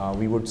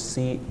 we would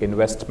see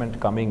investment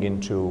coming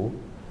into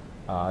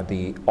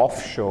the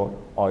offshore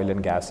oil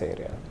and gas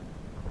area.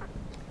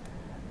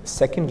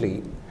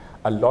 Secondly,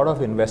 a lot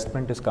of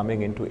investment is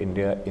coming into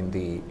India in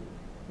the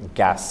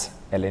gas,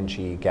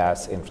 LNG,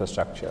 gas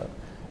infrastructure,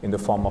 in the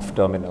form of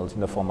terminals, in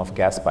the form of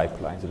gas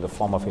pipelines, in the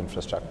form of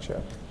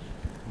infrastructure.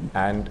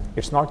 And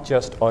it's not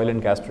just oil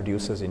and gas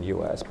producers in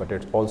US, but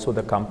it's also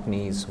the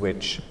companies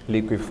which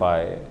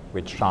liquefy,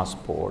 which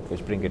transport,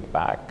 which bring it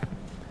back.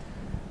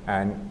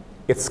 And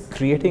it's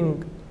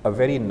creating a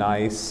very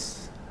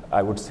nice,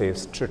 I would say,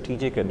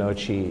 strategic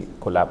energy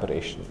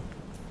collaboration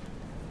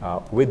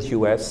with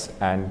US,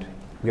 and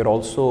we are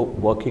also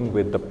working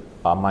with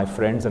my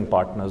friends and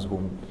partners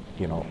whom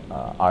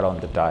are on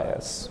the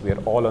dais. We are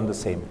all on the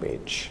same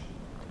page.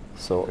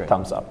 So great.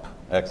 Thumbs up.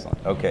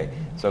 Excellent. Okay.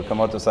 So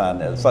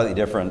Komoto-san, a slightly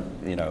different,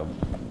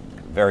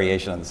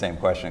 variation on the same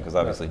question, because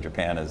obviously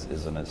Japan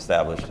is an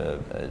established,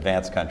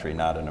 advanced country,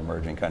 not an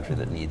emerging country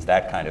that needs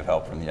that kind of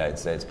help from the United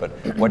States. But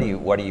what do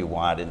you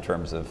want in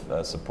terms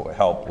of support,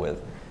 help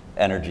with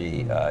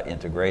energy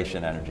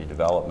integration, energy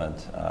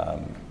development,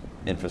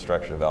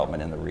 infrastructure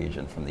development in the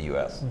region from the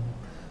U.S.? Mm-hmm.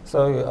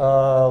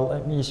 So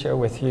let me share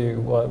with you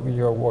what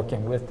we are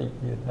working with the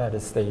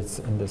United States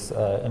in this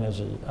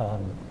energy.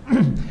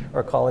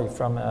 Our colleague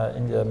from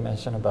India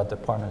mentioned about the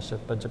partnership,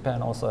 but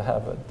Japan also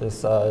have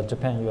this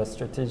Japan-U.S.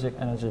 Strategic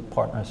Energy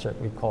Partnership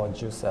we call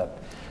JUSEP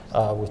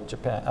with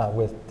Japan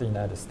with the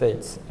United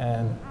States,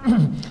 and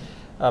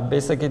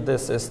basically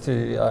this is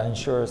to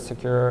ensure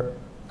secure,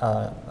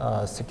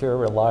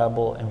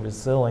 reliable, and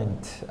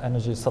resilient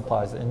energy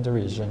supplies in the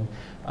region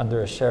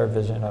under a shared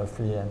vision of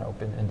free and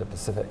open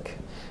Indo-Pacific.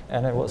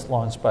 And it was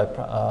launched by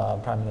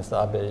Prime Minister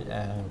Abe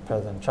and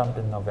President Trump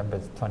in November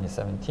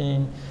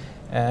 2017.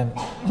 And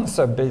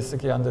so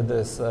basically under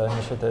this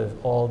initiative,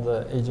 all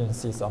the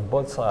agencies on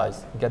both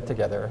sides get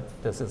together.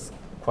 This is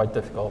quite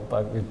difficult,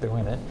 but we're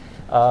doing it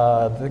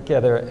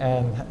together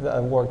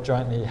and work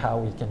jointly how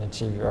we can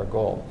achieve our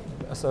goal.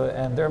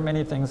 and there are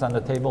many things on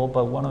the table,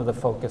 but one of the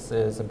focus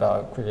is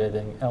about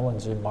creating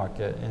LNG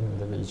market in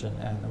the region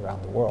and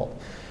around the world.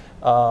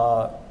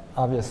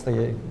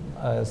 Obviously,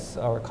 as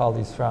our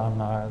colleagues from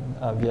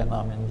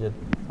Vietnam and India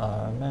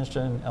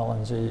mentioned,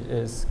 LNG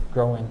is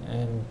growing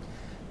in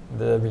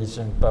the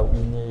region, but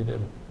we need a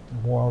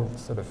more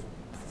sort of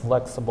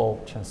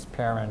flexible,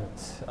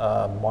 transparent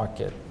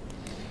market.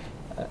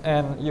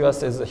 And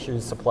U.S. is a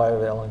huge supplier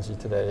of LNG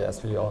today,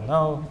 as we all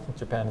know.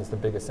 Japan is the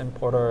biggest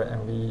importer,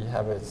 and we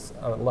have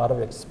a lot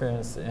of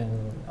experience in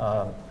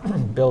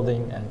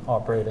building and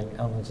operating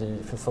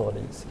LNG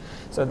facilities.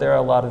 So there are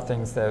a lot of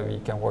things that we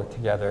can work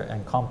together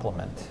and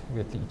complement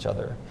with each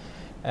other.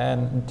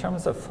 And in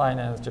terms of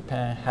finance,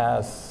 Japan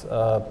has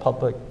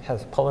public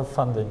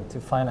funding to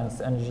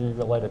finance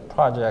energy-related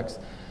projects,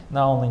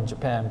 not only in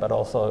Japan, but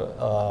also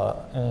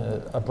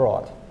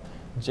abroad.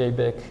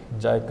 JBIC,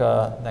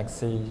 JICA,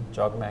 NEXI,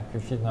 JOGMEC,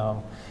 if you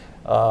know,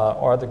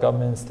 are the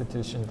government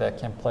institutions that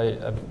can play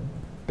a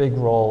big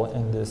role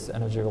in this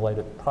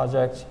energy-related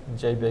project.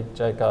 JBIC,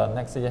 JICA,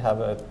 NEXI have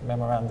a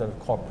memorandum of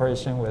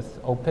cooperation with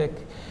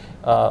OPIC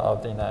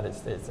of the United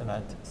States, and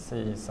I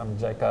see some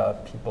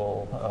JICA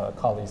people,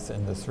 colleagues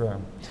in this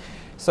room.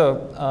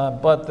 So,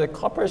 but the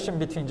cooperation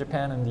between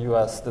Japan and the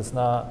US does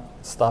not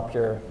stop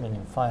here,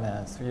 meaning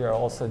finance. We are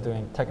also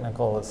doing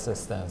technical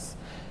assistance.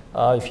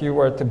 If you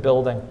were to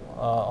build and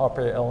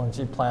operate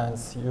LNG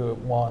plants, you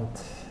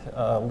want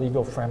a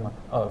legal framework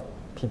of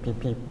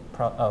PPP,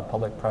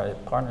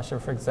 public-private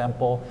partnership, for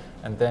example,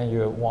 and then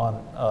you want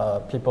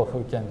people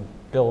who can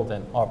build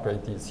and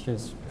operate these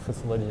huge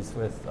facilities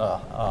with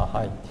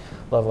high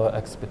level of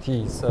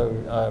expertise. So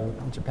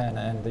Japan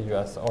and the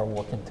US are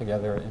working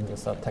together in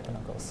this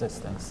technical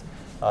assistance,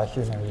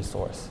 human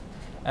resource.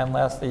 And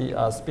lastly,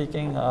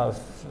 speaking of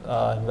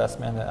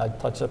investment, I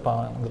touched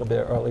upon a little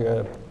bit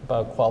earlier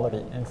about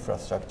quality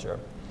infrastructure.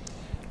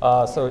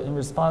 So in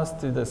response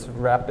to this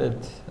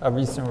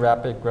recent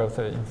rapid growth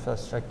of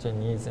infrastructure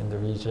needs in the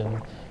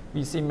region,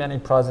 we see many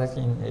projects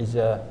in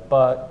Asia,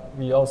 but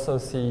we also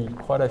see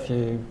quite a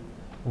few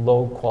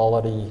low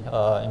quality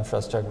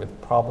infrastructure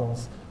with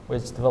problems,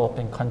 which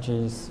developing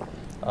countries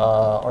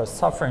are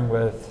suffering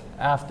with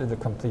after the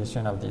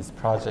completion of these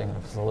project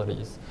and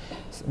facilities.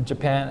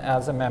 Japan,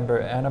 as a member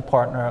and a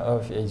partner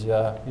of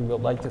Asia, we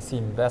would like to see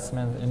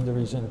investment in the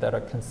region that are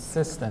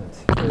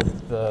consistent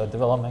with the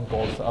development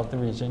goals of the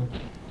region,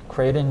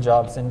 creating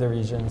jobs in the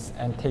regions,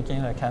 and taking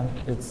into account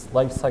its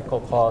life cycle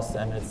costs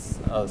and its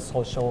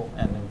social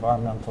and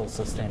environmental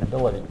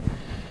sustainability.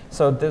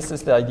 So this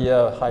is the idea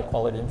of high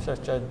quality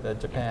infrastructure that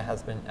Japan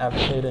has been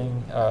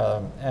advocating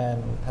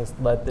and has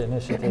led the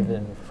initiative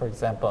in, for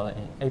example,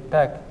 in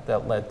APEC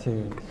that led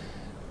to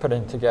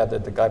putting together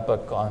the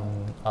guidebook on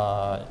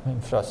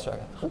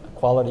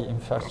quality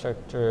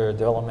infrastructure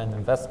development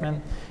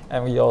investment.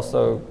 And we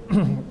also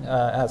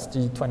asked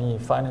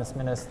G20 finance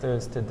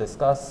ministers to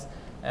discuss,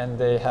 and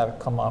they have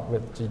come up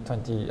with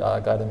G20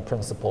 guiding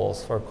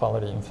principles for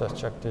quality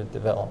infrastructure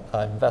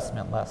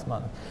investment last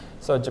month.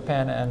 So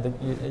Japan and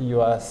the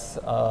US,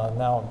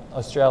 now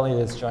Australia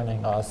is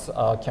joining us,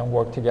 can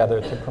work together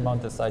to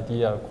promote this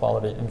idea of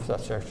quality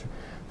infrastructure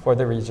for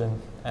the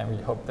region, and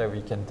we hope that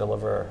we can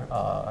deliver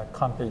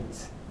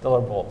concrete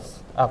deliverables,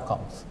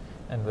 outcomes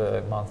in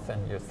the months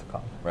and years to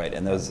come. Right,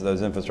 and those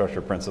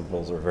infrastructure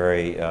principles are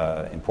very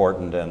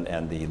important,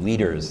 and the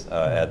leaders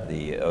at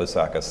the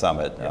Osaka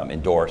summit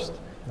endorsed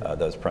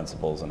those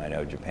principles, and I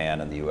know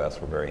Japan and the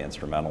US were very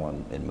instrumental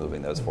in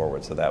moving those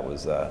forward, so that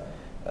was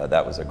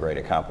a great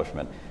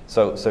accomplishment.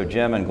 So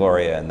Jim and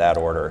Gloria, in that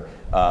order,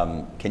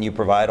 can you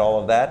provide all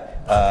of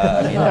that?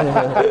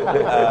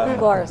 Of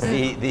course.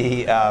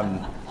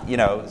 You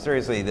know,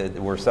 seriously,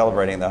 we're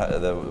celebrating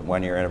the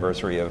one-year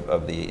anniversary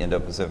of the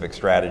Indo-Pacific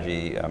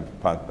strategy,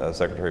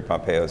 Secretary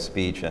Pompeo's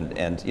speech,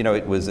 and you know,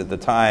 it was at the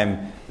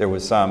time there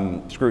was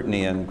some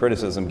scrutiny and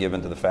criticism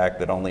given to the fact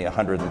that only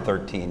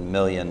 $113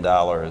 million,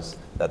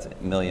 that's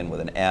million with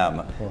an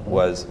M,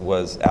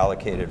 was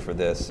allocated for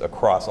this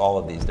across all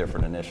of these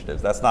different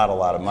initiatives. That's not a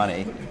lot of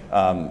money.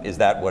 Is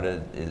that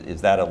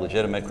a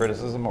legitimate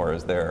criticism, or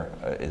is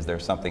there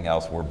something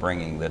else we're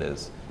bringing that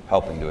is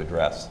helping to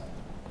address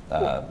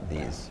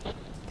these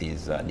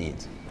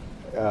needs?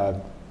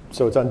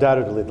 So it's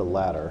undoubtedly the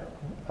latter.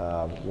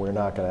 We're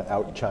not going to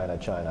out-China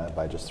China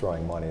by just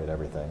throwing money at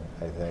everything.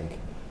 I think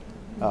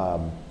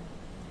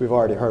we've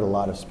already heard a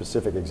lot of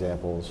specific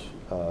examples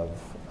of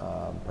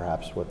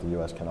perhaps what the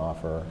U.S. can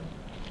offer.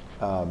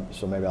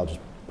 So maybe I'll just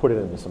put it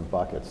into some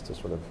buckets to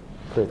sort of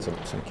create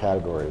some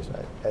categories.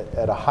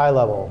 At a high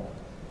level,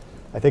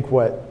 I think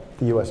what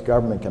the U.S.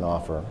 government can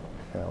offer,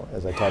 you know,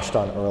 as I touched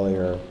on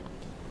earlier,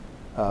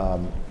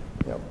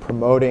 you know,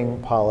 promoting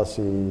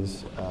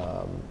policies,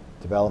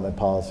 development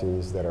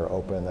policies that are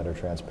open, that are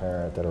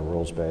transparent, that are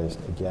rules-based.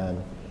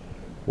 Again,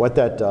 what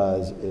that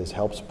does is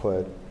helps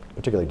put,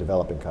 particularly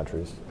developing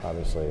countries,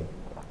 obviously,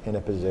 in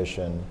a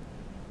position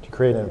to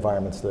create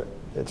environments that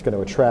it's going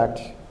to attract,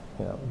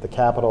 you know, the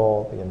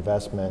capital, the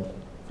investment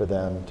for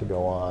them to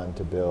go on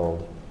to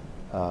build,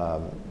 you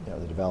know,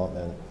 the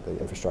development, the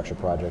infrastructure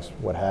projects,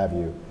 what have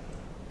you.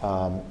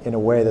 in a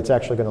way that's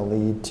actually going to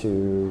lead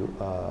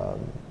to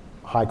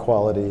high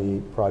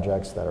quality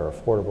projects that are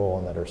affordable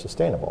and that are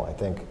sustainable. I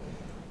think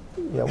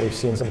we've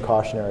seen some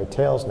cautionary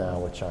tales now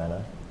with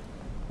China,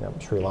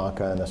 Sri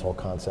Lanka and this whole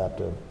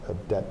concept of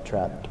debt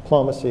trap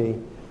diplomacy,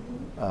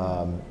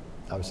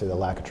 obviously the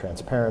lack of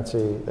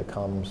transparency that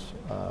comes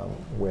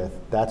with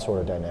that sort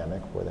of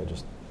dynamic where they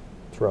just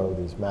throw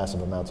these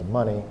massive amounts of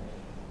money.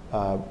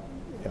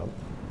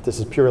 This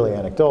is purely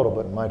anecdotal,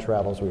 but in my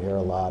travels we hear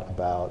a lot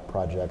about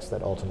projects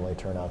that ultimately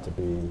turn out to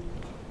be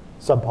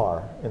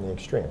subpar in the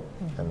extreme,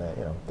 and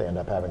they end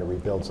up having to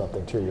rebuild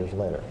something 2 years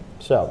later.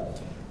 So,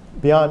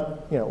 beyond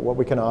what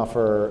we can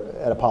offer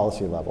at a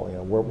policy level,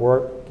 we're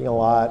working a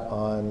lot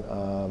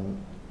on,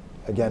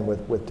 again,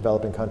 with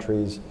developing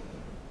countries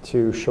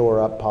to shore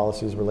up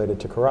policies related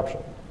to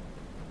corruption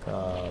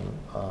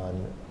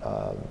on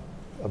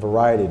a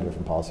variety of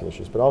different policy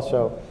issues, but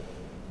also,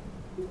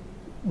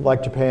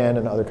 like Japan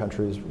and other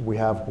countries, we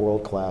have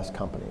world-class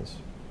companies.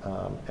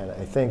 And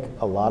I think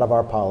a lot of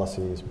our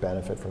policies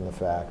benefit from the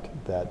fact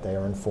that they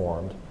are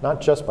informed,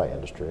 not just by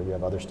industry. We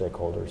have other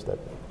stakeholders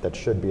that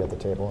should be at the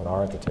table and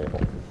are at the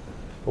table.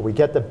 But we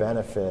get the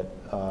benefit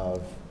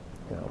of,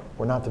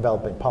 we're not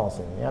developing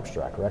policy in the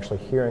abstract. We're actually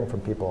hearing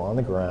from people on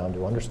the ground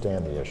who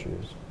understand the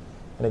issues.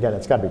 And again,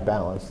 it's got to be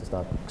balanced. It's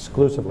not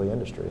exclusively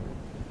industry.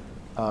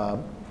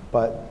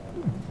 But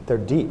they're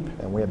deep,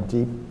 and we have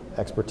deep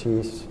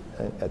expertise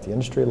at the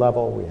industry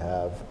level. We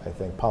have, I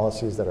think,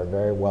 policies that are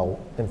very well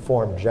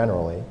informed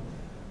generally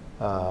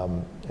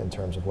in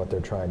terms of what they're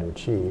trying to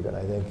achieve. And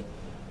I think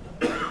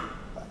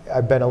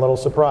I've been a little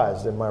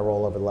surprised in my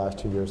role over the last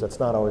 2 years. That's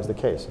not always the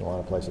case in a lot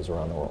of places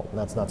around the world. And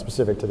that's not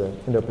specific to the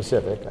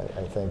Indo-Pacific.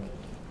 I think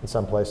in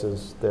some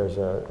places there's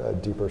a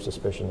deeper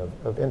suspicion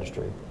of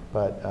industry.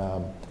 But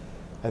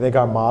I think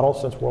our model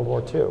since World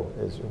War II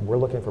is we're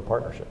looking for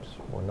partnerships.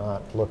 We're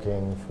not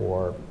looking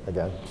for,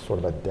 again, sort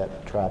of a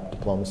debt trap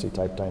diplomacy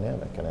type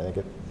dynamic. And I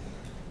think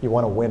you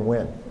want a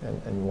win-win,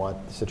 and you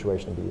want the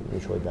situation to be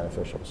mutually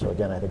beneficial. So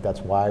again, I think that's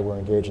why we're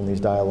engaged in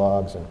these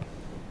dialogues,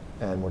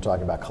 and we're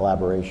talking about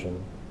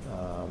collaboration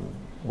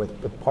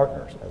with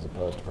partners as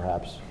opposed to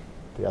perhaps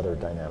the other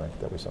dynamic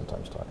that we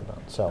sometimes talk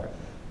about. So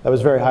that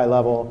was very high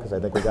level because I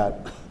think we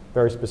got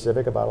very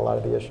specific about a lot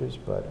of the issues,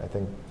 but I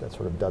think that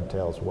sort of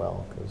dovetails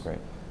well because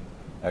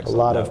a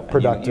lot of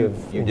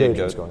productive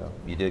engagements going on.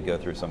 You did go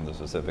through some of the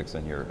specifics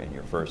in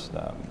your first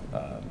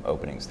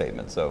opening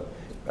statement, so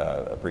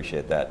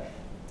appreciate that.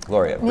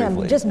 Gloria, briefly, I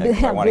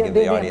want to give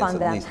the audience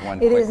at least one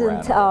quick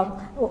round.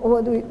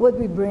 What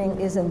we bring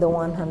isn't the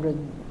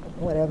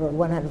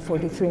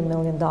 $143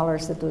 million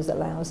that was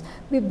allowed.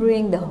 We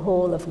bring the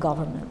whole of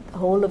government, the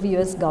whole of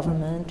U.S.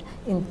 government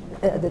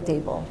at the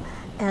table,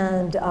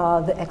 and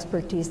the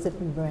expertise that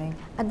we bring.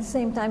 At the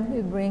same time,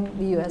 we bring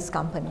the U.S.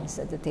 companies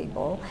at the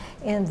table,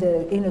 and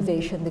the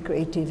innovation, the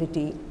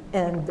creativity,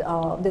 and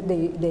that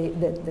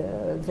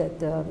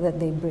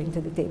they bring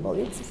to the table.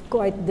 It's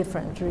quite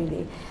different,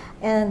 really.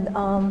 And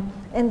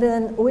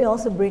then we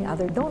also bring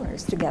other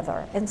donors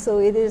together. And so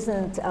it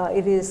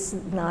is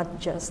not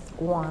just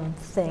one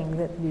thing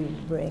that we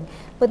bring.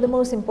 But the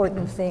most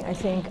important thing, I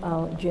think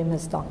Jim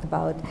has talked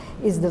about,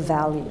 is the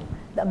value,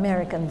 the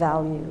American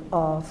value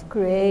of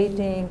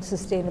creating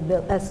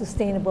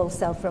sustainable,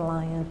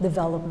 self-reliant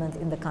development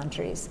in the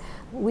countries.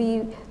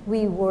 We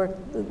work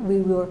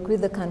with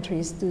the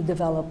countries to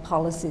develop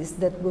policies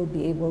that will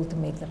be able to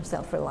make them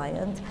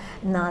self-reliant,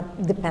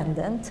 not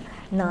dependent,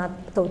 not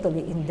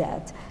totally in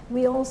debt.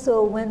 We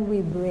also, when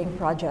we bring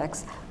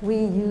projects,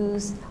 we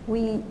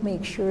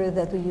make sure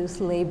that we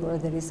use labor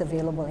that is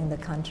available in the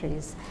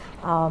countries.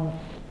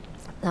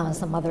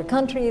 Some other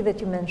country that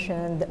you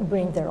mentioned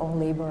bring their own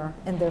labor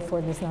and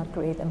therefore does not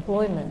create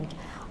employment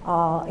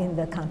in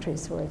the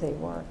countries where they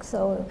work.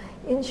 So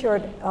in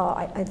short,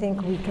 I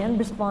think we can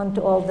respond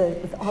to all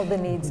the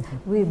needs.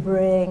 We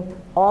bring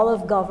all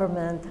of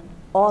government,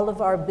 all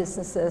of our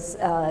businesses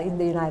in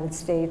the United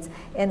States,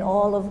 and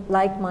all of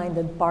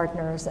like-minded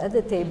partners at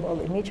the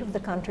table in each of the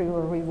country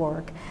where we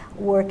work,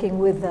 working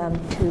with them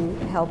to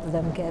help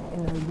them get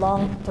in a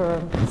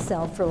long-term,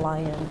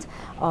 self-reliant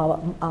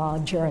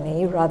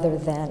journey rather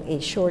than a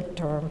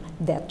short-term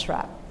debt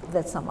trap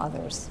that some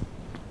others.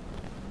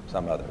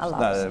 Some others.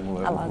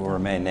 Will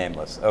remain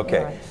nameless.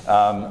 Okay. Right.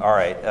 All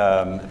right.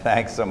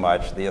 Thanks so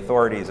much. The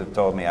authorities have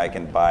told me I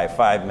can buy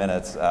 5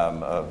 minutes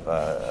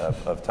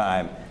of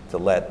time to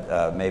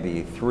let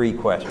maybe 3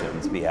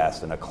 questions be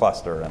asked in a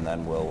cluster, and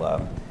then we'll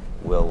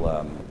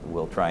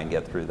try and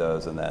get through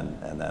those, and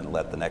then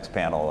let the next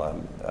panel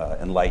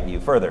enlighten you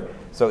further.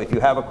 So if you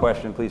have a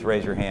question, please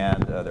raise your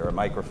hand. There are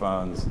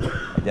microphones.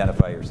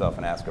 Identify yourself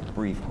and ask a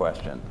brief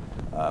question.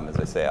 As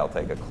I say, I'll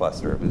take a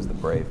cluster of who's the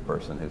brave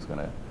person who's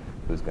going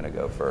to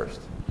go first.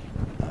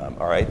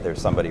 All right, there's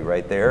somebody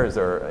right there. Is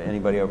there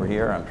anybody over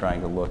here? I'm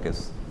trying to look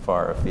as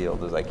far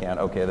afield as I can.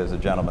 Okay, there's a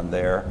gentleman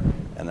there,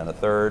 and then a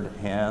third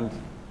hand.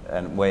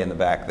 And way in the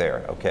back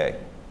there. Okay.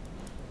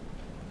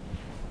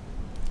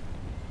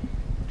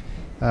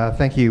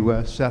 Thank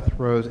you, Seth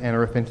Rose,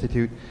 Anarif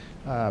Institute.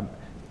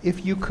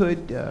 If you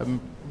could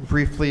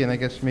briefly, and I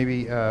guess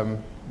maybe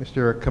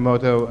Mr.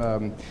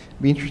 Komoto.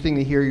 Be interesting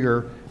to hear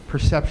your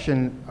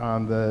perception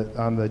on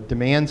the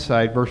demand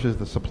side versus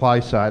the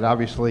supply side.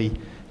 Obviously,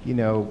 you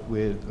know,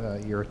 with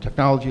you're a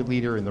technology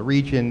leader in the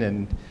region,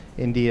 and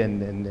India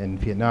and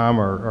Vietnam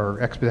are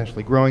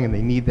exponentially growing, and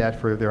they need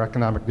that for their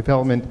economic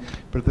development.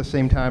 But at the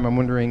same time, I'm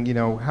wondering, you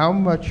know, how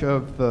much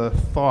of the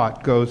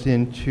thought goes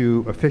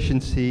into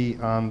efficiency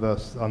on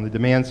the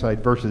demand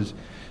side versus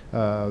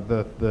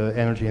the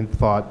energy and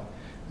thought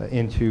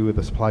into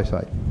the supply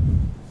side?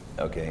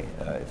 Okay,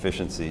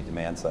 efficiency,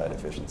 demand side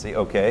efficiency.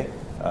 Okay,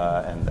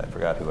 and I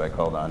forgot who I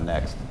called on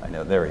next. I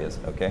know, there he is.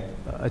 Okay.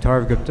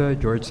 Atarav Gupta,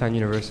 Georgetown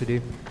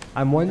University.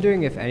 I'm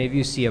wondering if any of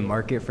you see a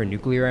market for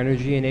nuclear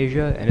energy in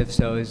Asia, and if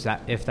so,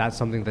 if that's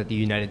something that the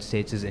United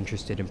States is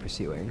interested in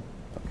pursuing.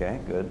 Okay,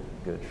 good,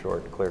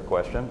 short, clear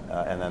question.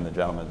 And then the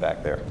gentleman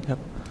back there. Yep.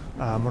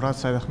 Murad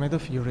Said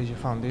Ahmedov, Eurasia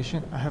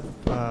Foundation. I have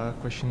a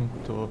question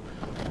to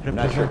I'm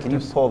not sure. Can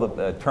you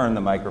turn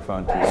the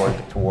microphone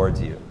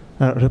towards you?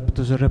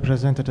 To the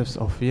representatives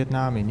of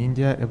Vietnam and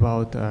India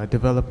about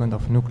development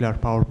of nuclear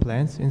power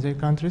plants in their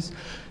countries,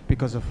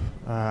 because of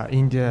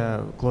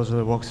India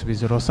closely works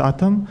with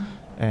Rosatom,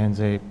 and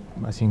they,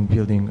 I think,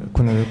 building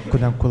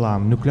Kudam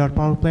Kulam nuclear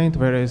power plant,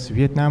 whereas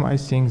Vietnam, I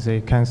think,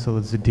 they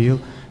canceled the deal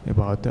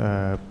about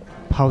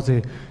how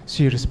they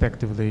see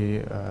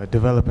respectively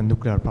develop a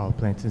nuclear power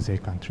plant in their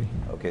country.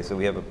 Okay, so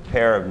we have a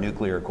pair of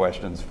nuclear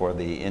questions for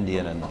the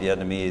Indian and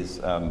Vietnamese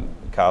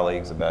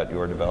colleagues about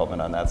your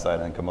development on that side,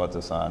 and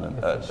Komoto-san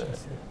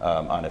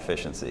on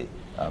efficiency.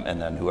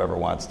 And then whoever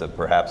wants to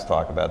perhaps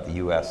talk about the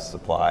U.S.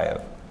 supply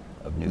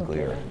of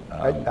nuclear.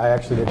 I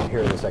actually didn't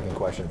hear the second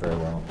question very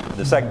well.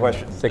 The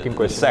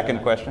second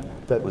question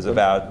was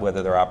about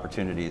whether there are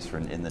opportunities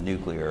in the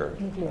nuclear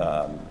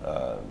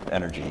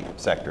energy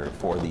sector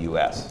for the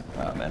U.S.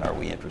 And are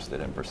we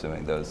interested in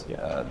pursuing those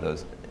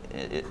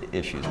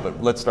issues?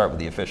 But let's start with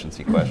the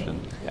efficiency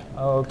question.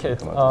 Okay,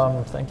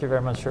 thank you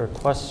very much for your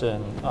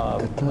question.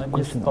 Let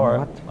me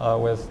start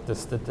with the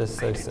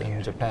statistics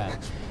in Japan.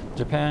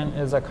 Japan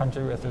is a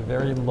country with a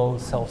very low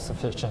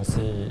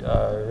self-sufficiency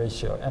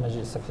ratio,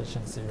 energy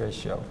sufficiency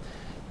ratio.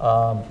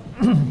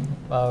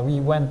 We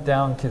went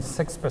down to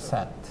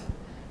 6%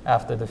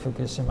 after the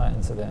Fukushima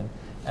incident,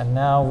 and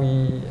now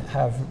it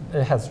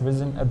has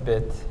risen a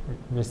bit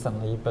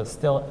recently, but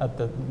still at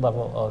the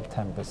level of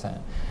 10%.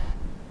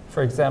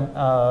 For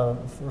example,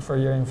 for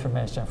your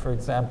information, for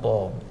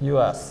example,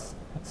 U.S.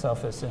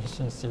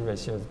 self-sufficiency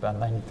ratio is about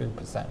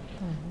 93%.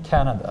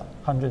 Canada,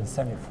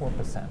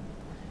 174%.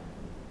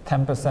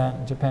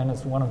 10%. Japan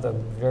is one of the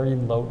very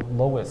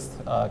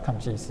lowest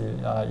countries,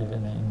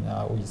 even in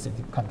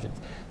OECD countries.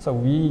 So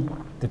we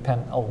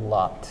depend a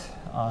lot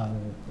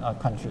on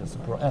countries,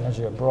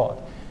 energy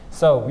abroad.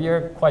 So we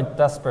are quite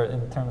desperate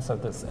in terms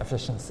of this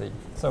efficiency.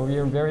 So we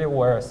are very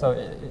aware. So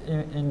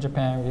in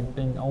Japan, we've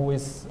been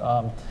always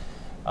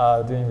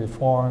doing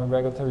reform,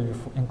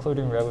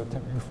 including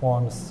regulatory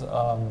reforms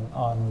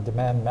on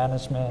demand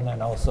management,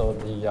 and also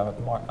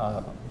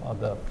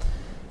the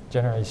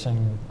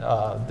generation,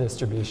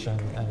 distribution,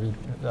 and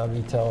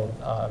retail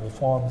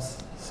reforms.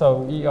 So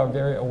we are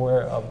very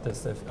aware of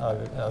this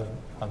a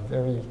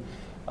very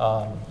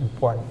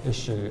important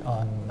issue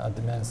on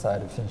demand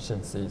side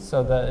efficiency.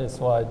 So that is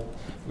why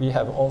we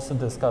have also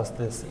discussed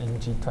this in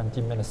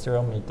G20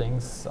 ministerial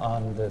meetings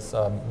on this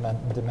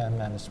demand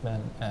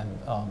management and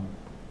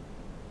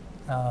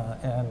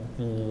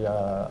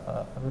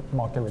the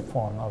market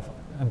reform of,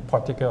 in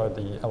particular,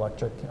 the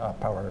electric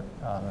power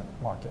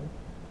market.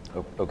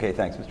 Okay,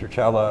 thanks. Mr.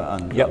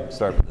 Chawla,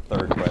 start with the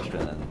third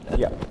question and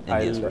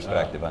India's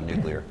perspective on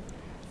nuclear.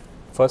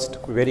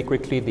 First, very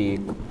quickly, the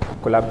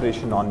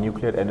collaboration on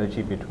nuclear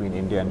energy between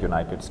India and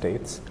United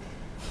States.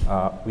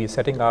 We're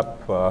setting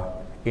up,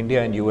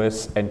 India and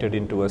US entered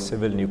into a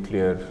civil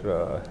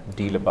nuclear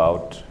deal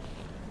about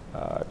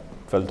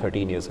 12,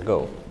 13 years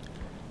ago.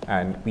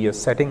 And we are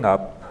setting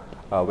up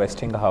a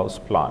Westinghouse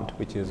plant,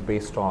 which is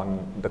based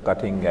on the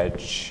cutting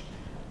edge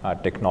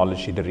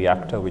technology, the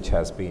reactor which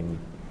has been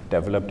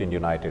developed in the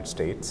United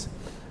States.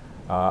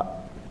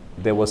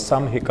 There was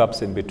some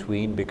hiccups in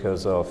between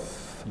because of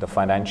the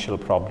financial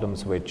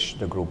problems which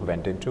the group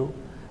went into,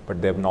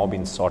 but they've now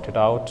been sorted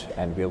out,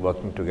 and we're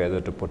working together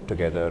to put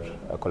together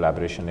a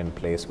collaboration in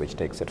place which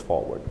takes it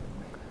forward.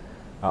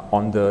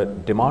 On the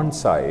demand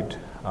side,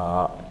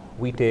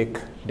 we take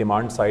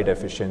demand side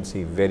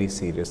efficiency very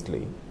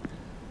seriously,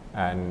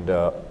 and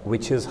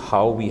which is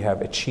how we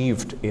have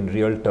achieved in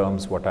real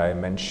terms what I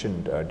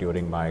mentioned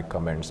during my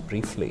comments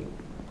briefly.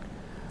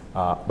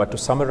 But to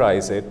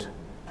summarize it,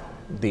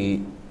 the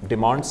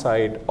demand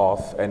side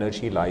of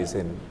energy lies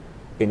in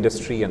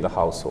industry and the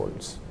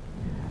households.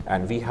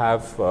 And we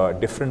have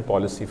different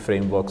policy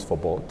frameworks for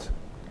both.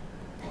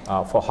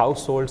 For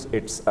households,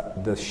 it's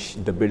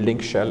the building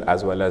shell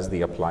as well as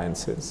the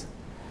appliances.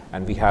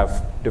 And we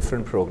have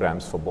different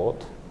programs for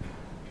both.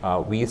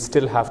 We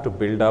still have to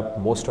build up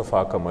most of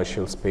our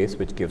commercial space,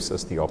 which gives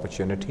us the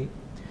opportunity.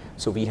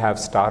 So we have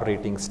star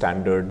rating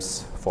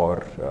standards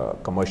for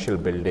commercial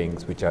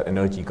buildings, which are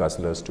energy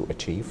guzzlers to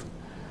achieve.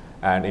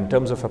 And in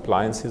terms of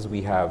appliances,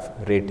 we have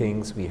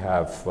ratings. We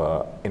have,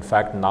 in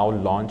fact, now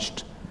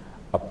launched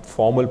a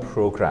formal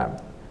program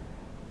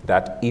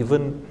that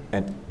even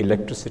an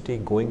electricity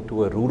going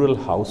to a rural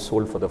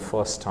household for the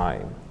first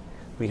time,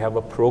 we have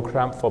a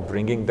program for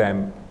bringing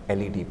them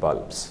LED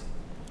bulbs.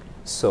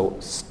 So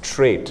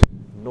straight,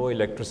 no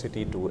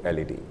electricity to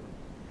LED.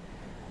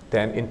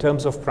 Then in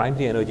terms of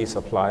primary energy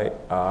supply,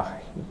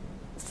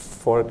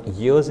 for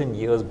years and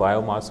years,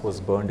 biomass was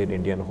burned in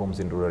Indian homes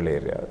in rural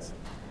areas.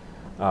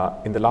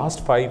 In the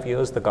last 5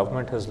 years, the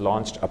government has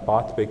launched a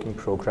path-breaking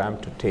program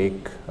to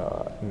take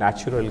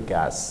natural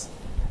gas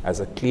as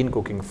a clean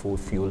cooking food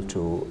fuel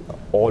to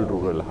all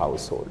rural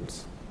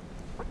households.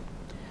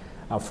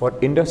 For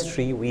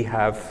industry, we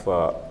have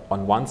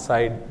on one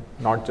side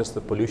not just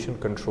the pollution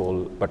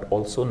control, but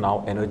also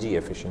now energy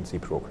efficiency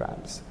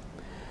programs.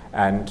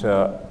 And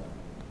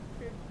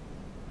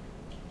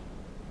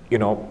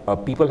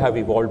people have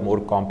evolved more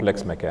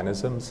complex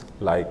mechanisms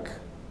like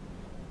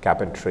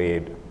cap and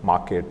trade,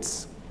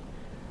 markets.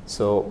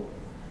 So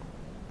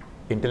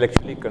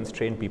intellectually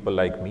constrained people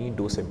like me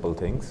do simple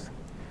things.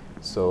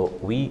 So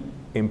we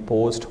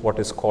imposed what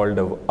is called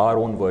our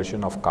own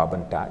version of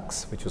carbon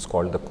tax, which was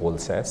called the coal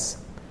cess.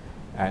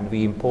 And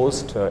we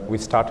imposed, we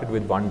started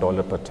with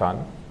 $1 per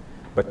ton,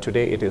 but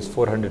today it is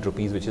 400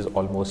 rupees, which is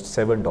almost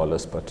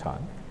 $7 per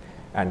ton.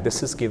 And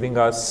this is giving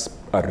us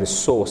a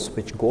resource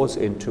which goes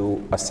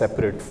into a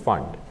separate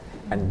fund.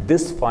 And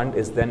this fund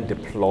is then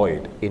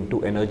deployed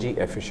into energy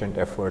efficient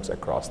efforts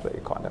across the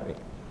economy.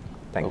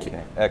 Thank you.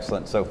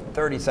 Excellent. So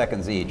 30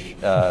 seconds each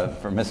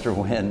for Mr.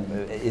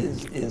 Nguyen.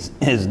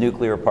 Is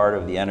nuclear part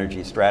of the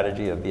energy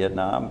strategy of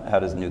Vietnam? How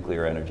does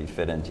nuclear energy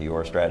fit into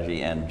your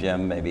strategy? And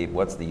Jim, maybe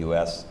what's the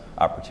U.S.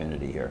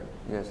 opportunity here?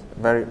 Yes,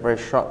 very, very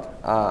short.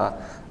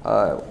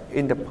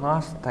 In the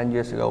past, 10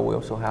 years ago, we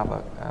also have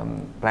a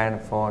plan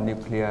for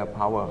nuclear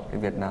power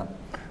in Vietnam.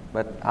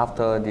 But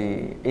after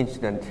the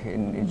incident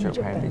in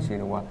Japan,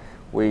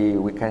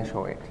 we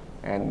cancel it.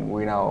 And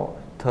we now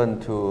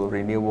turn to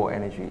renewable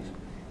energies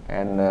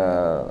and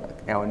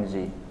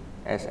LNG,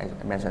 as I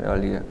mentioned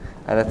earlier.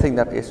 And I think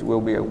that it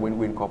will be a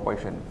win-win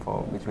cooperation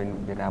between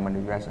Vietnam and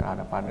the US and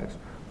other partners.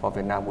 For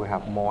Vietnam, we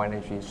have more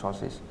energy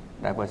sources,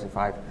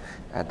 diversified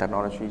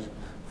technologies.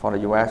 For the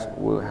US,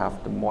 we'll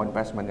have the more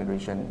investment in the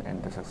region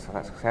and the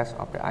success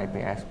of the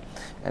IPS.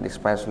 And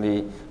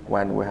especially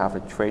when we have a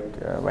trade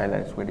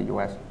balance with the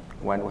US,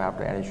 when we have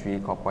the energy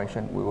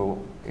cooperation, we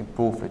will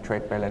improve the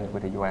trade balance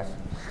with the US.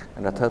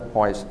 And the third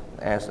point,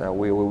 as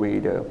we will be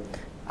the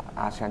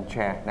ASEAN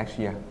chair next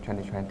year,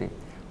 2020,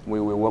 we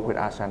will work with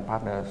ASEAN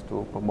partners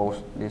to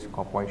promote this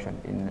cooperation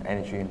in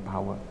energy and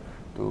power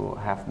to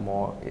have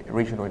more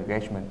regional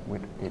engagement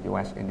with the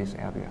US in this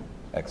area.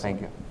 Excellent.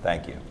 Thank you.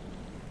 Thank you.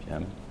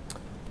 Jim?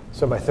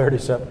 So my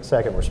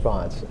 30-second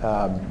response.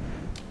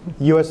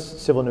 U.S.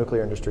 civil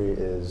nuclear industry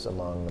is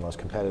among the most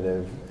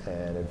competitive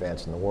and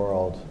advanced in the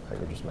world.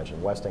 You just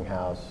mentioned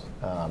Westinghouse.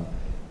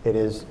 It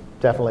is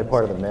definitely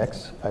part of the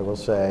mix. I will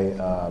say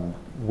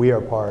we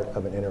are part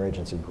of an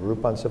interagency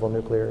group on civil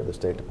nuclear. The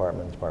State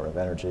Department, the Department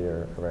of Energy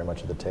are very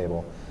much at the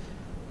table.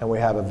 And we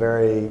have a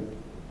very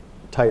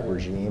tight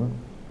regime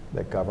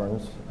that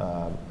governs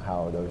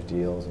how those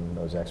deals and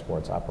those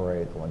exports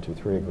operate, the 1, 2,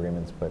 3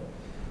 agreements. But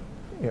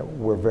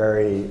we're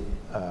very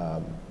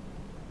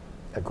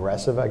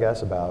aggressive, I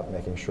guess, about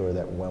making sure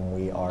that when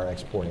we are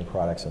exporting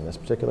products in this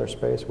particular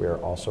space, we are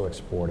also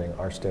exporting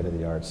our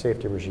state-of-the-art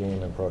safety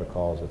regime and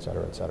protocols, et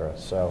cetera, et cetera.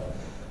 So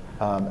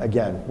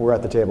again, we're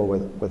at the table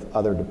with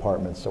other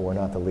departments, so we're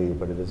not the lead,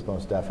 but it is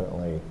most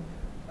definitely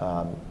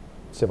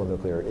civil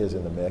nuclear is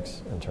in the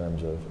mix in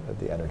terms of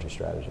the energy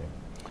strategy.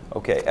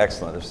 Okay,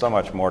 excellent. There's so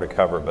much more to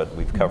cover, but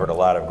we've covered a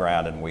lot of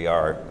ground, and we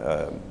are,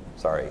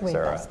 sorry, way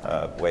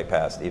Sarah, way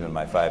past even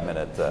my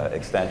 5-minute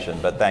extension,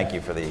 but thank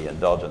you for the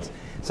indulgence.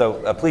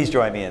 So please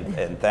join me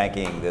in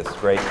thanking this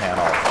great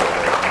panel for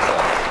their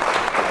insight.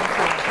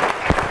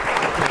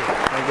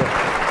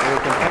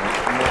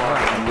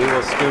 And we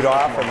will scoot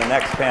off, and the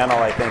next panel,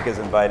 I think, is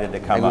invited to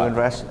come up.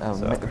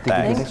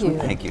 Thanks.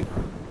 Thank you.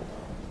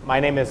 My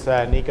name is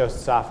Nikos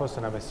Tsafos,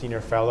 and I'm a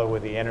senior fellow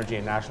with the Energy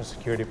and National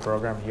Security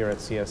Program here at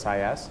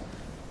CSIS.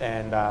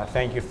 And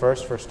thank you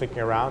first for sticking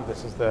around.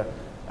 This is the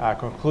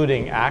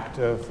concluding act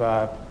of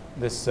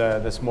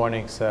this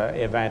morning's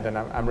event, and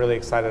I'm really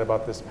excited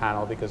about this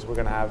panel because we're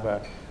going to have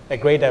a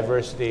great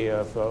diversity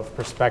of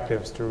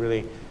perspectives to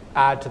really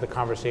add to the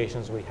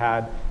conversations we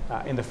had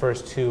in the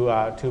first two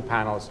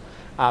panels.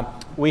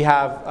 We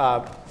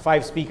have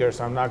 5 speakers,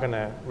 so I'm not going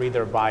to read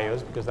their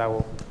bios because that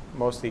will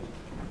mostly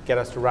get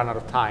us to run out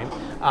of time.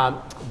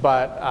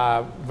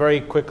 But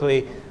very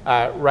quickly,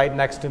 right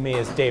next to me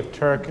is Dave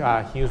Turk.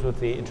 He was with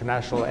the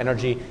International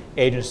Energy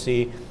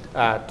Agency.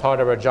 Todd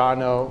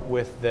Abrajano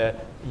with the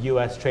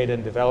U.S. Trade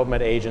and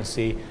Development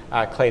Agency.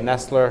 Clay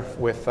Nesler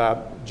with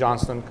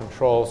Johnson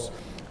Controls.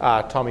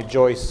 Tommy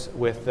Joyce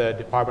with the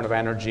Department of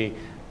Energy.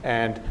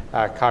 And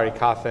Khary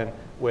Cauthen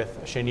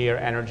with Cheniere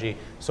Energy.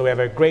 So we have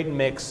a great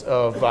mix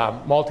of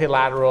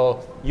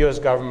multilateral U.S.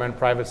 government,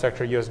 private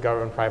sector, U.S.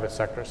 government, private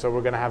sector. So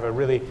we're going to have a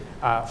really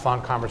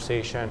fun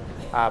conversation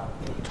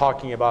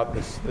talking about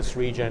this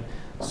region.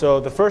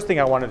 So the first thing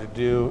I wanted to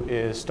do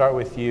is start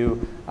with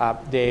you,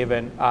 Dave,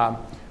 and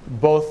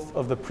both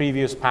of the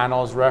previous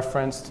panels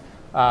referenced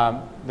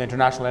the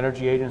International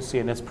Energy Agency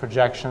and its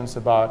projections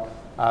about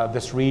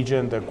this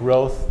region, the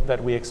growth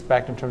that we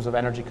expect in terms of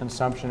energy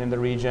consumption in the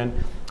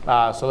region.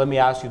 So let me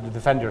ask you to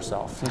defend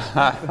yourself.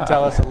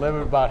 Tell us a little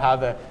bit about how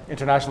the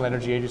International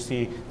Energy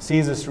Agency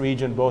sees this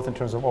region, both in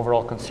terms of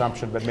overall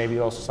consumption, but maybe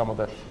also some of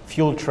the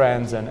fuel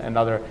trends and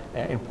other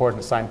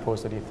important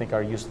signposts that you think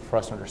are useful for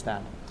us to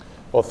understand.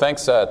 Well,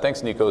 thanks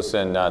Nikos,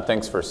 and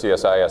thanks for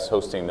CSIS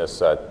hosting this,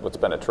 what's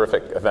been a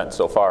terrific event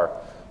so far.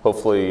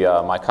 Hopefully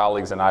my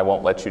colleagues and I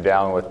won't let you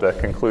down with the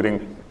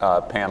concluding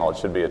panel. It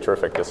should be a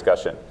terrific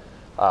discussion.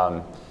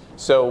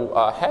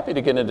 So happy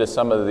to get into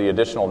some of the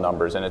additional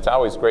numbers, and it's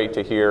always great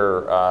to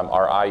hear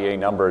our IEA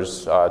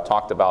numbers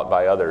talked about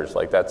by others.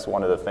 Like, that's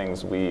one of the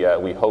things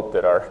we hope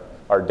that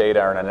our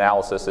data and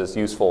analysis is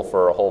useful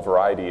for a whole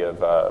variety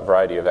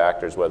of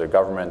actors, whether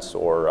governments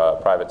or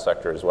private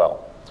sector as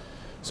well.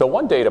 So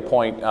one data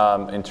point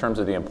in terms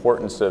of the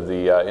importance of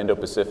the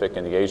Indo-Pacific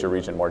and the Asia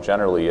region more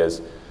generally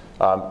is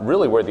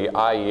really where the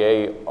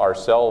IEA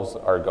ourselves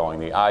are going.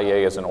 The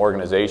IEA is an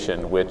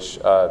organization which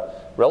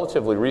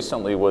relatively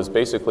recently was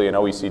basically an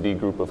OECD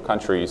group of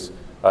countries,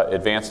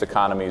 advanced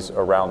economies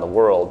around the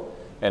world.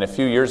 And a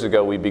few years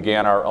ago, we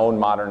began our own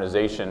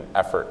modernization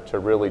effort to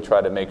really try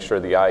to make sure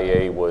the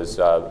IEA was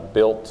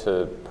built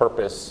to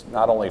purpose,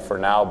 not only for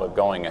now, but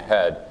going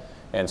ahead.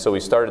 And so we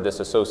started this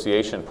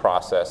association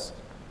process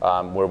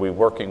where we're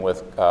working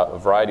with a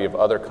variety of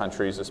other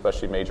countries,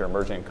 especially major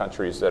emerging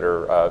countries that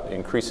are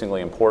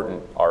increasingly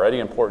important, already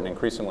important,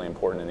 increasingly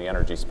important in the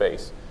energy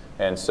space.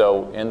 And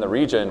so in the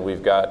region,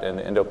 we've got, in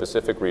the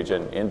Indo-Pacific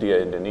region,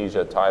 India,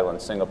 Indonesia, Thailand,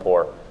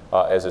 Singapore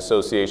as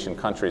association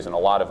countries, and a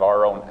lot of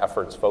our own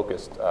efforts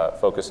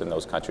focus in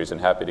those countries,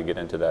 and happy to get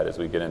into that as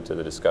we get into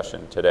the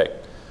discussion today.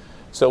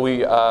 So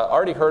we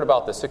already heard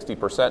about the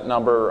 60%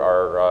 number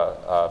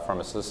from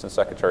Assistant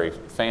Secretary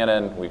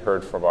Fannon. We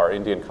heard from our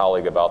Indian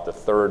colleague about the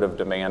third of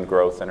demand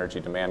growth, energy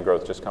demand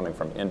growth, just coming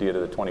from India to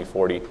the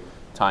 2040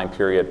 time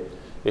period.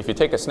 If you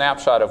take a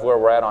snapshot of where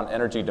we're at on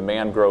energy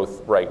demand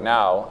growth right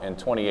now, in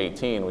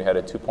 2018 we had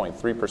a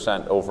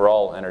 2.3%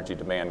 overall energy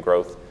demand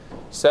growth.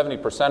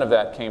 70% of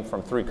that came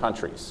from 3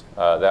 countries.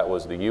 That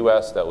was the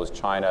U.S., that was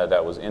China,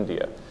 that was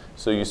India.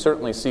 So you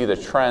certainly see the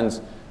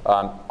trends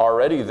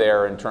already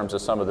there in terms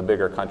of some of the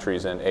bigger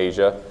countries in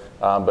Asia,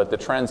 but the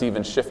trends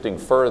even shifting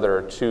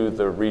further to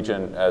the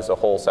region as a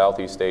whole,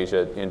 Southeast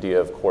Asia, India,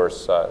 of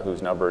course,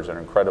 whose numbers are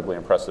incredibly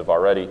impressive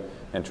already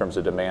in terms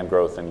of demand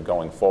growth and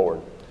going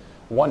forward.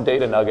 One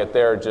data nugget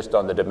there just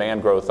on the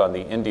demand growth on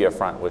the India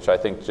front, which I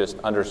think just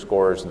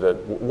underscores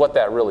what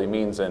that really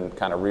means in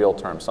kind of real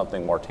terms,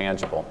 something more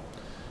tangible.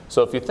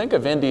 So if you think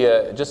of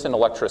India just in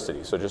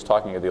electricity, so just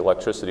talking of the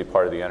electricity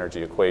part of the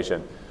energy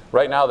equation,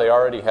 right now they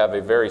already have a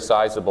very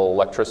sizable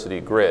electricity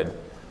grid.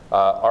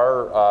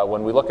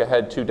 When we look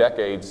ahead 2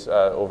 decades,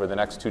 over the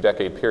next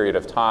 2-decade period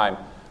of time,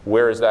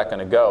 where is that going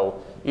to go?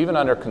 Even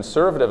under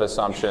conservative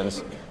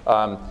assumptions,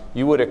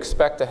 you would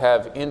expect to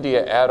have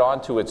India add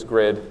on to its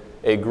grid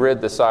a grid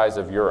the size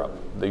of Europe,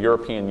 the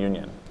European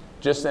Union,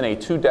 just in a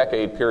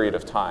 2-decade period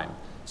of time.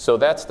 So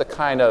that's the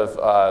kind of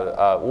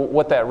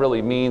what that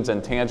really means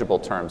in tangible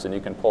terms, and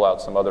you can pull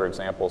out some other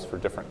examples for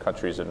different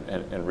countries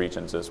and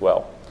regions as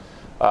well.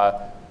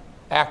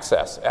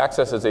 Access.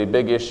 Access is a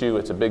big issue.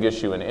 It's a big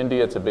issue in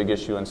India. It's a big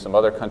issue in some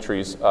other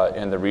countries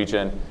in the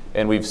region,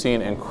 and we've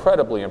seen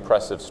incredibly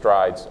impressive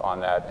strides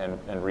on that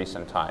in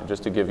recent time.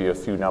 Just to give you a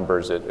few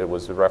numbers, it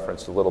was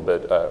referenced a little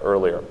bit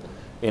earlier.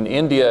 In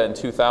India in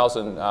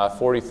 2000,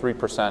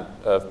 43%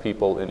 of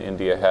people in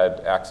India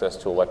had access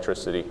to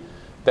electricity.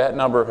 That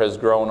number has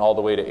grown all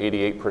the way to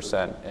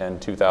 88% in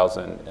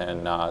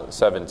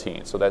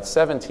 2017. So that's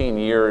 17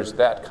 years,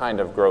 that kind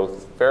of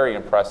growth, very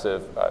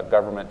impressive.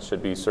 Government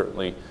should be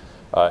certainly,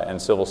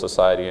 and civil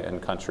society and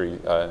country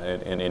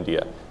in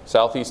India.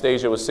 Southeast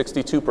Asia was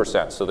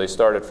 62%, so they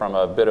started from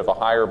a bit of a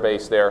higher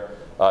base there.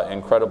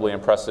 Incredibly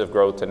impressive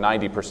growth to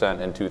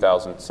 90% in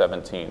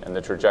 2017, and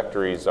the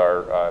trajectories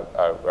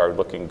are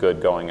looking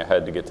good going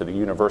ahead to get to the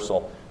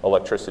universal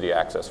electricity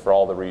access for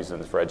all the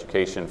reasons, for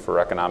education, for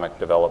economic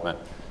development,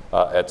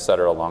 et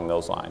cetera, along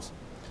those lines.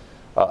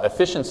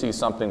 Efficiency is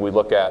something we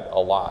look at a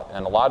lot,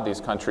 and a lot of these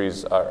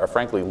countries are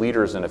frankly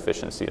leaders in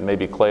efficiency, and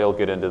maybe Clay will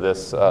get into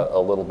this a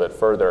little bit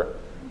further.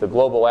 The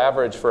global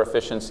average for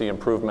efficiency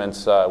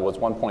improvements was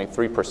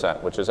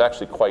 1.3%, which is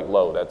actually quite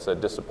low. That's a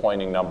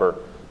disappointing number.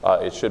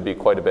 It should be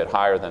quite a bit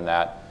higher than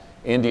that.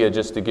 India,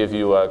 just to give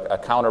you a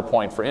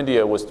counterpoint for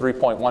India, was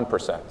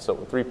 3.1%. So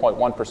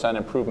 3.1%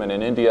 improvement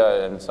in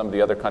India, and some of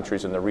the other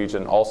countries in the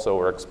region also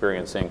are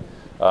experiencing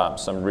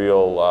some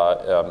real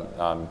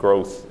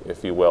growth,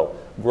 if you will.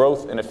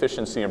 Growth and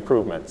efficiency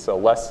improvement, so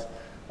less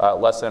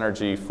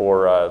energy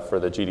for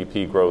the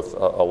GDP growth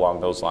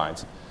along those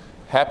lines.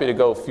 happy to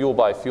go fuel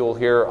by fuel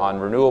here on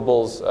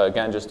renewables.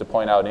 Again, just to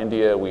point out,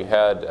 India, we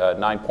had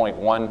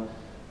 9.1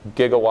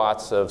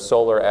 gigawatts of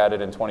solar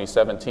added in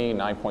 2017,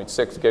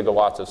 9.6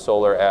 gigawatts of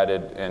solar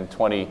added in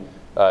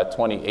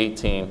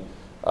 2018.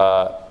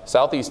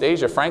 Southeast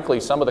Asia, frankly,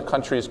 some of the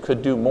countries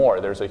could do more.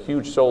 There's a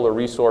huge solar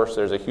resource.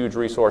 There's a huge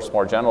resource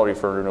more generally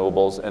for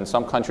renewables, and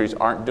some countries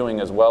aren't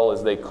doing as well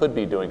as they could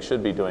be doing,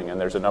 should be doing, and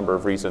there's a number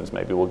of reasons.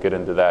 Maybe we'll get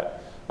into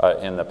that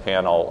in the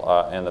panel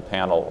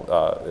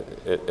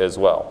as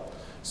well.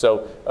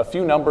 So a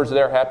few numbers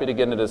there. Happy to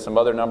get into some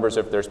other numbers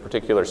if there's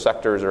particular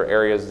sectors or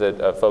areas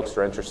that folks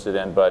are interested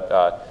in.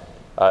 But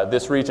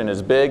this region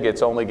is big.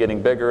 It's only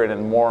getting bigger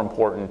and more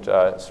important,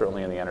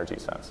 certainly in the energy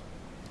sense.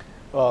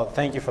 Well,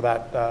 thank you for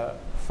that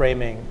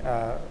framing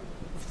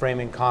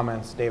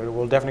comments, David.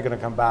 We're definitely going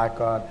to come back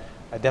on.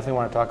 I definitely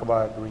want to talk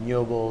about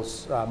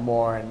renewables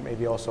more, and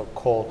maybe also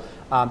coal.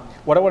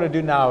 What I want to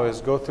do now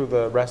is go through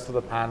the rest of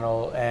the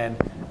panel, and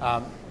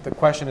the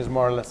question is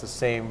more or less the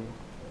same.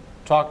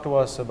 Talk to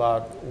us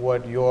about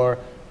what your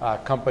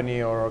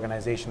company or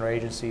organization or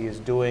agency is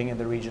doing in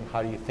the region.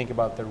 How do you think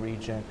about the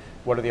region?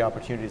 What are the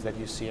opportunities that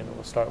you see? And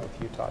we'll start with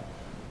you, Todd.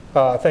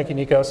 Thank you,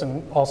 Nikos,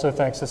 and also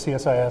thanks to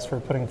CSIS for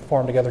putting the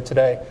forum together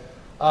today.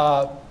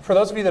 For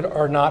those of you that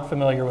are not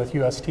familiar with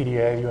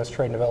USTDA, U.S.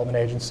 Trade and Development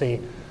Agency,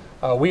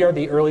 we are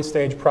the early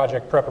stage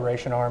project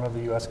preparation arm of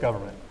the U.S.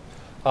 government.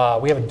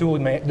 We have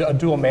a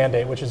dual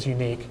mandate, which is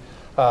unique,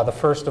 the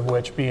first of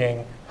which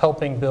being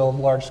helping build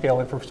large-scale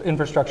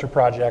infrastructure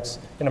projects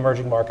in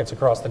emerging markets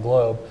across the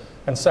globe,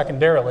 and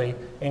secondarily,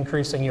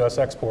 increasing U.S.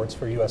 exports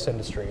for U.S.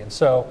 industry. And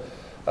so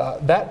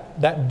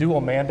that dual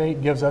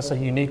mandate gives us a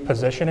unique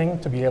positioning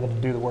to be able to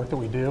do the work that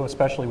we do,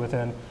 especially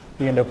within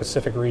the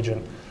Indo-Pacific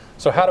region.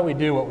 So how do we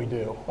do what we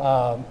do?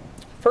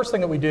 First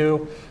thing that we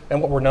do,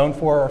 and what we're known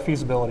for, are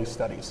feasibility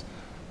studies.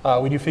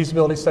 We do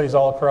feasibility studies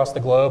all across the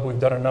globe. We've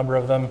done a number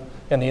of them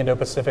in the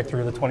Indo-Pacific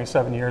through the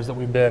 27 years that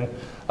we've been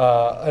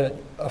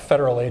a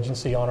federal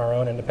agency on our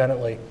own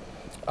independently.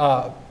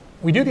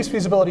 We do these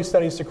feasibility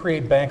studies to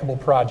create bankable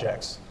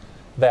projects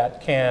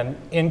that can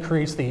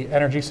increase the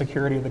energy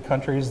security of the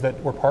countries that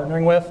we're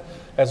partnering with,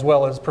 as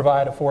well as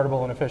provide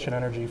affordable and efficient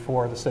energy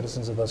for the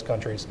citizens of those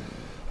countries.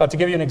 To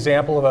give you an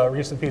example of a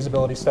recent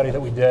feasibility study that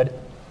we did,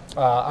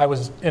 I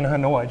was in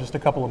Hanoi just a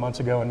couple of months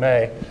ago in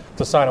May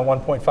to sign a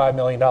 $1.5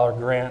 million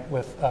grant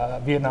with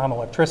Vietnam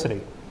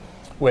Electricity,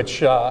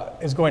 which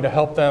is going to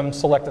help them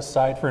select a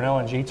site for an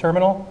LNG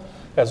terminal,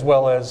 as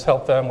well as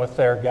help them with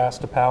their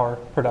gas-to-power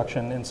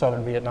production in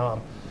southern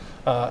Vietnam.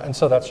 And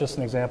so that's just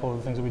an example of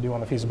the things that we do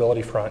on the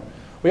feasibility front.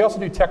 We also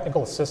do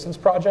technical assistance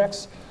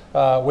projects,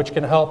 which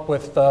can help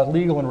with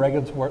legal and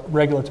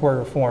regulatory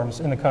reforms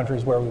in the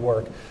countries where we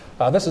work.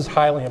 This is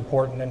highly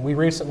important, and we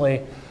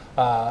recently,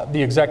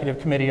 the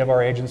executive committee of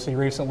our agency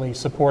recently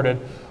supported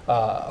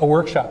a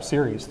workshop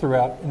series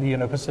throughout the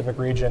Indo-Pacific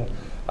region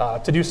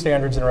to do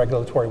standards and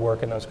regulatory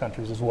work in those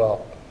countries as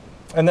well.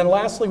 And then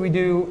lastly, we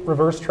do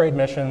reverse trade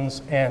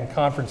missions and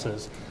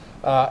conferences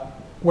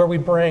where we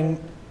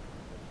bring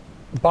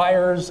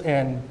buyers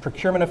and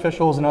procurement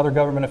officials and other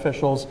government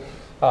officials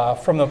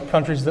from the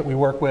countries that we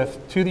work with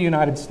to the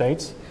United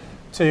States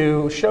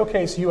to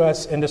showcase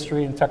U.S.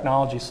 industry and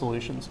technology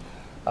solutions.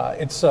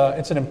 It's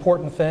an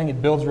important thing.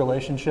 It builds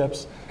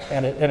relationships,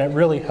 and it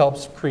really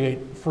helps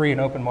create free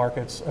and open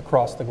markets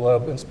across the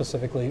globe, and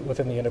specifically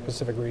within the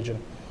Indo-Pacific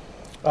region.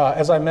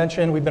 As I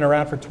mentioned, we've been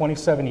around for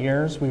 27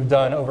 years. We've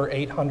done over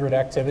 800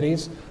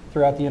 activities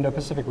throughout the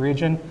Indo-Pacific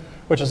region,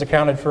 which has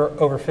accounted for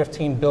over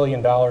 $15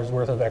 billion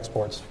worth of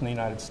exports from the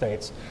United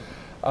States.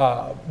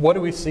 What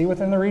do we see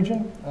within the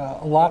region?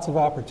 Lots of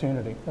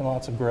opportunity and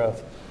lots of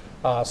growth.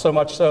 So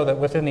much so that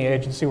within the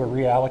agency we're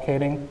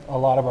reallocating a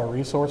lot of our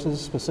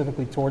resources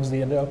specifically towards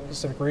the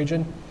Indo-Pacific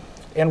region.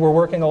 And we're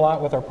working a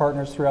lot with our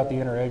partners throughout the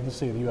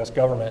interagency of the U.S.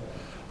 government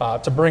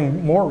to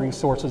bring more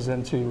resources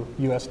into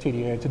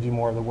USTDA to do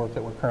more of the work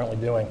that we're currently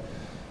doing.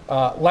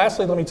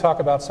 Lastly, let me talk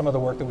about some of the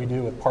work that we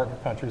do with partner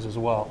countries as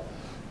well.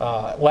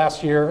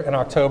 Last year in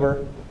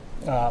October,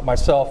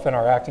 myself and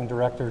our acting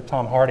director,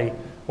 Tom Hardy,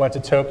 went to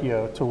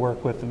Tokyo to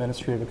work with the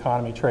Ministry of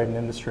Economy, Trade and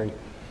Industry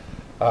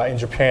in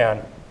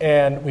Japan.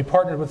 And we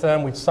partnered with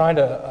them. We signed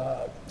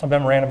a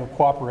memorandum of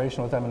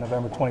cooperation with them in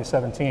November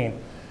 2017.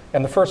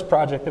 And the first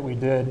project that we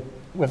did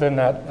within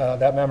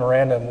that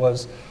memorandum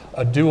was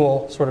a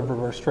dual sort of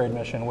reverse trade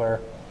mission where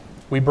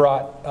we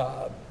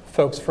brought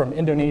folks from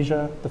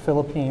Indonesia, the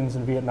Philippines,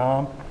 and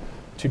Vietnam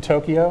to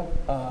Tokyo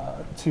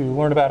to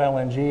learn about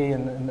LNG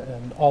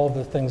and all of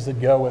the things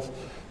that go with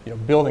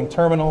building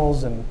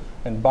terminals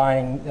and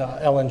buying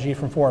LNG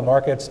from foreign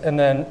markets. And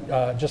then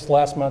just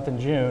last month in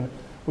June,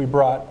 we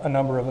brought a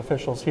number of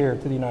officials here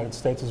to the United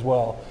States as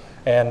well.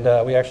 And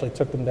we actually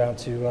took them down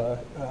to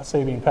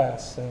Sabine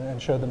Pass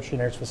and showed them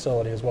Cheniere's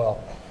facility as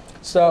well.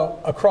 So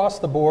across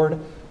the board,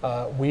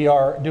 we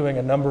are doing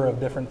a number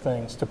of different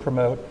things to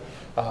promote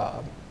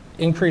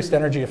increased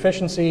energy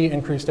efficiency,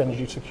 increased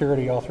energy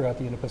security all throughout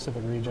the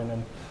Indo-Pacific region.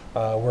 And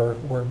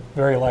we're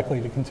very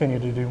likely to continue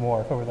to do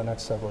more over the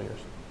next several years.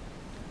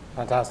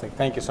 Fantastic.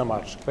 Thank you so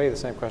much. Clay, the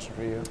same question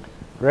for you.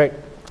 Great.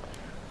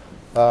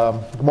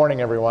 Good morning,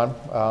 everyone.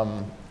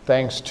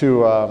 Thanks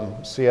to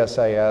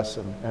CSIS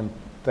and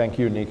thank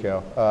you,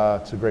 Nico.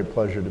 It's a great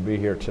pleasure to be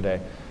here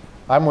today.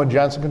 I'm with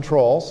Johnson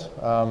Controls.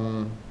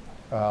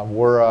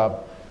 We're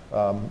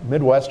a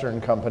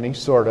Midwestern company,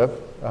 sort of.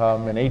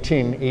 In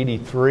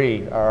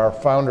 1883, our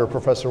founder,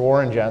 Professor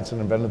Warren Johnson,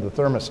 invented the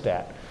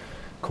thermostat.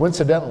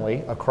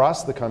 Coincidentally,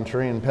 across the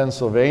country in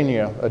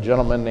Pennsylvania, a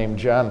gentleman named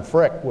John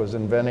Frick was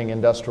inventing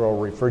industrial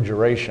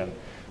refrigeration.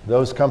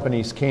 Those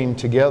companies came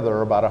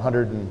together about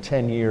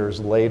 110 years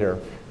later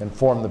and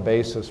formed the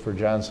basis for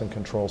Johnson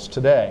Controls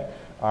today.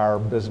 Our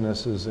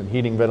businesses in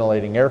heating,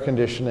 ventilating, air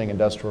conditioning,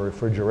 industrial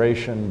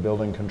refrigeration,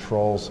 building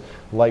controls,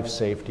 life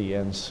safety,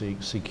 and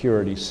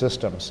security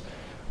systems.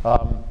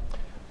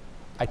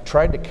 I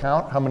tried to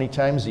count how many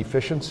times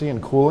efficiency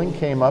and cooling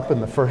came up in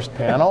the first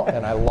panel,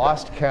 and I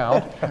lost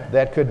count.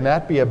 That could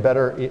not be a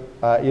better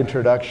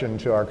introduction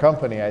to our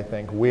company, I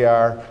think. We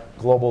are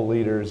global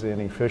leaders in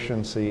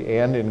efficiency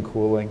and in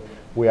cooling.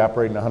 We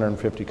operate in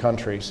 150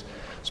 countries.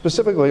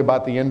 Specifically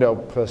about the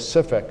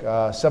Indo-Pacific,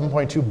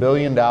 $7.2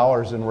 billion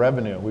in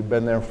revenue. We've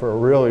been there for a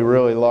really,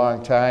 really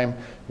long time.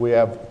 We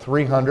have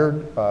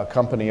 300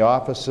 company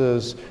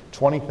offices,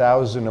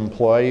 20,000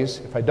 employees.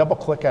 If I double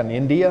click on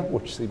India,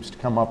 which seems to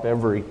come up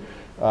every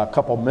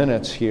couple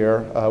minutes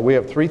here, we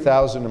have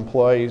 3,000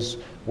 employees.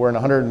 We're in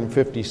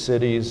 150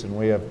 cities, and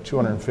we have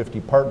 250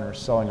 partners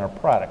selling our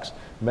products,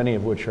 many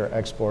of which are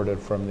exported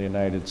from the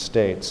United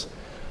States.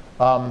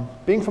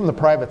 Being from the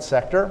private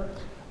sector,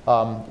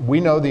 we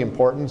know the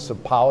importance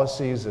of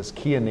policies as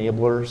key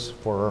enablers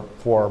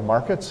for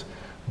markets,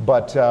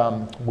 but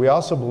we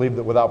also believe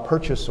that without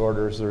purchase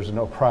orders, there's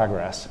no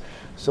progress.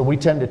 So we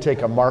tend to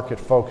take a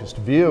market-focused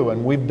view,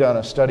 and we've done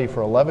a study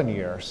for 11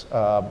 years.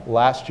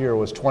 Last year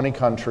was 20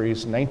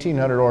 countries,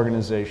 1,900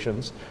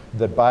 organizations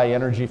that buy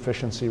energy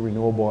efficiency,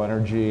 renewable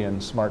energy,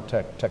 and smart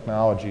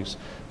technologies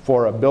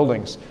for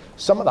buildings.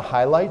 Some of the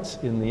highlights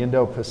in the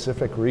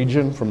Indo-Pacific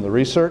region from the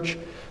research: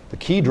 the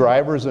key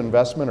drivers of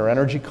investment are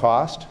energy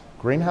cost,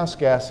 greenhouse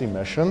gas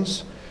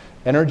emissions,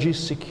 energy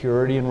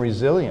security and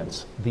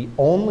resilience. The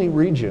only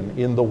region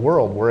in the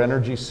world where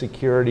energy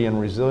security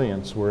and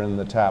resilience were in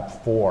the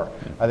top 4.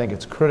 I think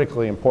it's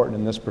critically important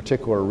in this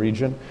particular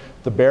region.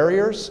 The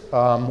barriers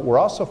were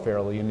also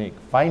fairly unique.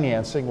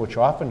 Financing, which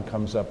often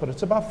comes up, but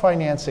it's about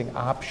financing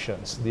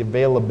options, the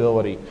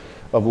availability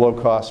of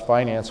low-cost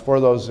finance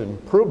for those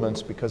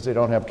improvements because they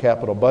don't have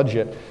capital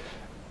budget.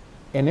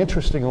 And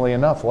interestingly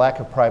enough, lack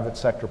of private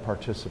sector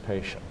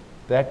participation.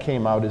 That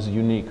came out as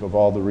unique of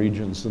all the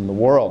regions in the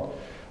world.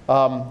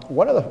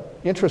 One of the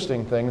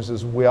interesting things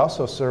is we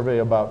also survey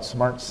about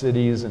smart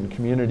cities and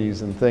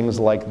communities and things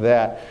like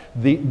that.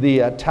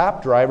 The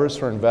top drivers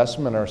for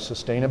investment are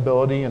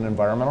sustainability and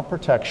environmental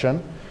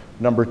protection.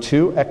 Number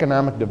 2,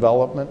 economic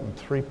development, and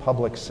 3,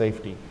 public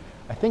safety.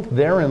 I think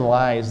therein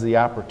lies the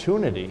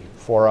opportunity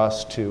for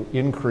us to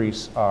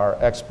increase our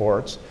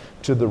exports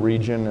to the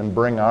region and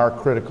bring our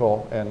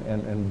critical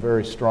and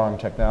very strong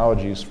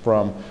technologies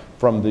from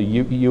the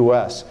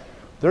U.S.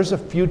 There's a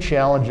few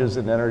challenges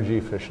in energy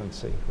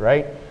efficiency,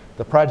 right?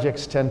 The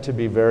projects tend to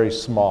be very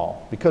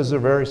small. Because they're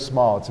very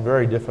small, it's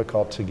very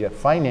difficult to get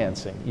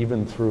financing,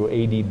 even through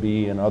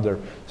ADB and other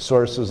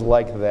sources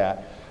like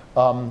that.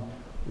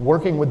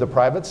 Working with the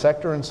private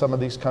sector in some of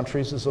these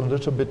countries is a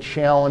little bit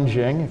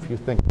challenging. If you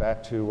think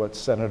back to what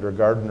Senator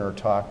Gardner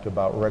talked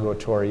about,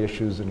 regulatory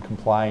issues and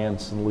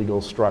compliance and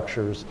legal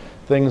structures,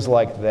 things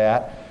like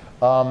that.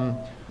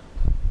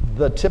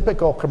 The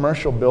typical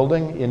commercial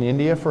building in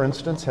India, for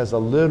instance, has a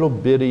little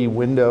bitty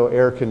window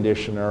air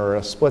conditioner or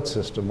a split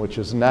system, which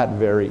is not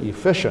very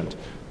efficient.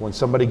 When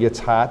somebody gets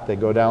hot, they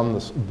go down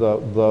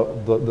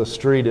the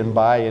street and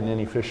buy an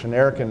inefficient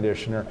air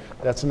conditioner.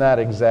 That's not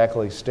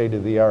exactly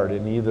state-of-the-art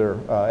in either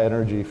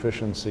energy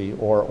efficiency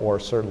or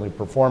certainly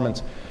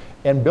performance.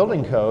 And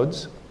building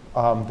codes,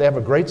 they have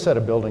a great set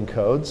of building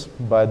codes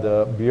by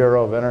the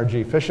Bureau of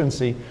Energy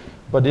Efficiency,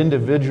 but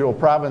individual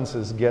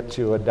provinces get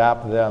to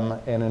adopt them,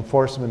 and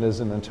enforcement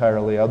is an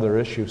entirely other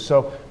issue.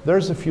 So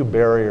there's a few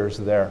barriers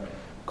there.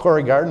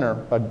 Cory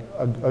Gardner,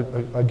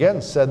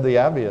 again, said the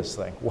obvious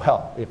thing.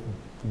 Well, if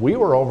we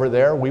were over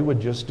there, we would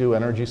just do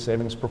energy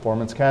savings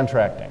performance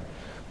contracting.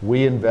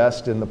 We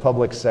invest in the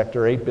public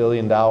sector $8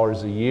 billion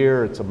a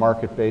year. It's a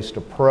market-based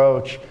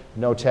approach,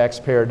 no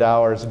taxpayer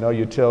dollars, no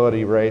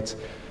utility rates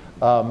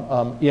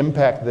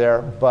impact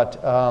there,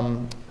 but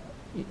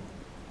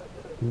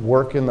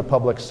work in the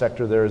public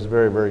sector there is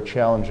very, very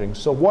challenging.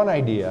 So one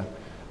idea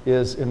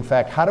is, in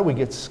fact, how do we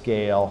get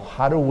scale?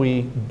 How do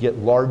we get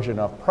large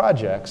enough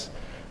projects?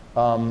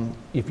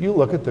 If you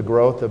look at the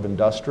growth of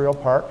industrial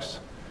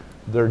parks,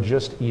 they're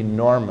just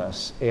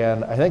enormous.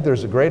 And I think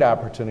there's a great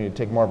opportunity to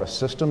take more of a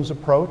systems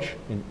approach,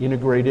 an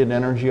integrated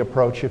energy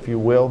approach, if you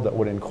will, that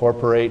would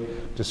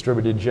incorporate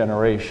distributed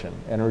generation,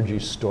 energy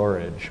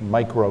storage,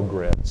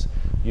 microgrids.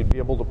 You'd be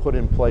able to put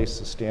in place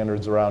the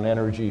standards around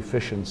energy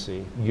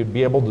efficiency. You'd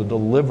be able to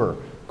deliver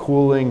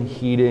cooling,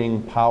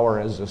 heating, power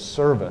as a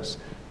service.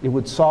 It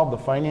would solve the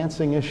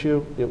financing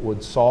issue. It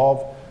would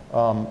solve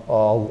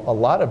a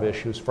lot of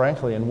issues,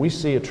 frankly, and we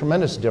see a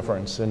tremendous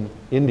difference in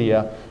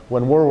India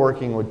when we're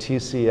working with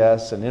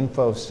TCS and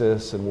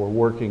Infosys and we're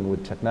working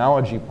with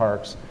technology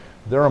parks.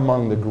 They're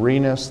among the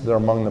greenest, they're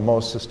among the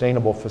most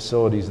sustainable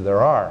facilities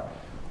there are.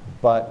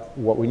 But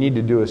what we need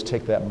to do is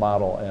take that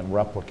model and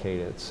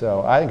replicate it.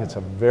 So I think it's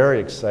a very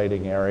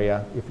exciting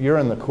area. If you're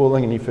in the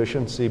cooling and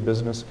efficiency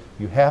business,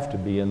 you have to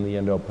be in the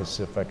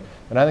Indo-Pacific.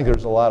 And I think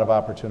there's a lot of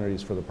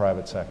opportunities for the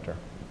private sector.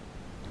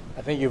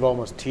 I think you've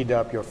almost teed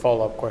up your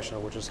follow-up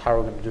question, which is how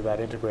we're going to do that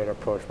integrated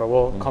approach, but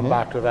we'll come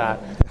back to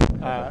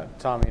that.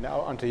 Tommy, now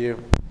onto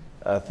you.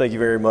 Thank you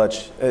very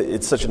much.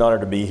 It's such an honor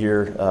to be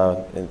here,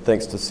 and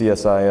thanks to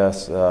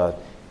CSIS.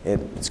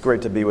 It's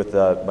great to be with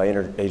my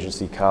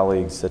interagency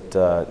colleagues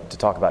to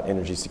talk about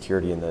energy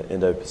security in the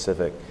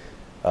Indo-Pacific.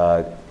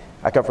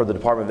 I come from the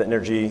Department of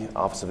Energy,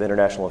 Office of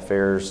International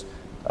Affairs,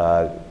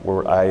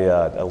 where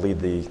I lead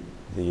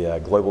the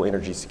Global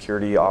Energy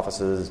Security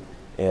Offices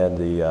and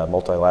the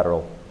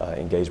Multilateral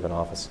Engagement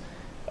Office.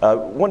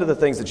 One of the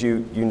things that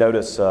you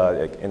notice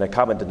in a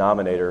common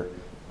denominator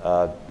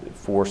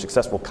for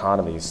successful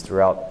economies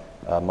throughout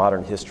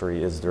modern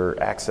history is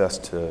their access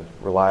to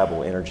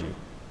reliable energy.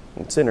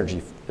 It's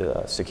energy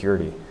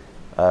security.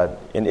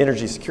 And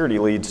energy security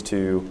leads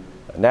to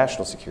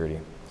national security.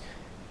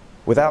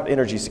 Without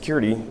energy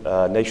security,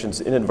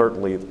 nations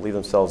inadvertently leave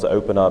themselves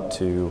open up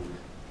to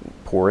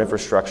poor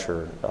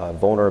infrastructure,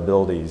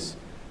 vulnerabilities,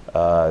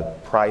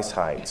 price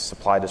hikes,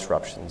 supply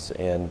disruptions,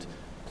 and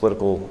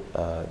political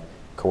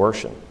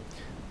coercion.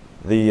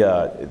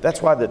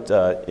 That's why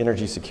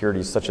energy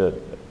security is such an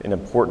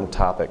important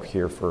topic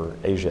here for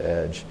Asia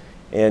Edge.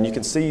 And you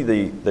can see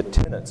the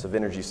tenets of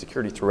energy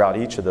security throughout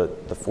each of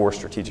the 4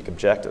 strategic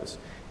objectives.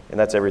 And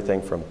that's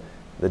everything from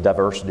the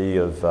diversity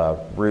of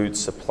routes,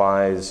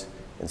 supplies,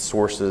 and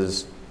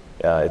sources.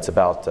 It's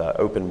about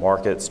open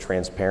markets,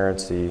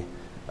 transparency.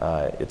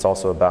 It's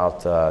also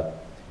about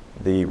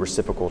the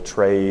reciprocal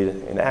trade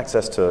and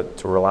access to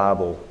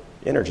reliable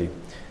energy.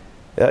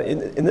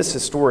 In this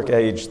historic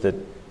age that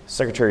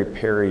Secretary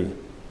Perry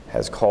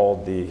has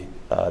called the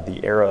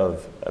era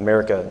of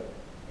America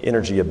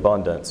energy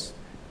abundance,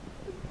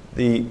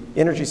 the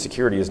energy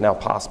security is now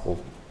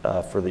possible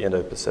for the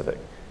Indo-Pacific.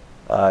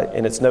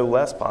 And it's no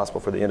less possible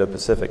for the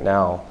Indo-Pacific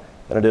now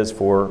than it is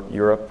for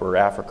Europe or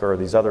Africa or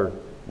these other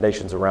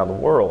nations around the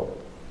world.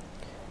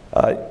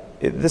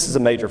 This is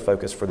a major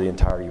focus for the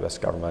entire U.S.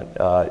 government.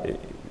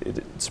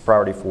 It's a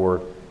priority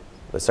for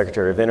the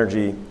Secretary of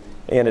Energy,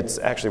 and it's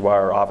actually why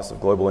our Office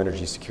of Global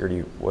Energy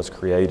Security was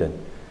created.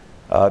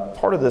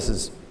 Part of this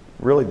is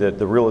really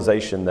the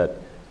realization that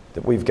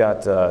we've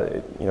got,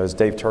 as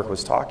Dave Turk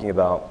was talking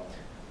about,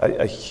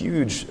 a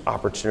huge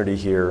opportunity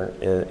here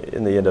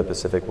in the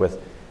Indo-Pacific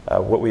with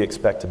what we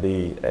expect to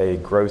be a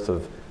growth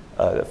of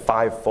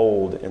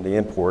 5-fold in the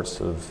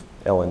imports of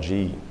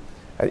LNG.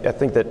 I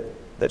think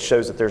that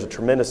shows that there's a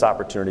tremendous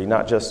opportunity,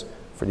 not just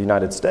for the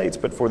United States,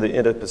 but for the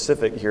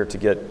Indo-Pacific here to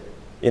get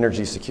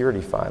energy security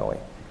finally.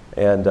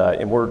 And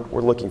we're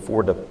looking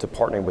forward to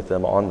partnering with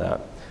them on that.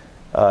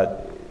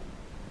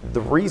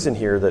 The reason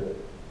here that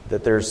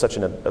there's such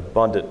an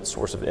abundant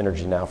source of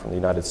energy now from the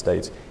United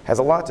States has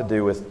a lot to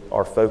do with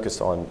our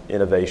focus on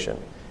innovation.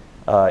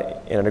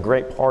 And a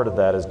great part of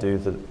that is due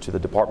to the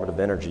Department of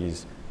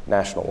Energy's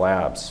national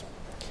labs.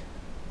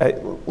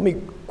 Let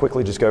me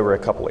quickly just go over a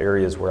couple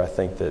areas where I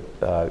think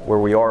that where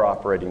we are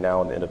operating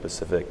now in the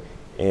Indo-Pacific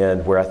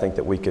and where I think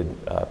that we could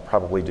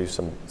probably do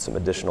some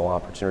additional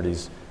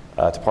opportunities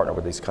to partner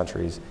with these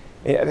countries.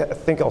 And I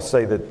think I'll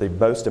say that the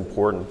most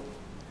important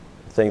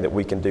thing that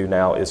we can do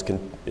now is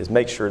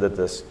make sure that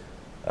this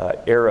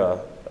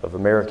era of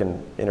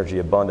American energy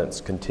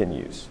abundance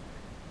continues.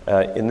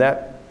 And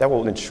that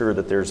will ensure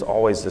that there's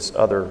always this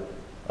other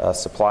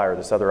supplier,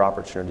 this other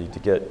opportunity to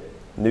get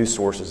new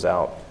sources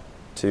out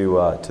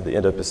to the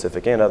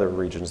Indo-Pacific and other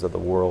regions of the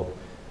world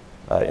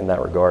in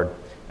that regard.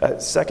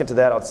 Second to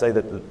that, I'd say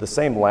that the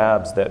same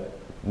labs that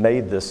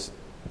made this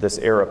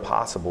era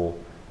possible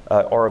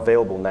are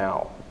available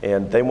now.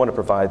 And they want to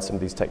provide some of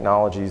these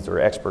technologies or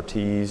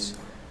expertise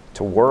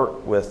to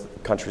work with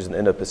countries in the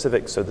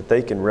Indo-Pacific so that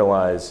they can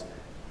realize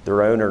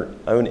their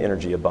own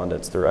energy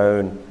abundance, their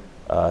own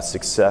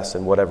success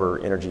in whatever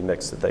energy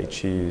mix that they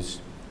choose.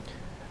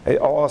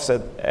 I'll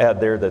also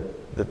add there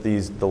that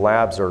the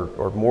labs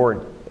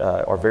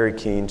are very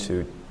keen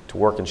to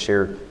work and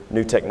share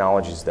new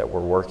technologies that we're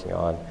working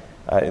on.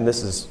 And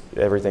this is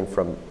everything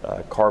from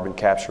carbon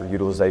capture,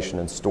 utilization,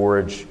 and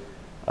storage.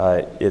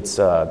 It's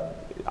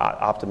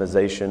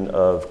optimization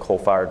of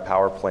coal-fired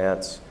power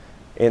plants.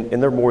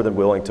 And they're more than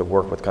willing to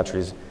work with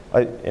countries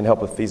and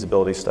help with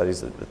feasibility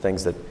studies, the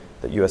things that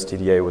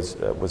USTDA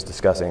was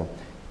discussing.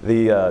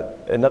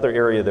 Another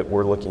area that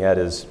we're looking at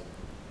is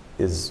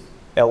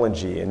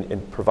LNG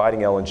and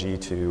providing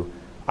LNG to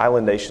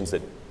island nations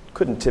that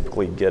couldn't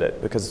typically get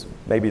it because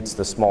maybe it's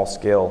the small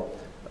scale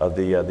of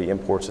the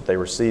imports that they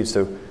receive.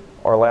 So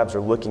our labs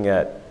are looking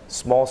at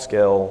small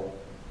scale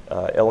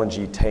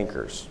LNG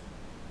tankers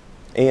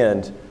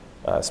and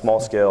small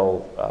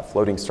scale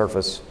floating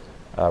surface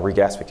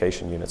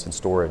regasification units and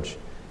storage.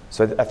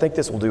 So I think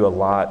this will do a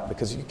lot,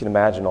 because you can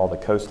imagine all the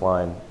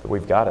coastline that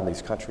we've got in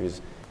these countries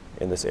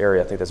in this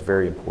area. I think that's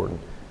very important.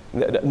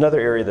 Another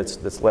area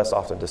that's less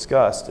often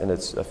discussed, and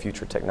it's a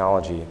future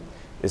technology,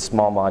 is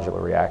small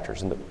modular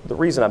reactors. And the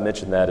reason I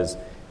mention that is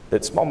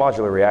that small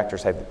modular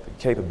reactors have the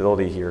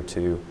capability here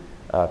to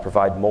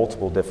provide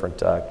multiple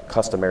different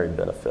customary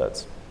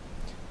benefits.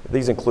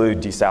 These include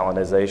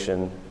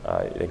desalination,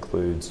 it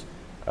includes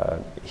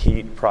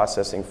heat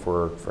processing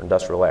for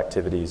industrial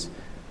activities,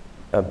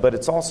 but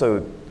it's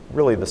also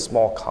really the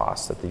small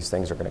costs that these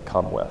things are going to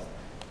come with.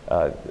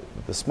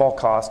 The small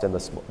cost and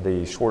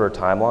the shorter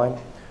timeline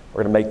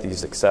are going to make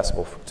these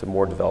accessible to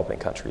more developing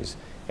countries.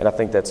 And I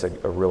think that's a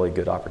really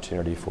good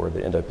opportunity for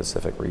the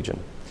Indo-Pacific region.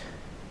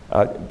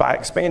 By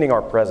expanding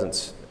our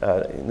presence,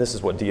 and this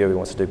is what DOE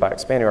wants to do, by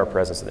expanding our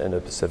presence in the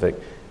Indo-Pacific,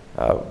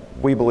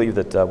 we believe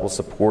that we'll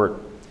support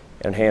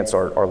and enhance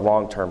our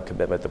long-term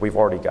commitment that we've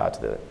already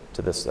got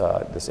to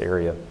this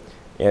area.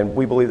 And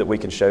we believe that we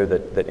can show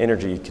that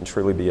energy can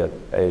truly be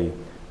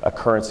a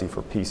currency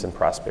for peace and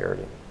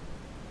prosperity.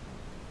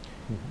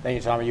 Thank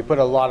you, Tommy. You put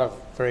a lot of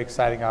very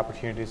exciting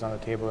opportunities on the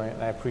table,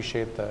 and I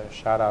appreciate the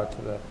shout out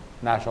to the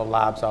national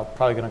labs. I'm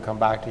probably going to come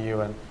back to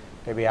you and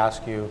maybe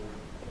ask you,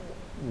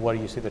 what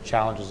do you see the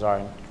challenges are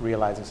in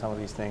realizing some of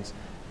these things?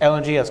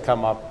 LNG has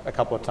come up a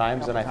couple of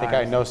times, and I think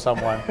I know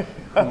someone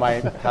who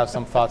might have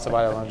some thoughts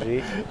about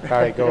LNG.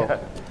 Khary, go. Yeah.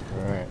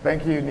 Right.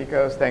 Thank you,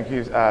 Nikos. Thank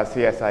you,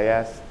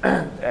 CSIS.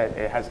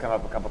 It has come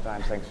up a couple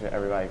times. Thanks to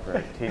everybody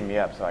for teaming me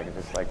up so I could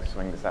just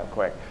swing this out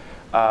quick.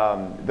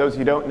 Those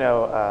who don't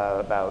know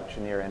about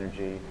Cheniere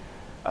Energy,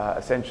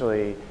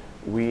 essentially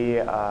we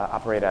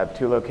operate out of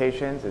 2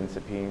 locations in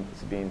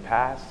Sabine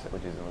Pass,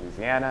 which is in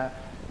Louisiana,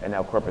 and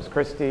now Corpus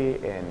Christi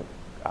in,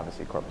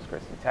 obviously, Corpus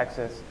Christi,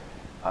 Texas.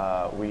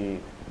 We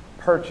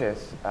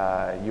purchase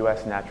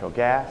U.S. natural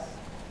gas,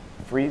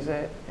 freeze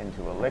it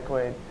into a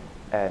liquid,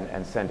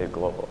 and send it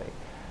globally.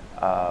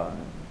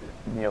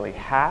 Nearly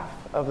half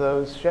of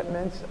those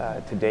shipments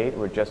to date,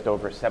 we're just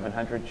over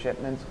 700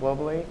 shipments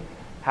globally.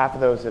 Half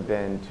of those have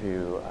been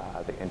to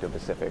the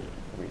Indo-Pacific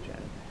region.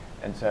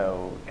 And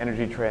so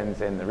energy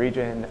trends in the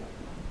region,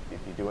 if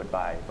you do it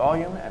by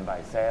volume and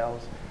by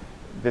sales,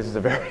 this is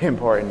a very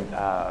important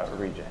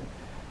region.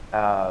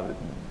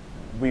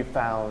 We've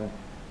found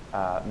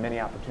many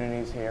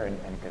opportunities here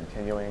and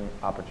continuing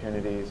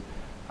opportunities.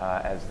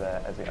 As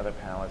the other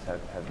panelists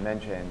have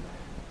mentioned,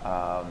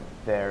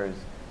 there's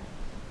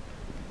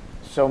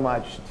so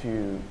much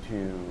to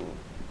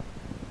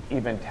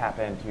even tap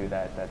into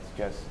that's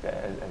just,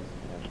 as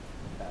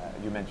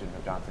you mentioned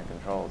with Johnson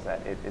Controls,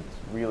 that it's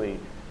really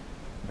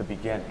the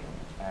beginning.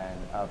 And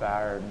of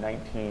our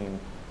 19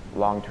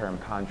 long-term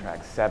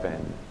contracts,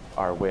 7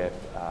 are with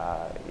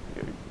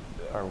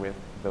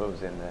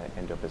those in the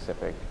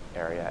Indo-Pacific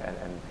area,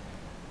 and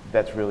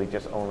that's really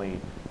just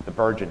only the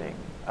burgeoning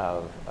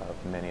of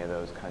many of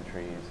those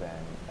countries,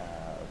 and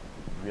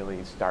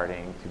really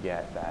starting to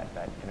get that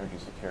energy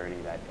security,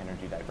 that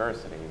energy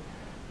diversity,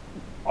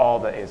 all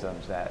the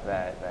isms that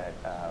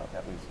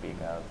we speak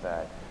of,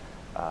 that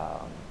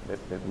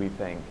we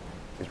think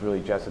is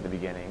really just at the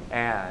beginning.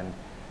 And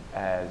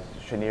as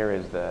Cheniere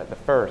is the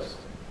first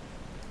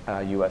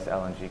U.S.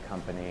 LNG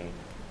company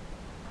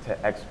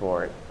to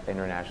export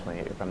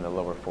internationally from the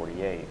lower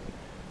 48,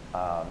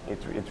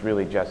 it's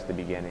really just the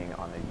beginning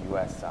on the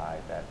U.S.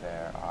 side, that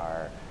there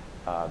are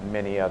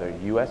many other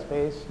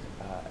U.S.-based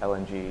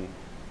LNG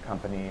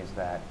companies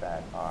that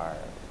are,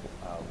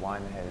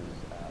 one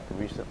has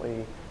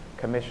recently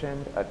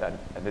commissioned, an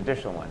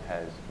additional one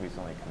has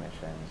recently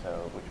commissioned,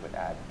 so which would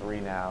add 3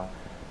 now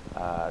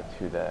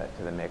to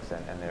the mix,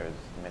 and there's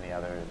many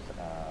others.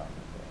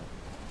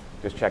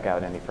 Just check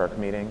out any FERC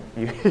meeting.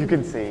 You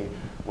can see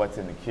what's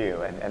in the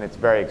queue, and it's a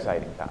very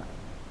exciting time.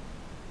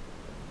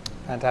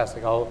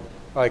 Fantastic. I'll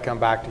probably come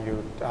back to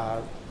you,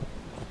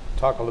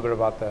 talk a little bit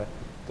about the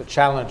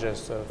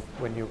challenges of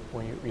when you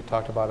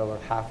talked about over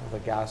half of the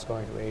gas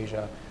going to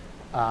Asia.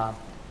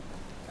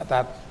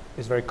 That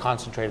is very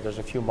concentrated. There's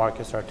a few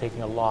markets that are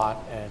taking a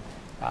lot, and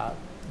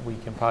we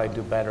can probably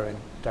do better in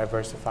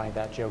diversifying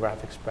that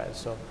geographic spread.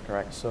 So,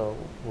 correct. So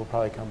we'll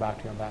probably come back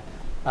to you on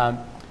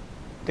that.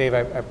 Dave,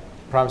 I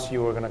promised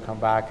you we're going to come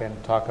back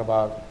and talk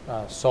about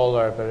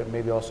solar, but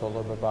maybe also a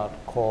little bit about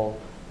coal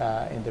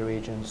in the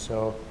region.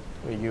 So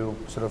you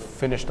sort of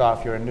finished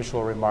off your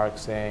initial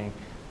remarks saying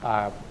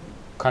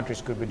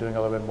countries could be doing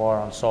a little bit more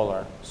on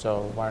solar.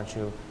 So why don't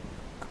you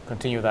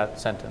continue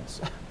that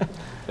sentence?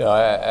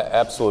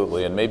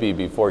 Absolutely, and maybe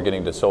before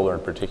getting to solar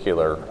in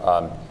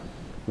particular,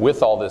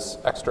 with all this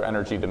extra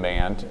energy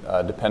demand,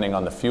 depending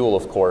on the fuel,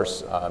 of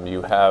course,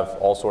 you have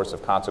all sorts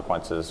of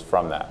consequences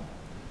from that.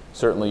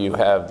 Certainly you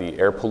have the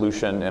air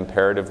pollution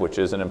imperative, which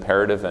is an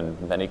imperative in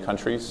many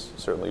countries.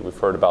 Certainly we've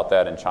heard about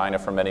that in China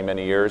for many,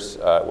 many years.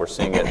 We're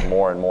seeing it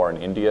more and more in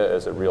India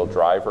as a real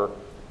driver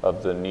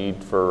of the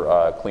need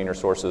for cleaner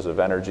sources of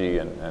energy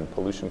and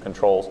pollution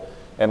controls.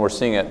 And we're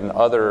seeing it in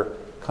other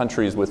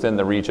countries within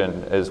the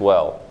region as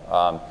well.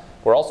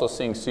 we're also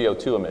seeing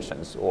CO2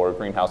 emissions or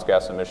greenhouse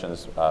gas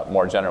emissions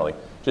more generally.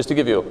 Just to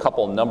give you a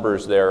couple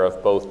numbers there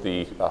of both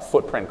the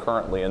footprint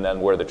currently and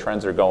then where the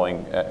trends are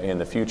going in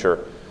the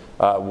future.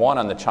 One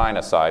on the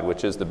China side,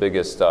 which is the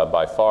biggest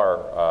by far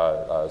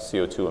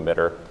CO2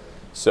 emitter.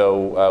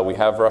 So we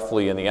have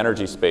roughly in the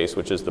energy space,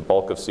 which is the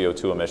bulk of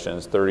CO2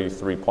 emissions,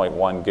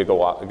 33.1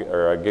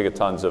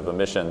 gigatons of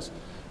emissions.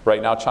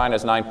 Right now,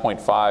 China's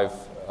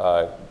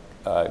 9.5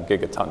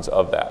 gigatons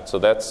of that. So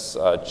that's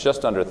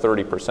just under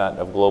 30%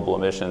 of global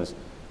emissions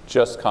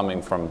just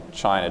coming from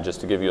China, just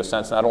to give you a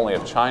sense not only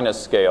of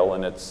China's scale,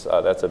 and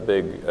that's a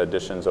big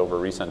additions over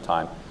recent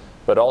time,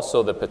 but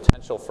also the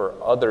potential for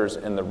others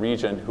in the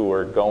region who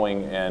are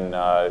going in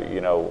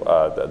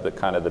the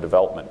kind of the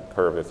development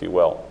curve, if you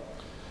will.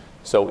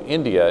 So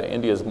India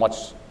is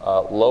much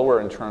lower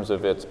in terms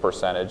of its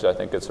percentage. I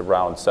think it's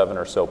around 7%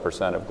 or so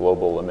of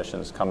global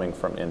emissions coming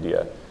from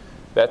India.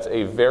 That's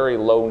a very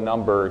low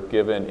number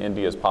given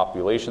India's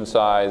population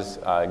size,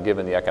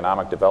 given the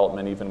economic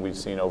development even we've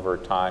seen over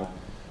time.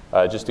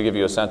 Just to give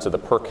you a sense of the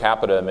per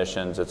capita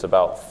emissions, it's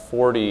about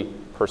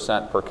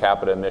 40% per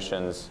capita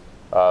emissions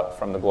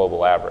from the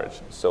global average.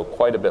 So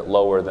quite a bit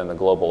lower than the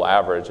global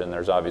average, and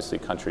there's obviously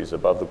countries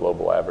above the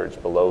global average,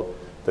 below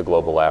the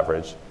global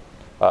average.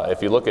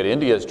 If you look at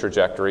India's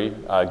trajectory,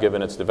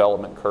 given its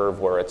development curve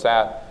where it's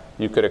at,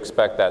 you could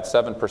expect that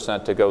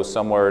 7% to go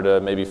somewhere to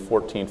maybe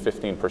 14,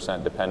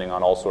 15%, depending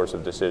on all sorts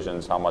of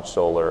decisions, how much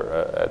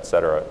solar, et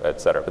cetera,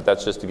 et cetera. But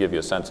that's just to give you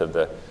a sense of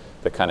the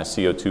kind of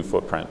CO2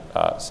 footprint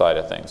side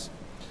of things.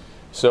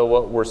 So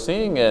what we're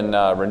seeing in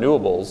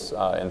renewables,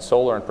 in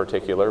solar in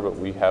particular, but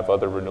we have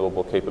other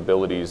renewable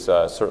capabilities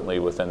certainly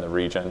within the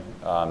region.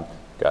 You've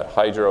got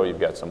hydro, you've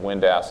got some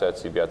wind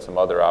assets, you've got some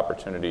other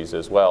opportunities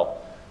as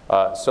well.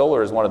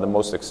 Solar is one of the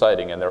most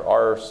exciting, and there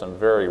are some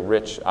very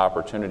rich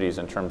opportunities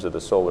in terms of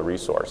the solar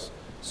resource,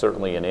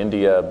 certainly in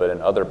India, but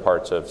in other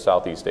parts of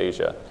Southeast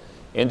Asia.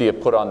 India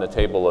put on the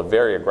table a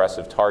very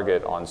aggressive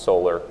target on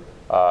solar.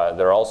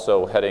 They're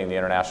also heading the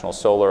International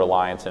Solar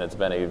Alliance, and it's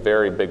been a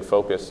very big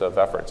focus of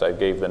efforts. I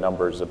gave the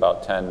numbers,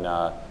 about 10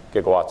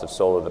 gigawatts of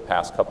solar the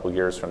past couple of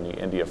years from the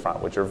India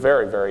front, which are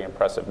very, very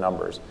impressive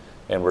numbers.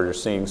 And we're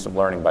just seeing some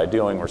learning by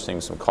doing. We're seeing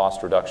some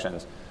cost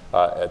reductions,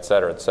 et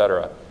cetera, et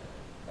cetera.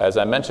 As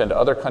I mentioned,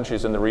 other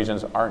countries in the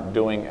regions aren't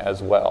doing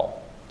as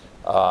well.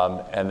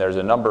 And there's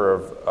a number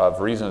of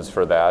reasons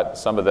for that.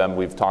 Some of them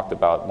we've talked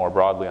about more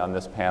broadly on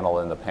this panel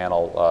and the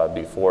panel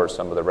before,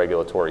 some of the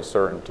regulatory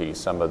certainty,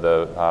 some of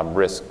the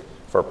risk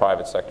for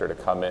private sector to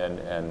come in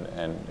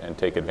and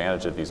take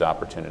advantage of these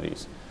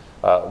opportunities.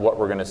 What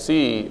we're going to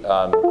see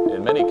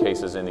in many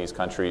cases in these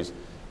countries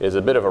is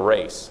a bit of a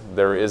race.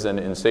 There is an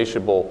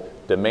insatiable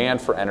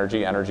demand for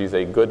energy. Energy is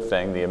a good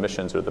thing. The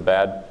emissions are the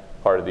bad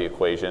part of the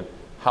equation.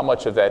 How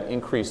much of that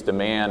increased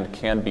demand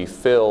can be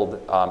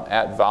filled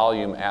at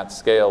volume, at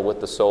scale,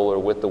 with the solar,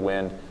 with the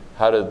wind?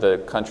 How do the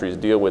countries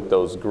deal with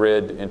those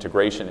grid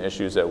integration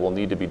issues that will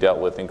need to be dealt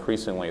with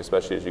increasingly,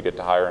 especially as you get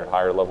to higher and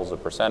higher levels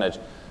of percentage,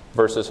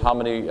 versus how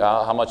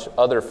much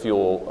other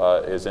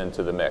fuel is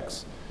into the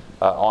mix?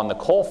 On the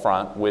coal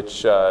front,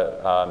 which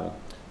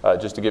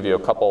just to give you a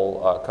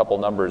couple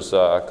numbers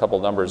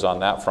on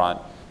that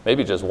front,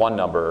 maybe just one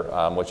number,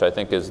 which I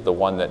think is the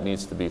one that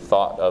needs to be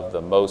thought of the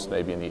most,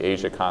 maybe in the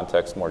Asia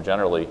context more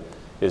generally,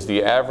 is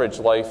the average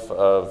life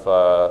of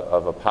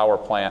a power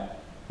plant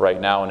right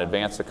now in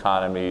advanced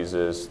economies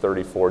is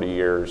 30, 40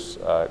 years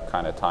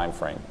kind of time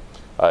frame.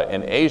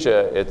 In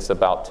Asia, it's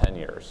about 10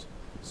 years.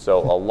 So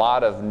a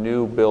lot of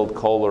new build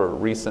coal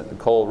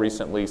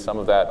recently, some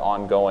of that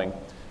ongoing.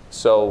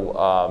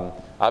 So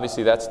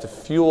obviously that's to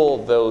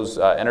fuel those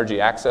energy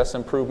access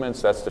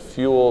improvements, that's to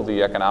fuel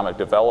the economic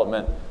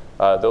development,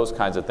 those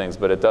kinds of things,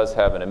 but it does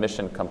have an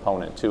emission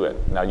component to it.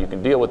 Now you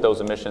can deal with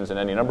those emissions in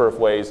any number of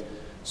ways.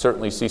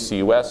 Certainly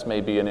CCUS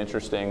may be an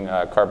interesting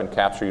carbon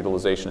capture,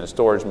 utilization, and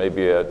storage may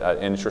be an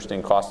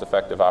interesting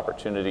cost-effective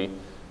opportunity.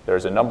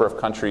 There's a number of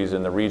countries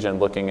in the region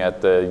looking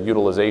at the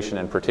utilization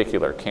in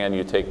particular. Can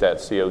you take that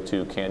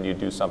CO2? Can you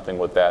do something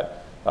with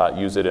that?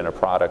 Use it in a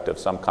product of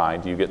some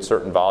kind? You get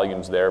certain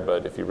volumes there,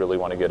 but if you really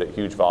want to get at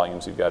huge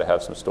volumes, you've got to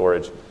have some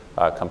storage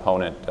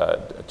component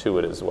to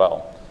it as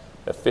well.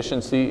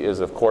 Efficiency is,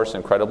 of course,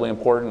 incredibly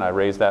important. I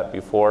raised that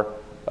before.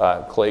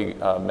 Clay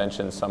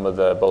mentioned some of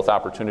the both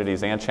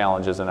opportunities and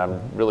challenges, and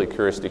I'm really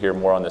curious to hear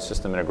more on the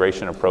system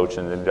integration approach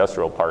in the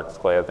industrial parks,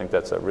 Clay. I think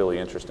that's a really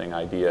interesting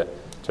idea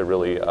to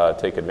really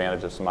take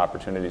advantage of some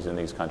opportunities in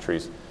these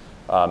countries.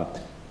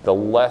 The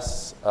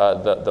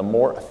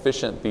more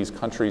efficient these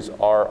countries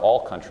are,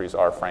 all countries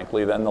are,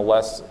 frankly, then the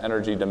less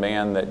energy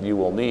demand that you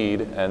will need,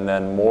 and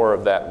then more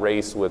of that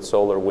race with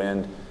solar,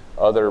 wind,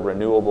 other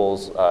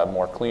renewables,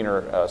 more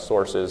cleaner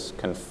sources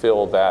can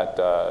fill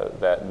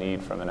that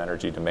need from an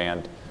energy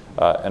demand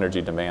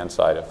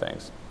side of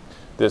things.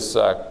 This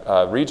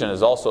region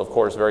is also, of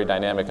course, very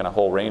dynamic in a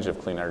whole range of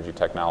clean energy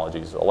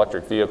technologies.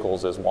 Electric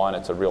vehicles is one.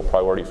 It's a real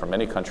priority for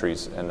many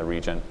countries in the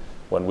region.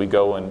 When we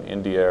go in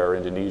India or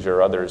Indonesia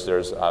or others,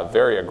 there's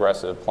very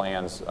aggressive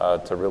plans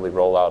to really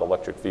roll out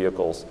electric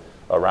vehicles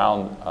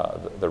around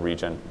the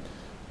region.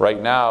 Right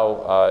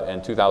now,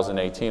 in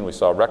 2018, we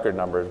saw a record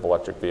number of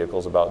electric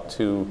vehicles, about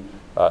 2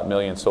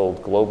 million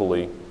sold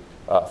globally.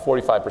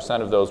 45%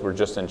 of those were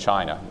just in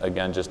China.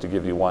 Again, just to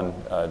give you one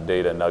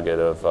data nugget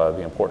of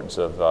the importance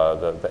of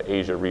the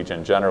Asia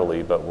region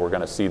generally, but we're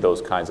going to see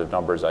those kinds of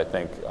numbers, I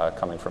think,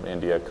 coming from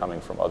India, coming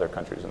from other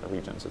countries in the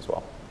regions as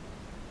well.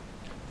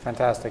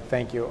 Fantastic,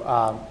 thank you.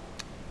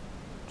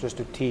 Just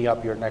to tee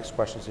up your next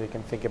question so you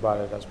can think about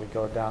it as we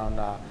go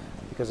down,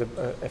 because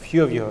a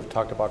few of you have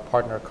talked about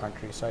partner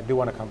countries, so I do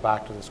want to come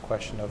back to this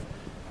question of,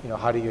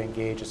 how do you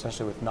engage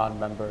essentially with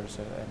non-members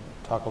and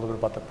talk a little bit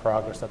about the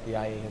progress that the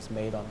IEA has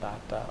made on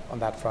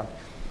that front.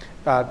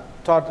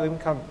 Todd, let me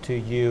come to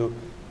you.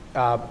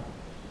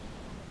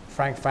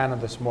 Frank Fannon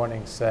this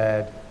morning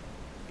said,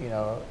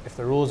 if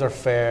the rules are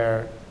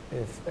fair,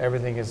 if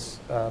everything is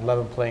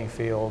level playing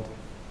field,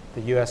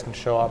 the U.S. can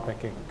show up and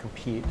can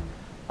compete.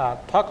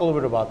 Talk a little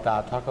bit about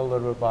that. Talk a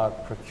little bit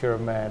about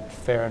procurement,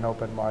 fair and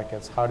open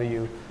markets. How do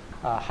you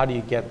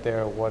get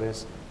there? What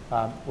is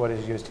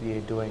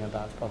USTDA doing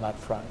on that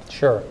front?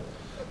 Sure.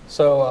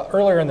 So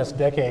earlier in this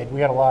decade, we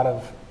had a lot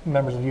of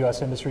members of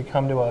U.S. industry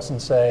come to us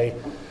and say,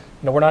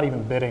 we're not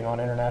even bidding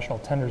on international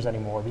tenders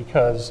anymore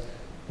because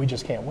we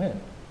just can't win.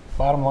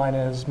 Bottom line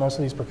is most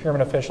of these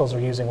procurement officials are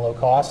using low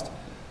cost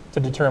to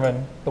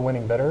determine the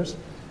winning bidders.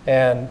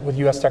 And with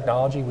U.S.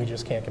 technology, we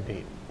just can't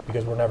compete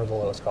because we're never the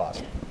lowest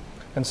cost.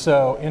 And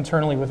so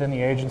internally within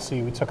the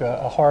agency, we took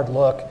a hard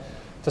look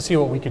to see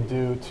what we could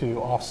do to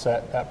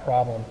offset that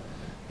problem.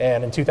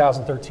 And in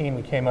 2013,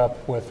 we came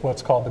up with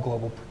what's called the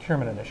Global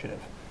Procurement Initiative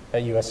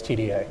at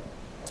USTDA.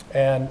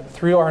 And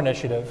through our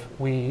initiative,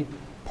 we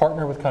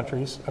partner with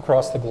countries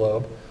across the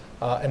globe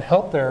and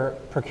help their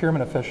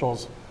procurement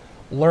officials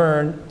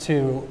learn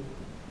to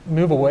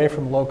move away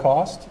from low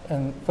cost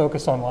and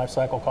focus on life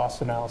cycle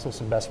cost analysis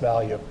and best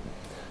value.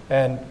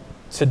 And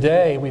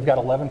today, we've got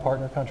 11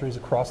 partner countries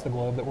across the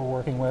globe that we're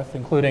working with,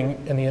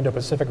 including in the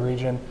Indo-Pacific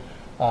region,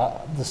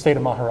 the state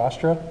of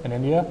Maharashtra in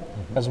India,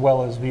 as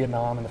well as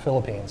Vietnam and the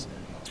Philippines.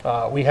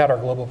 We had our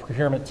global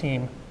procurement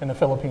team in the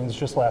Philippines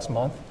just last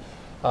month,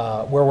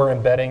 where we're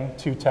embedding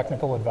 2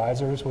 technical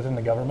advisors within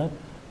the government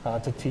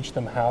to teach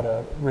them how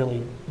to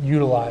really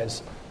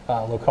utilize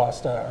low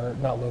cost, or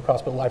not low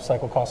cost, but life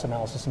cycle cost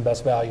analysis and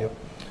best value.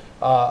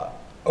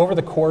 Over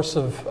the course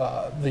of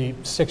the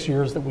 6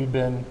 years that we've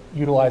been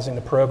utilizing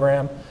the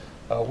program,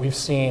 we've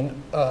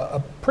seen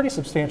a pretty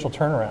substantial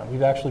turnaround.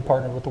 We've actually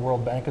partnered with the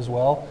World Bank as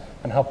well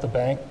and helped the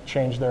bank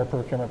change their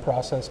procurement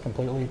process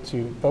completely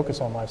to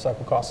focus on life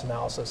cycle cost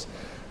analysis.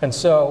 And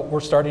so we're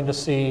starting to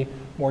see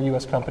more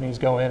U.S. companies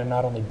go in and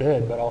not only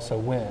bid, but also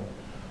win.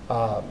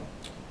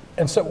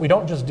 And so we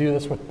don't just do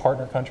this with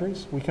partner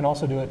countries. We can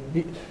also do it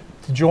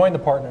to join the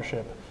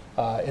partnership.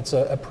 It's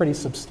a pretty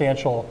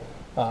substantial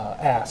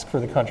ask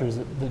for the countries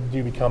that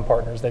do become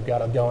partners. They've got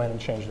to go in and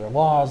change their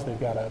laws. They've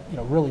got to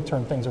really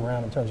turn things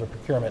around in terms of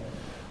procurement.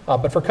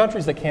 But for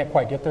countries that can't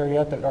quite get there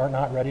yet, that are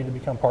not ready to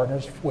become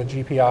partners with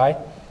GPI,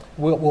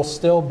 we'll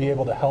still be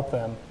able to help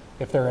them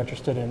if they're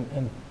interested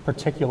in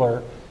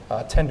particular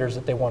tenders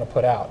that they want to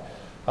put out.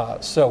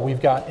 So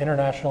we've got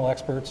international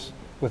experts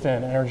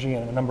within energy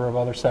and a number of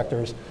other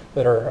sectors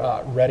that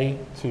are ready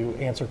to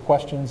answer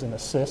questions and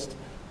assist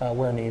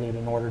where needed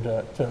in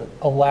order to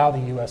allow the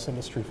U.S.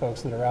 industry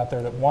folks that are out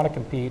there that want to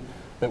compete,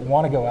 that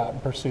want to go out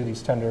and pursue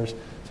these tenders,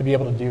 to be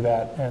able to do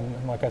that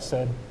and like I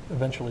said,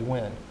 eventually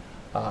win.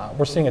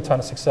 We're seeing a ton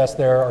of success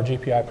there. Our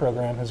GPI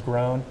program has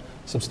grown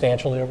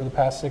substantially over the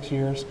past 6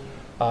 years,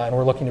 and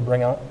we're looking to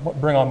bring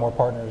on more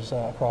partners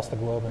across the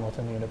globe and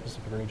within the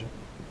Indo-Pacific region.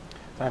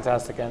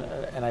 Fantastic,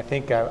 and I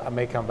think I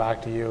may come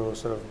back to you,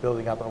 sort of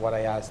building up on what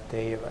I asked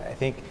Dave. I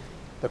think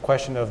the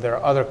question of there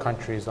are other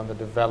countries on the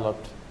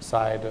developed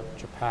side of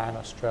Japan,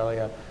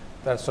 Australia,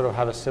 that sort of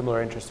have a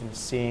similar interest in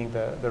seeing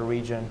the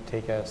region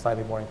take a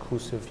slightly more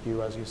inclusive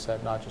view, as you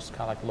said, not just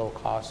kind of like low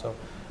cost. So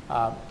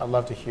I'd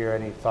love to hear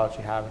any thoughts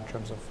you have in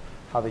terms of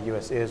how the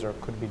U.S. is or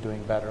could be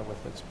doing better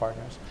with its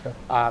partners.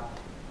 Sure.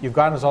 You've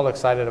gotten us all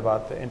excited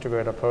about the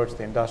integrated approach,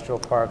 the industrial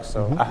park,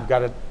 so you've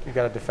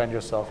got to defend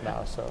yourself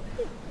now. So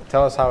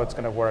tell us how it's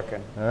going to work.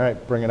 All right,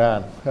 bring it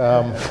on.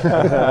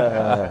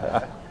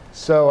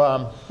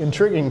 So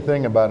intriguing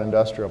thing about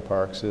industrial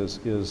parks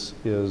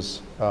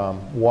is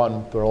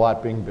one, there are a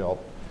lot being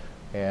built,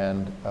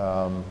 and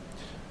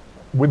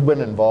we've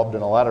been involved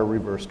in a lot of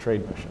reverse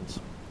trade missions.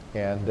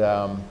 And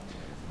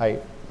I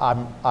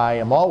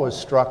am always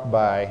struck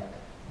by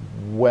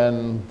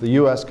when the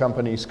U.S.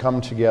 companies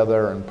come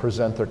together and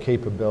present their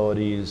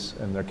capabilities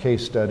and their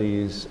case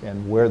studies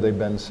and where they've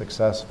been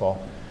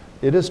successful.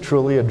 It is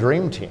truly a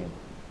dream team.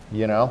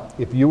 You know,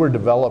 if you were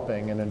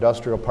developing an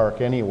industrial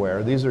park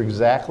anywhere, these are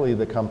exactly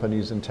the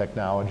companies and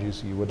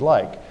technologies you would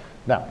like.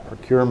 Now,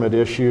 procurement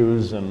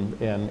issues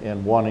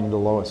and wanting the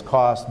lowest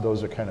cost,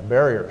 those are kind of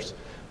barriers.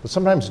 But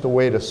sometimes the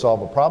way to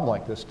solve a problem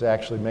like this is to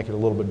actually make it a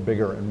little bit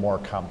bigger and more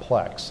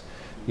complex.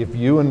 If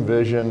you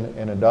envision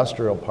an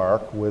industrial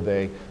park with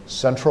a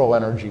central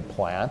energy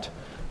plant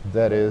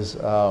that is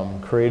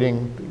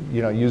creating,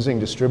 using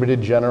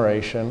distributed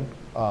generation,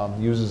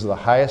 uses the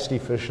highest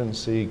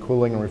efficiency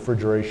cooling and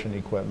refrigeration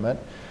equipment,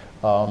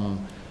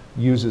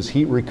 uses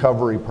heat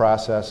recovery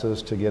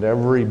processes to get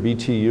every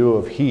BTU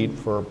of heat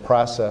for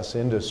process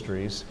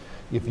industries.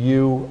 If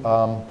you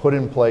put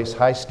in place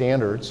high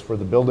standards for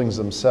the buildings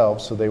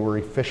themselves so they were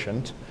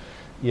efficient,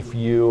 if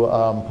you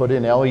put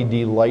in LED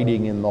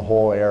lighting in the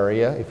whole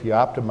area, if you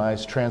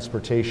optimize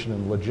transportation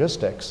and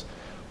logistics,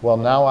 well,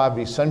 now I've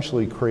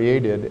essentially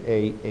created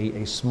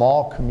a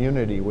small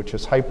community which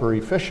is hyper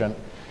efficient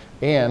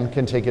and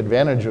can take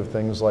advantage of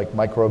things like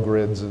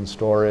microgrids and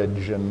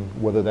storage, and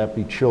whether that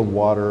be chilled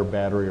water or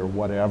battery or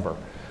whatever.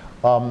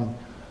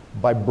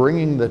 By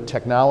bringing the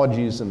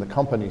technologies and the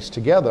companies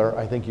together,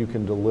 I think you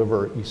can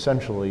deliver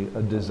essentially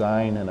a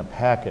design and a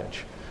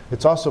package.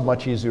 It's also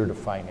much easier to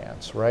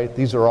finance, right?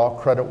 These are all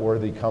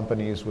credit-worthy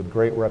companies with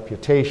great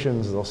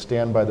reputations. They'll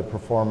stand by the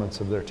performance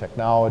of their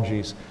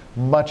technologies,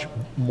 much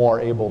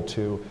more able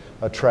to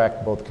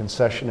attract both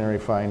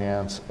concessionary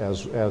finance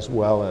as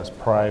well as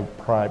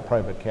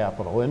private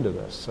capital into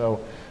this. So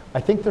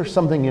I think there's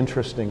something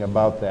interesting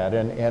about that.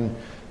 And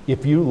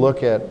if you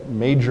look at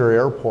major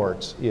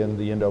airports in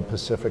the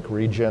Indo-Pacific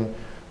region,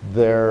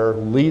 they're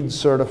LEED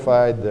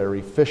certified, they're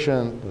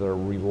efficient, they're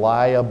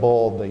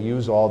reliable, they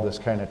use all this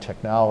kind of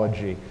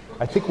technology.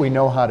 I think we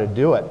know how to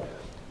do it.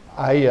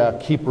 I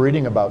keep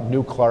reading about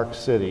New Clark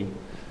City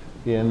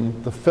in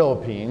the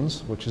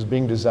Philippines, which is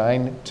being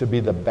designed to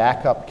be the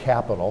backup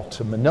capital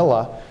to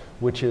Manila,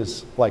 which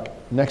is like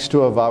next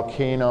to a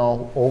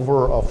volcano,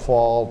 over a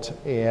fault,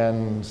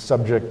 and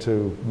subject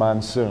to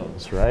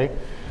monsoons, right?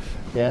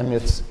 And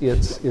it's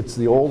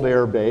the old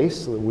air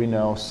base that we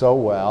know so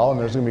well, and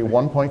there's going to be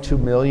 1.2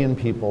 million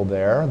people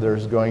there.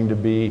 There's going to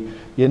be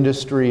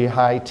industry,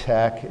 high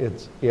tech.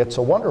 It's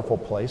a wonderful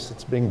place.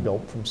 It's being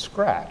built from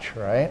scratch,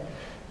 right?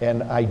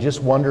 And I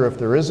just wonder if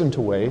there isn't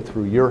a way,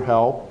 through your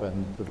help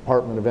and the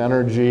Department of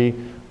Energy,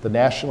 the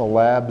national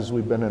labs,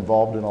 we've been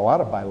involved in a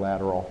lot of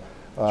bilateral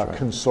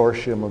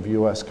consortium of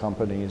U.S.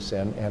 companies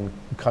and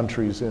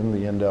countries in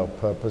the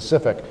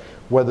Indo-Pacific,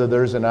 whether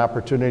there's an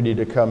opportunity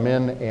to come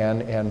in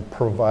and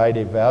provide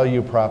a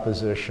value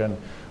proposition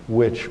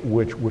which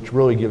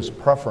really gives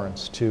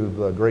preference to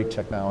the great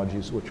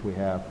technologies which we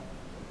have.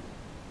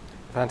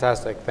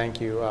 Fantastic, thank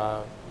you.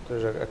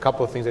 There's a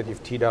couple of things that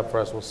you've teed up for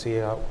us. We'll see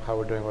how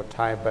we're doing with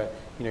time, but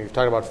you've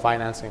talked about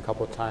financing a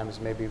couple of times.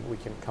 Maybe we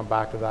can come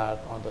back to that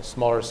on the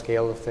smaller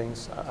scale of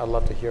things. I'd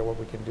love to hear what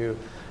we can do,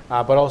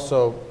 but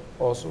also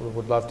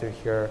would love to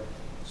hear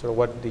sort of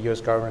what the U.S.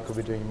 government could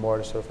be doing more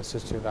to sort of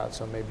assist you in that.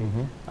 So maybe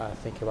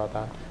think about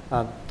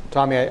that.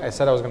 Tommy, I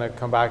said I was going to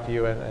come back to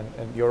you,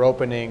 and your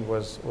opening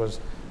was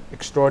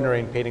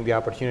extraordinary in painting the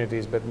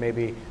opportunities, but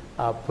maybe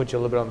put you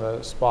a little bit on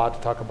the spot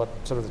to talk about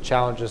sort of the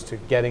challenges to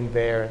getting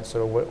there, and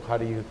sort of how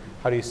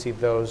do you see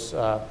those?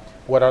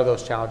 What are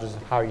those challenges,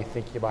 and how are you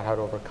thinking about how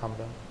to overcome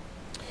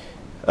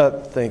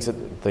them?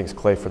 Thanks,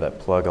 Clay, for that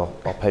plug.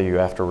 I'll pay you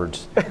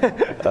afterwards.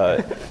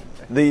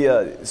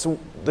 So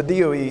the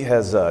DOE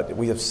has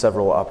we have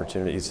several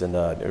opportunities and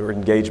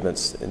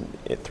engagements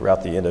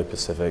throughout the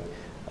Indo-Pacific.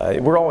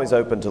 We're always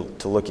open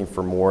to looking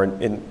for more,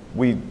 and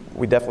we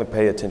definitely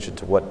pay attention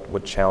to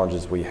what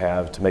challenges we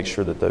have to make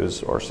sure that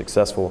those are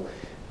successful.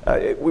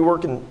 We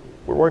work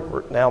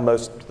now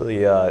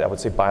mostly, I would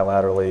say,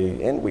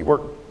 bilaterally, and we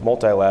work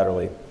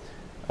multilaterally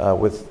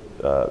with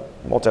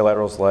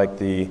multilaterals like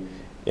the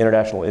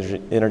International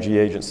Energy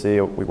Agency.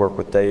 We work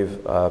with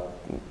Dave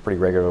pretty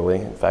regularly.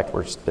 In fact,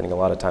 we're spending a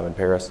lot of time in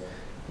Paris.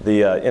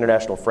 The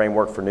International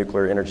Framework for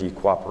Nuclear Energy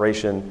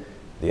Cooperation,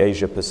 the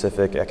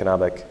Asia-Pacific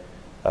Economic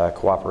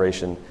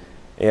Cooperation,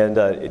 and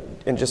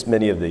just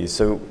many of these.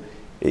 So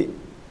let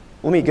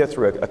me go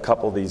through a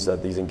couple of these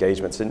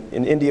engagements.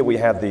 In India, we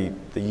have the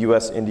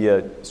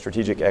U.S.-India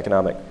Strategic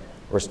Economic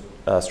or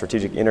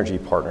Strategic Energy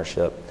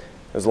Partnership.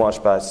 It was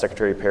launched by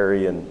Secretary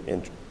Perry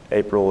in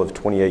April of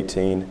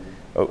 2018.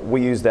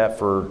 We use that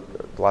for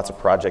lots of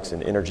projects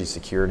in energy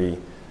security,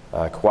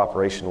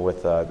 cooperation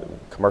with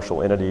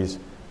commercial entities.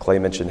 Clay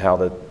mentioned how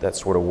that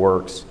sort of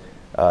works,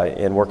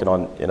 and working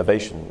on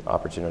innovation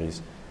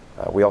opportunities.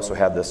 We also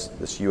have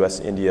this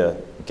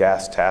U.S.-India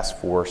Gas Task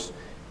Force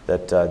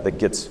that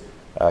gets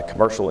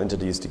commercial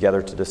entities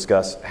together to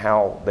discuss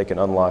how they can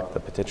unlock the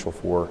potential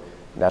for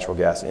natural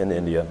gas in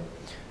India.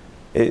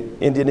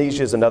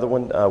 Indonesia is another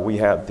one. We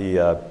have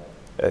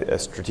a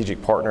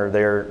strategic partner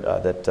there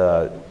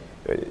that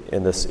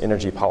in this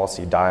energy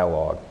policy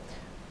dialogue.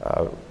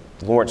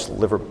 Lawrence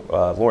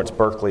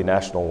Berkeley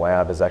National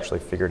Lab has actually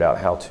figured out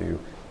how to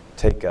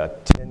take 10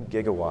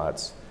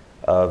 gigawatts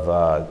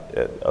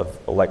of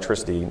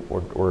electricity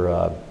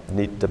or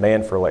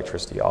demand for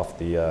electricity off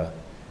the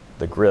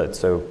grid.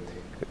 So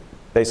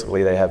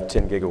basically, they have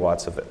 10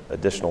 gigawatts of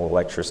additional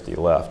electricity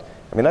left.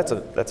 I mean,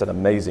 that's an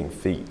amazing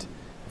feat.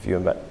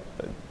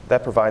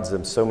 That provides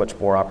them so much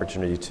more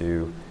opportunity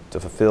to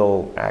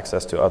fulfill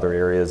access to other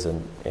areas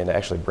and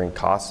actually bring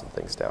costs and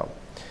things down.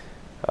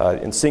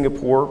 In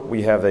Singapore,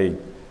 we have a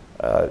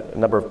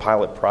number of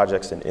pilot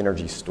projects in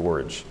energy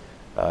storage.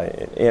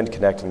 and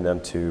connecting them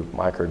to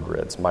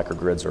microgrids.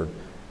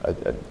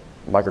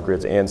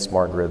 Microgrids and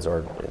smart grids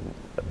are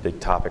a big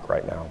topic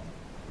right now.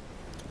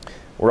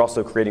 We're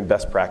also creating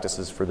best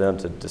practices for them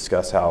to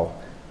discuss how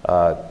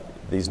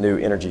these new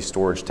energy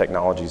storage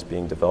technologies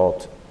being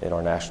developed in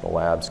our national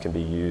labs can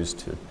be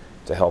used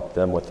to help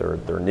them with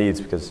their needs,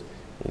 because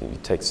you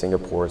take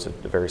Singapore, it's a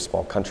very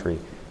small country.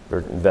 They're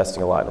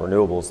investing a lot in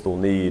renewables. They'll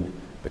need,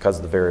 because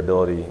of the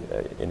variability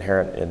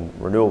inherent in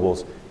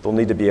renewables, they'll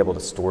need to be able to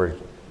store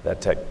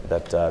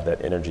that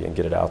energy and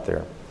get it out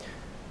there.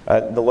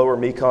 The lower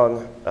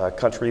Mekong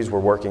countries, we're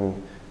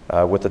working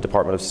with the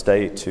Department of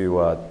State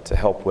to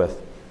help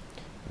with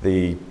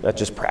the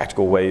just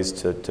practical ways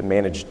to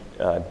manage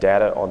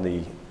data on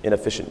the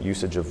inefficient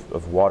usage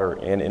of water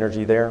and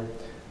energy there.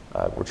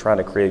 We're trying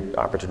to create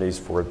opportunities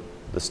for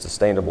the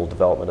sustainable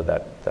development of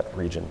that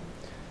region.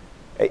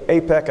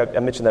 APEC, I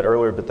mentioned that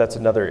earlier, but that's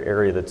another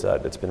area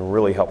that's been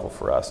really helpful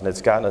for us, and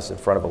it's gotten us in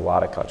front of a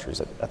lot of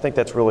countries. I think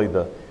that's really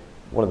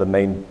one of the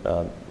main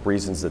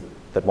reasons that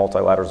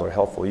multilaterals are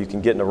helpful. You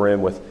can get in a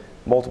room with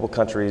multiple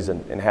countries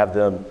and have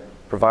them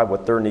provide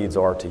what their needs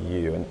are to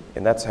you,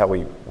 and that's how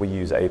we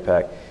use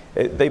APEC.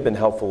 They've been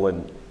helpful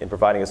in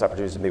providing us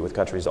opportunities to meet with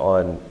countries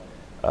on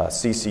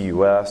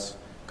CCUS,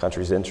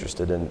 countries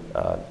interested in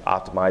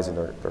optimizing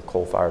their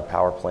coal-fired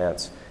power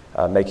plants,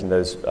 making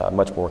those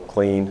much more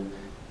clean,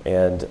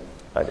 and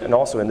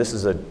also, and this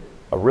is a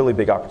really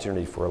big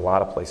opportunity for a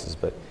lot of places,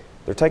 but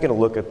they're taking a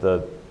look at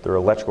their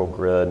electrical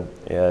grid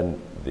and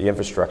the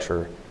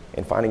infrastructure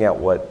and finding out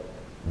what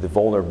the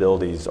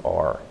vulnerabilities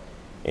are,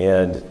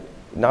 and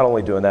not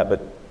only doing that, but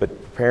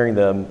preparing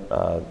them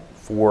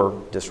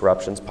for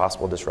disruptions,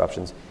 possible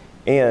disruptions,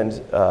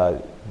 and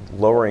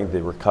lowering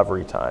the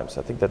recovery times.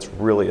 I think that's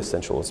really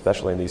essential,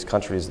 especially in these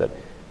countries that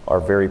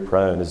are very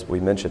prone, as we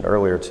mentioned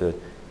earlier, to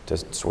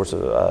sorts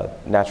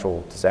of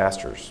natural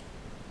disasters.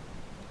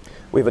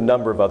 We have a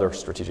number of other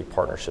strategic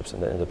partnerships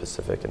in the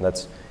Indo-Pacific, and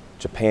that's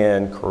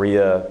Japan,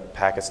 Korea,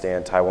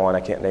 Pakistan, Taiwan.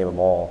 I can't name them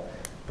all,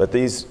 but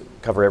these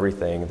cover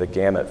everything, the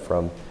gamut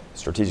from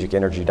strategic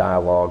energy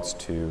dialogues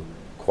to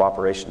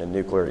cooperation in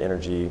nuclear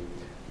energy,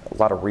 a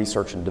lot of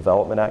research and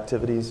development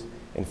activities.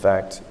 In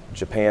fact,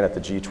 Japan at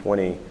the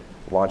G20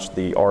 launched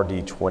the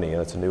RD20,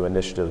 and it's a new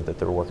initiative that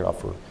they're working on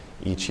for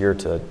each year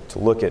to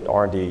look at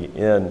R&D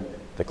in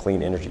the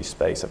clean energy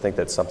space. I think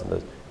that's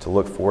something to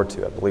look forward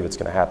to. I believe it's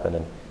going to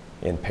happen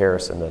in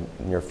Paris in the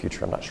near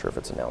future. I'm not sure if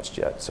it's announced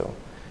yet. So,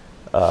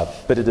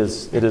 but it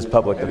is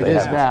public. That it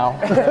is now.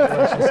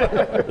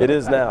 It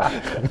is now.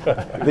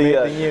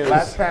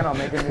 Last panel,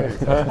 making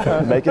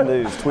news. Making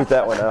news. Tweet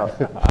that one out.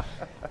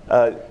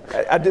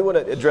 I do want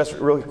to address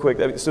really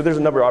quick. So there's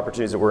a number of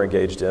opportunities that we're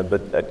engaged in,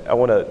 but I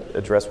want to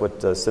address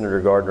what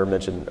Senator Gardner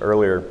mentioned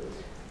earlier.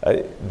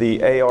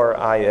 The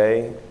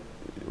ARIA,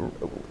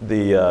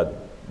 the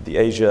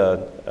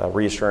Asia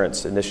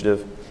Reassurance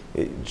Initiative,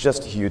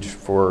 just huge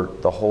for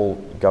the whole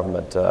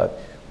government.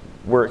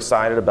 We're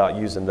excited about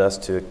using this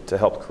to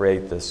help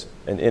create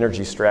an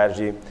energy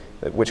strategy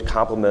which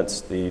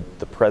complements the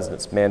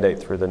President's mandate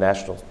through the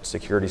National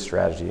Security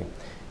Strategy.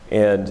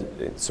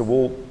 And so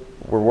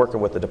we're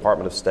working with the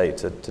Department of State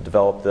to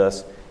develop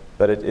this,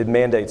 but it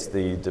mandates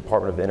the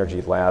Department of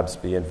Energy labs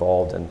be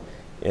involved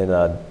in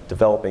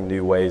developing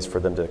new ways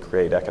for them to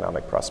create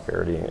economic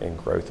prosperity and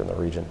growth in the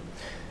region.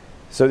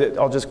 So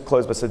I'll just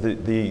close by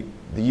saying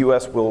the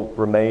U.S. will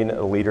remain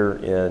a leader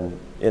in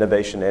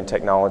innovation and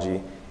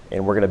technology,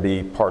 and we're going to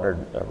be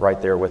partnered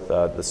right there with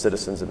the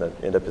citizens in the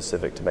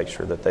Indo-Pacific to make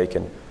sure that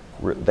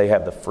they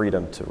have the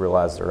freedom to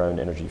realize their own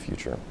energy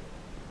future.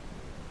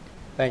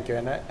 Thank you,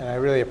 and I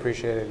really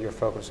appreciated your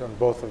focus on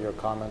both of your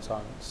comments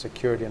on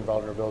security and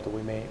vulnerability.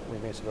 We may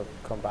sort of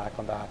come back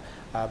on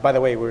that. By the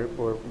way, we're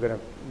going to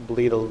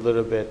bleed a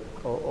little bit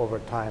over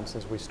time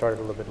since we started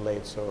a little bit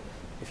late. So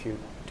if you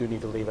do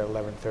need to leave at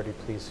 11:30,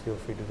 please feel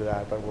free to do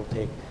that. But we'll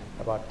take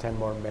about 10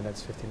 more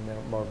minutes, 15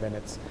 more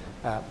minutes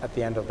at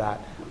the end of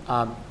that.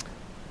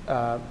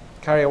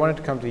 Khary, I wanted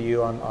to come to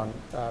you on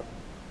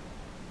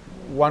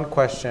one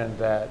question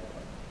that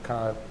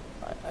kind of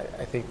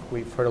I think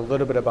we've heard a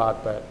little bit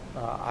about, but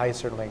I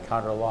certainly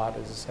encounter a lot,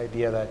 is this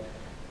idea that,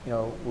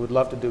 we'd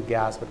love to do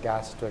gas, but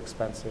gas is too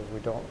expensive.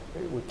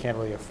 We can't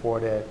really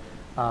afford it.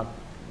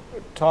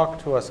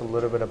 Talk to us a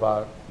little bit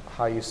about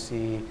how you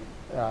see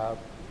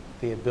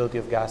the ability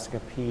of gas to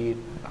compete.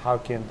 How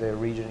can the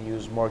region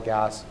use more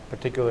gas,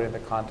 particularly in the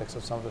context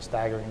of some of the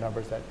staggering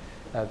numbers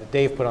that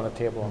Dave put on the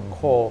table on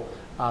coal?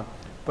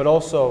 But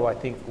also, I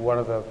think one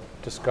of the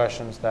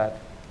discussions that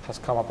has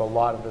come up a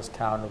lot in this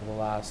town over the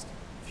last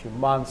few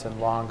months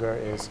and longer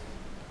is,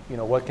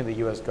 what can the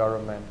U.S.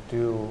 government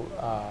do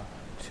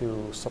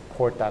to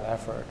support that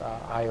effort?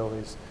 I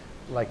always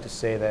like to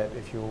say that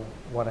if you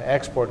want to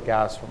export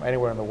gas from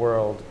anywhere in the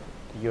world,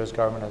 the U.S.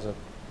 government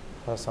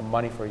has some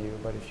money for you.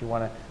 But if you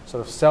want to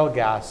sort of sell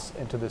gas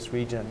into this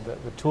region,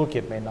 the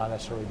toolkit may not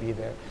necessarily be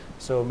there.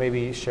 So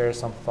maybe share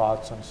some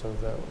thoughts on sort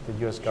of the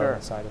U.S.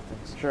 government side of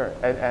things. Sure,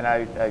 and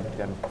I'm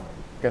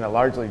going to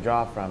largely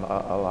draw from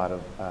a lot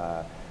of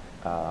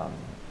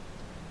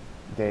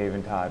Dave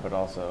and Todd, but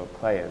also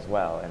Clay as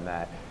well, in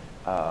that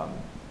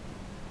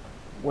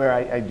where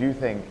I do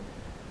think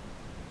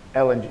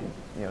LNG,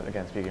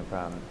 again speaking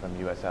from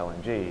U.S.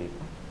 LNG,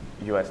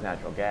 U.S.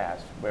 natural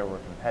gas, where we're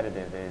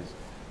competitive is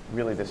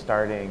really the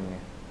starting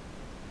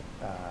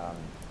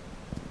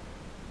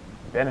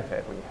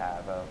benefit we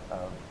have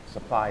of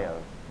supply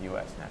of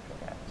U.S. natural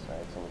gas,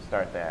 right? So we'll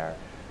start there,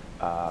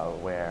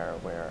 where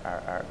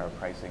our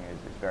pricing is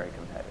very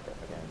competitive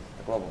against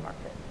the global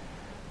market.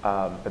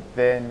 But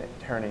then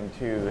turning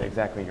to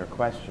exactly your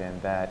question,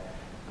 that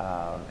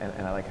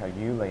and I like how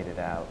you laid it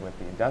out with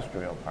the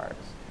industrial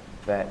parks,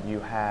 that you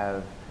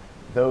have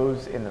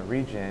those in the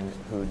region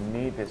who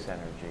need this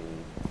energy,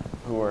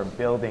 who are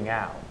building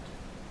out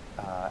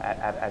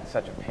at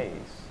such a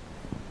pace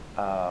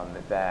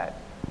that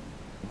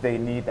they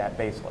need that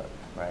base load,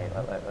 right?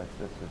 Let's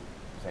just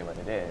say what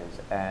it is.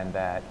 And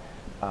that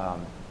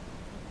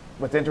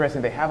what's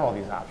interesting, they have all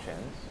these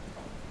options,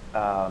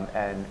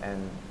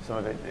 and some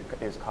of it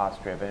is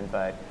cost driven,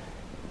 but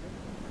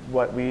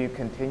what we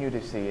continue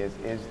to see is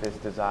this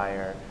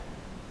desire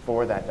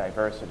for that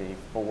diversity,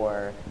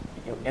 for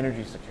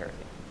energy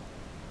security,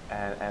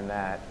 and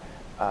that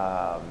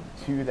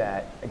to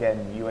that,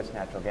 again, U.S.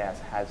 natural gas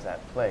has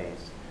that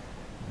place.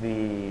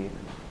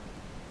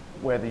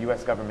 Where the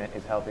U.S. government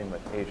is helping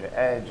with Asia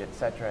Edge, et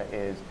cetera,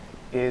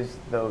 is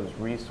those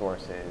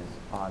resources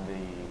on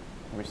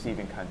the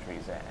receiving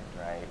country's end,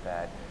 right?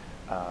 That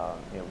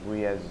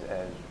we as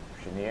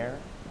Cheniere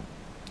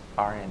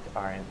aren't.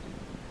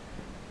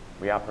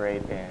 We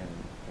operate in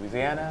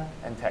Louisiana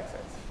and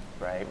Texas,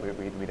 right?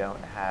 We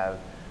don't have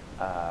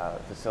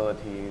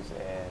facilities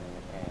in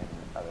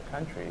other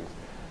countries.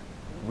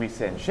 We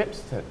send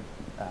ships to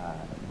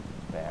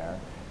there,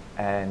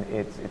 and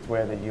it's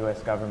where the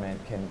U.S. government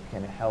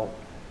can help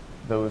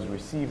those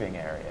receiving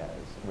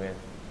areas with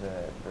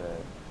the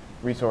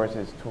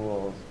resources,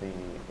 tools,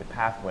 the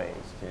pathways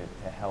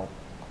to help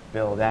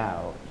build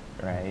out,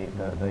 right?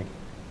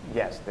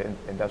 Yes, the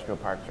industrial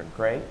parks are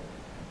great,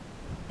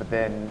 but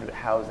then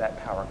how's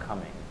that power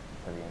coming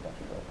to the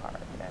industrial park,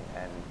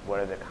 and what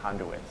are the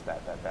conduits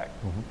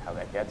how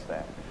that gets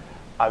there?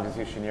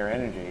 Obviously, Cheniere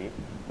Energy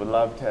would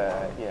love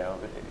to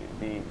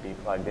be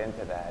plugged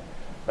into that,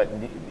 but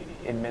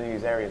in many of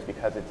these areas,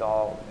 because it's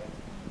all,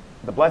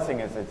 the blessing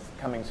is it's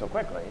coming so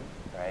quickly,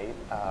 right?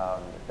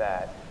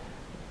 That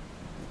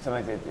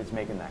sometimes it's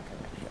making that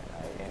connection,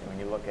 right? And when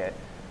you look at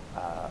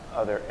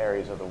other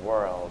areas of the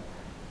world,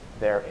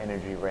 their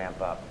energy ramp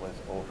up was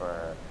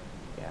over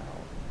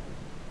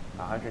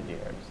 100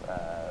 years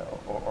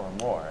or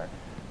more.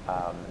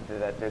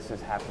 That this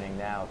is happening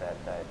now,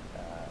 that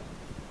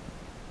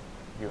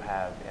you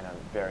have, in a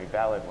very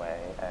valid way,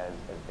 as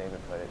David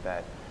put it,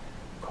 that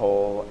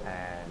coal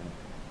and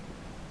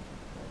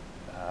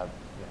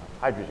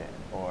hydrogen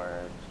or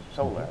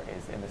solar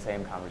is in the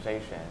same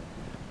conversation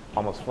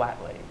almost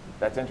flatly.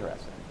 That's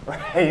interesting,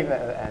 right?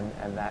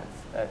 And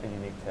that's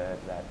unique to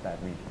that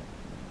region.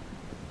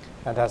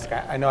 Fantastic.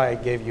 I know I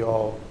gave you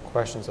all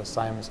questions,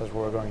 assignments as we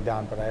were going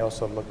down, but I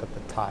also looked at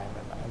the time,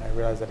 and I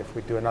realized that if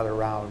we do another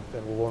round,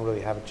 then we won't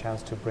really have a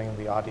chance to bring in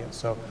the audience.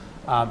 So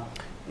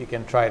you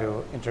can try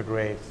to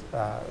integrate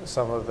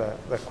some of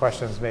the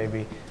questions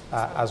maybe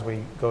as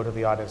we go to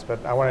the audience.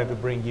 But I wanted to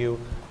bring you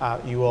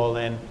all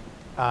in.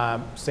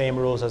 Same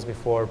rules as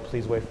before.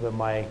 Please wait for the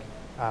mic.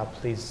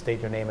 Please state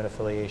your name and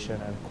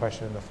affiliation and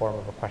question in the form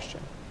of a question.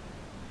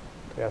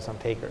 We have some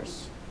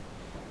takers.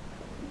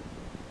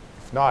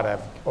 If not,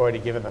 I've already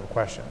given them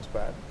questions,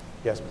 but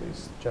yes,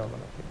 please, gentlemen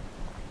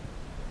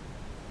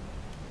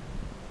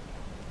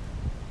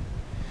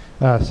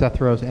up here. Seth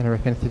Rose,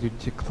 NRF Institute.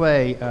 To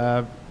Clay,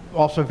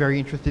 also very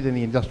interested in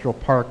the industrial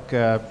park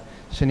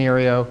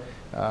scenario.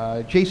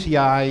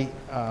 JCI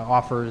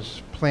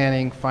offers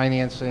planning,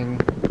 financing,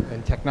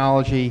 and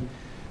technology.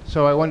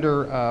 So I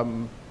wonder,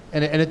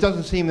 and it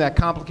doesn't seem that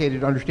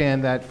complicated to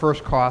understand that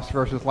first cost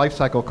versus life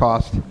cycle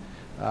cost. You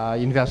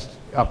invest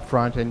up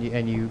front and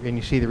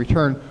you see the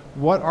return.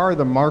 What are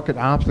the market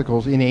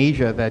obstacles in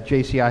Asia that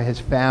JCI has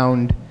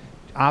found,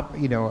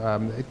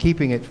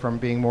 keeping it from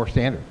being more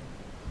standard?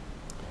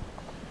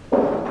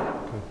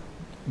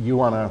 You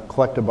want to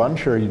collect a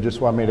bunch, or you just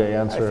want me to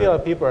answer? I feel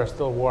like people are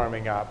still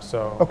warming up,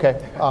 so.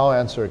 Okay, I'll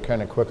answer it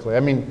kind of quickly. I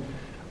mean,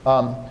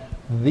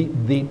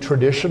 the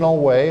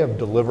traditional way of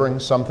delivering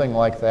something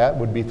like that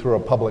would be through a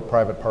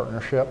public-private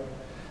partnership.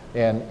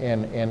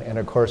 And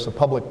of course, a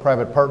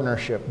public-private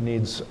partnership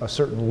needs a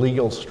certain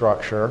legal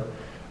structure.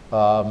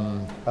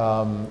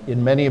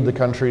 In many of the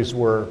countries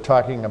we're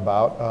talking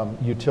about,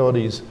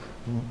 utilities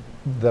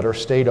that are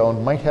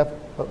state-owned might have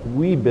a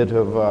wee bit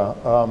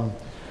of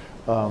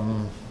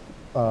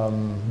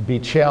be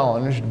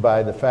challenged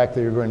by the fact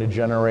that you're going to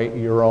generate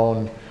your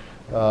own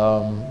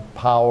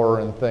power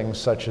and things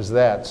such as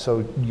that.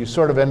 So you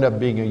sort of end up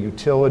being a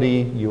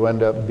utility, you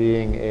end up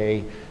being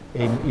a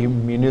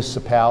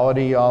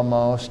municipality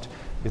almost.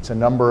 It's a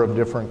number of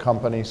different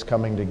companies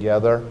coming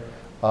together.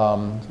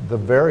 The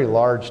very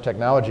large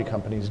technology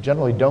companies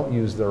generally don't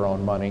use their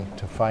own money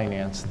to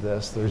finance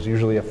this. There's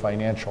usually a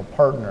financial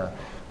partner.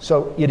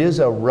 So it is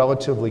a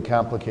relatively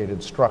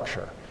complicated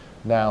structure.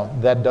 Now,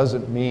 that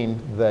doesn't mean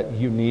that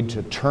you need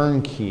to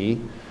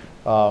turnkey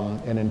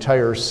an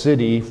entire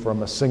city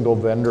from a single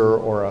vendor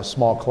or a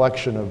small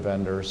collection of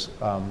vendors.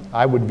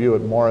 I would view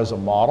it more as a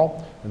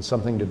model and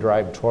something to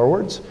drive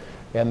towards,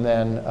 and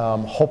then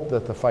hope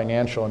that the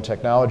financial and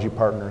technology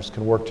partners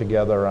can work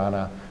together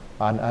on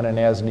an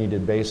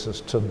as-needed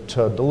basis to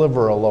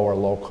deliver a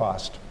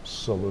low-cost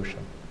solution.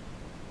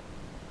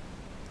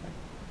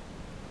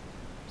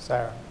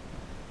 Sarah.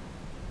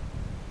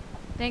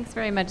 Thanks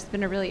very much. It's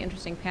been a really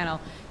interesting panel.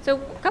 So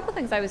a couple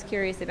things I was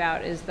curious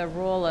about is the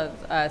role of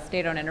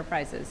state-owned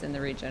enterprises in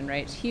the region,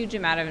 right? Huge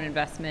amount of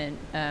investment,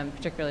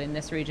 particularly in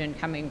this region,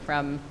 coming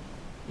from,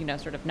 you know,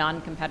 sort of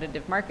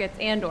non-competitive markets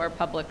and or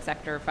public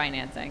sector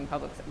financing,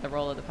 the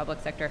role of the public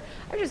sector.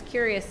 I'm just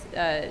curious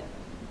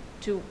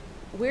to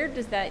where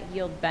does that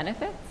yield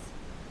benefits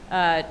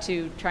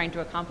to trying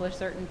to accomplish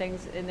certain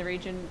things in the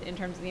region in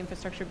terms of the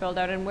infrastructure build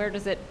out, and where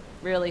does it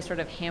really sort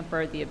of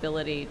hamper the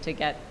ability to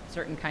get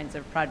certain kinds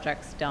of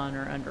projects done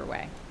or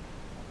underway?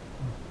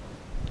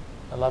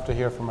 I'd love to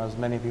hear from as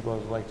many people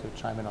as would like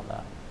to chime in on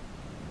that.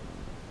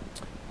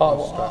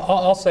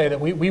 I'll say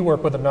that we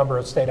work with a number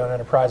of state-owned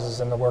enterprises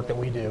in the work that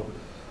we do.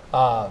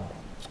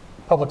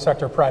 Public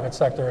sector, private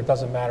sector, it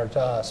doesn't matter to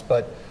us,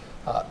 but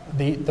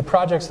the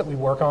projects that we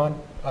work on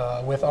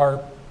with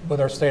our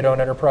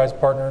state-owned enterprise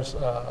partners,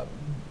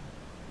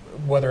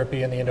 whether it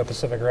be in the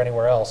Indo-Pacific or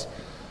anywhere else,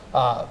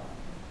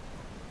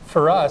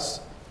 for us,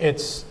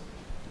 it's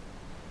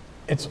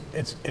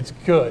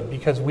good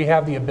because we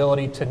have the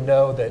ability to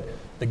know that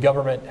the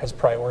government has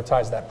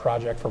prioritized that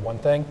project for one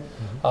thing.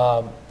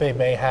 They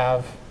may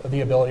have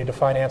the ability to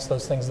finance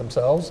those things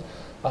themselves.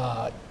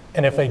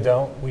 And if they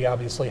don't, we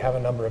obviously have a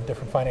number of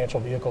different financial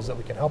vehicles that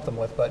we can help them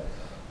with. But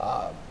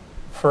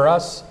for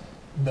us,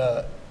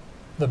 the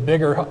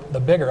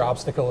bigger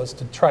obstacle is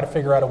to try to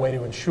figure out a way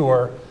to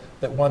ensure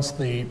that once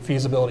the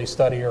feasibility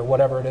study or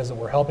whatever it is that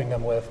we're helping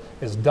them with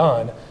is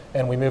done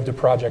and we move to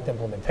project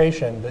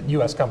implementation, that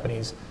U.S.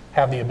 companies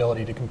have the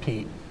ability to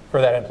compete for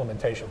that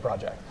implementation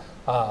project,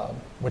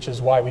 which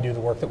is why we do the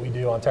work that we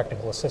do on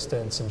technical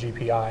assistance and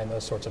GPI and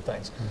those sorts of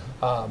things.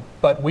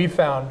 But we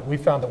found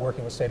that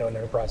working with state-owned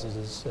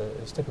enterprises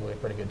is typically a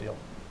pretty good deal.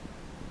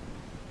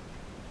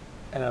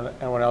 And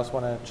anyone else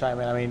want to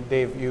chime in? I mean,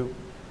 Dave, you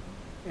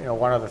know,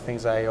 one of the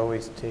things I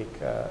always take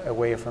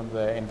away from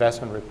the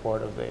investment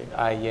report of the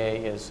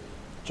IEA is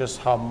just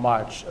how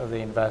much of the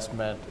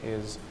investment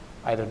is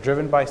either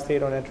driven by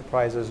state-owned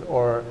enterprises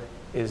or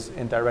is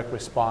in direct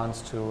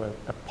response to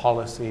a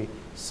policy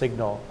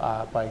signal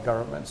by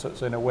government.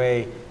 So in a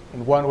way,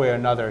 in one way or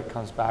another, it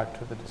comes back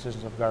to the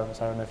decisions of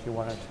governments. I don't know if you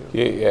wanted to.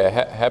 Yeah,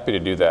 happy to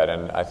do that.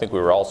 And I think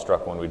we were all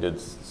struck when we did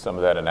some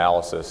of that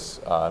analysis,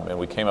 and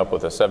we came up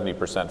with a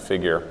 70%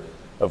 figure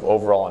of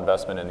overall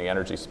investment in the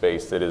energy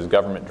space that is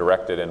government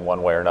directed in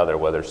one way or another,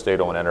 whether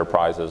state-owned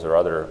enterprises or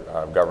other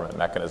government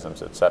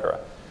mechanisms, et cetera.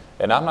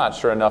 And I'm not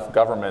sure enough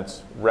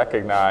governments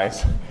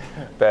recognize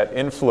that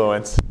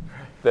influence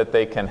that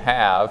they can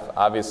have.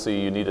 Obviously,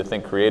 you need to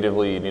think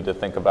creatively, you need to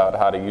think about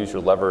how to use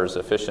your levers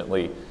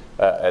efficiently,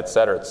 et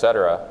cetera, et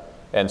cetera.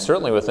 And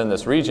certainly within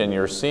this region,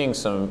 you're seeing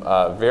some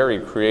very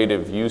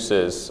creative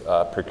uses,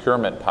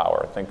 procurement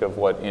power. Think of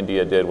what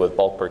India did with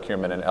bulk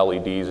procurement and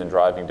LEDs and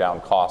driving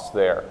down costs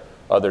there.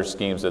 Other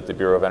schemes that the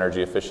Bureau of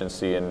Energy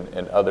Efficiency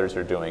and others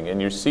are doing.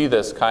 And you see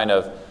this kind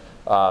of,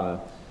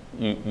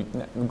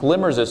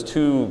 glimmers is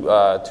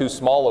too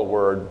small a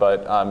word,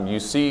 but you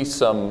see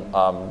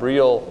some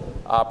real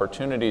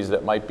opportunities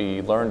that might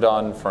be learned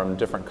on from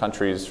different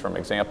countries, from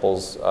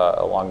examples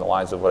along the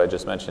lines of what I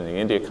just mentioned in the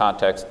India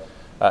context,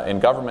 in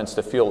governments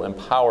to feel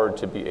empowered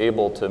to be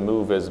able to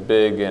move as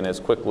big and as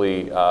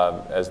quickly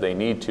as they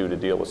need to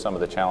deal with some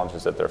of the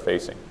challenges that they're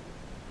facing.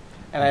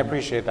 And I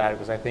appreciate that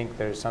because I think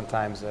there's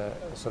sometimes a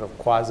sort of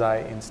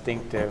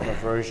quasi-instinctive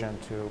aversion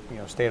to, you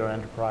know, state-owned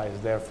enterprise.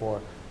 Therefore,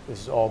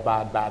 this is all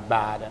bad, bad,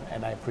 bad.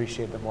 And I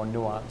appreciate the more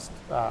nuanced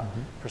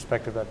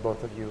perspective that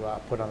both of you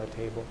put on the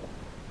table.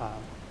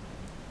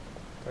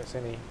 If there's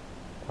any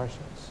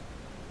questions,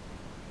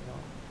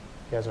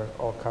 you guys are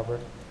all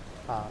covered.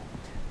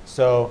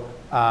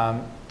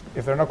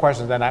 If there are no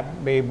questions, then I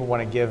maybe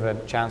want to give a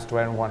chance to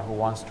anyone who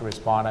wants to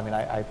respond. I mean,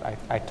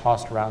 I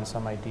tossed around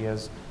some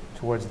ideas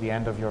towards the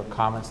end of your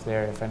comments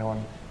there. If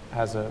anyone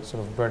has a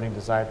sort of burning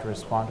desire to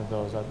respond to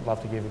those, I'd love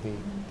to give you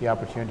the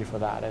opportunity for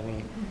that.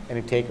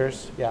 Any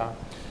takers? Yeah.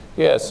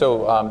 Yeah,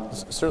 so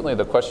certainly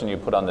the question you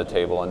put on the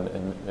table,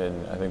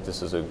 and I think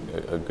this is a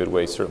good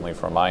way, certainly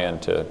from my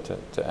end,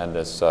 to end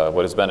this,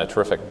 what has been a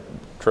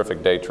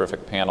terrific day,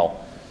 terrific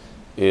panel,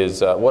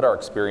 is what our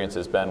experience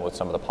has been with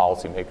some of the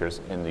policymakers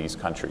in these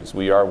countries.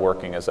 We are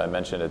working, as I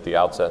mentioned at the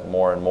outset,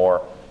 more and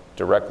more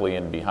directly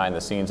and behind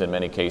the scenes in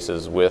many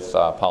cases with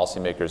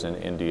policymakers in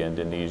India,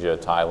 Indonesia,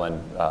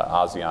 Thailand,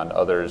 ASEAN,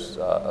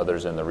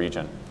 others in the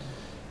region.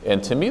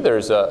 And to me,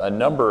 there's a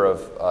number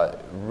of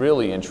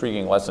really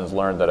intriguing lessons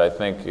learned that I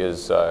think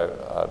is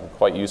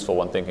quite useful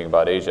when thinking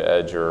about Asia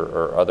Edge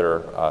or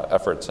other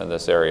efforts in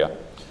this area.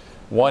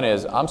 One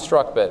is, I'm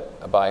struck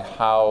by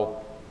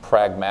how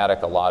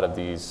pragmatic, a lot of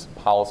these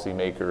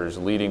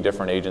policymakers, leading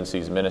different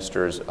agencies,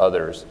 ministers,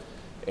 others.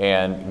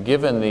 And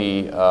given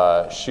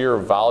the sheer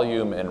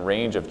volume and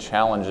range of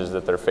challenges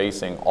that they're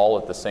facing all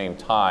at the same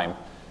time,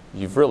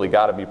 you've really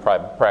got to be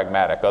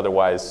pragmatic.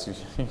 Otherwise,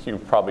 you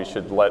probably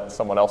should let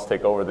someone else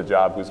take over the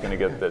job who's going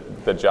to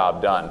get the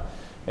job done.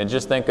 And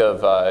just think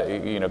of,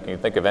 can you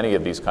think of any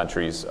of these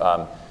countries?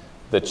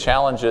 The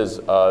challenges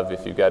of,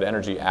 if you've got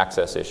energy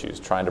access issues,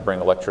 trying to bring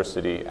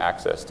electricity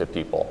access to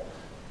people,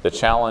 the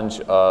challenge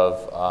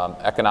of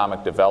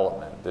economic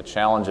development, the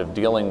challenge of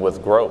dealing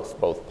with growth,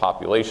 both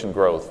population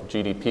growth,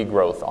 GDP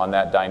growth on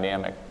that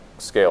dynamic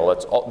scale.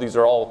 These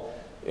are all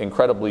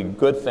incredibly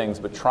good things,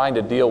 but trying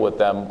to deal with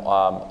them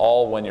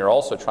all when you're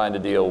also trying to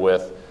deal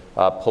with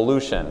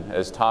pollution,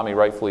 as Tommy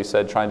rightfully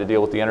said, trying to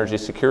deal with the energy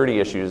security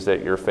issues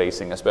that you're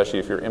facing, especially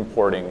if you're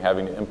importing,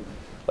 having to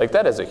like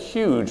that is a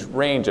huge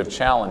range of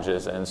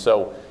challenges. And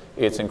so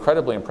it's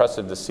incredibly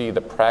impressive to see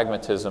the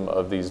pragmatism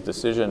of these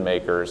decision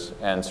makers.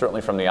 And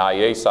certainly from the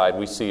IEA side,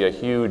 we see a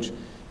huge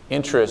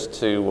interest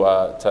to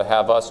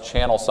have us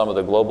channel some of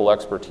the global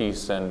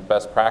expertise and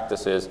best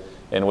practices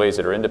in ways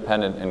that are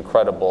independent and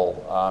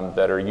credible,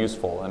 that are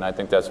useful. And I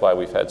think that's why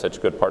we've had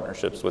such good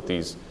partnerships with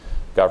these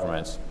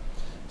governments.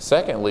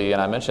 Secondly,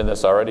 and I mentioned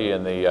this already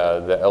in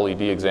the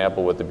LED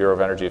example with the Bureau of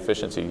Energy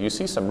Efficiency, you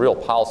see some real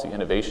policy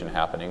innovation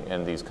happening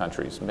in these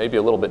countries, maybe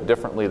a little bit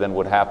differently than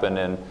would happen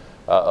in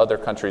other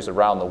countries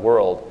around the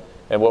world.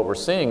 And what we're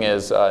seeing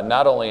is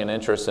not only an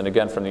interest, and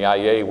again from the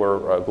IEA,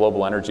 we're a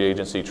global energy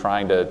agency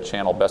trying to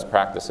channel best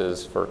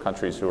practices for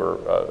countries who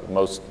are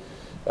most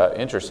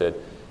interested.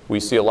 We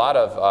see a lot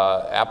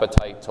of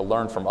appetite to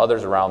learn from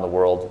others around the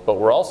world, but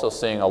we're also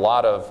seeing a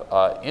lot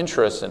of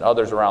interest in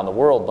others around the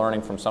world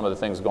learning from some of the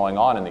things going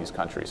on in these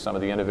countries, some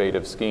of the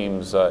innovative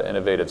schemes,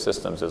 innovative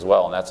systems as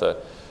well. And that's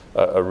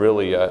a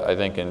really, I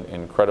think,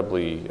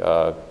 incredibly,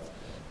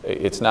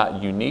 it's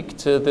not unique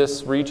to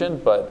this region,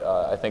 but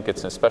I think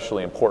it's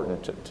especially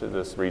important to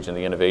this region,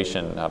 the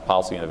innovation,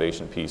 policy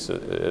innovation piece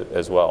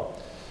as well.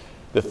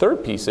 The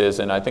third piece is,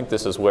 and I think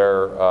this is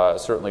where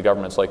certainly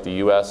governments like the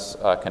U.S.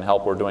 Can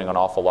help. We're doing an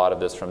awful lot of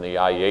this from the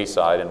IEA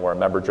side, and we're a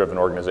member-driven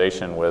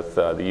organization with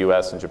the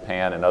U.S. and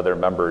Japan and other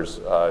members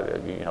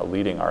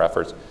leading our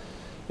efforts,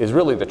 is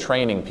really the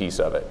training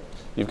piece of it.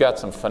 You've got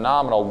some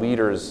phenomenal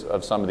leaders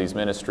of some of these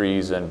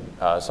ministries and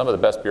some of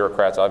the best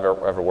bureaucrats I've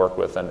ever worked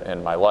with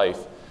in my life.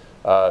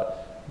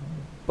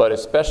 But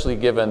especially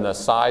given the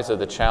size of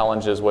the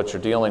challenges, what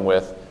you're dealing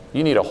with,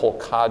 you need a whole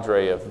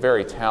cadre of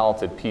very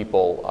talented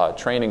people,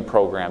 training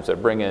programs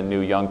that bring in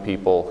new young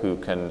people who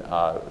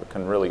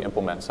can really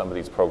implement some of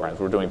these programs.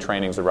 We're doing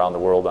trainings around the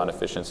world on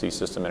efficiency,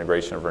 system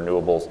integration of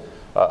renewables,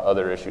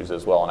 other issues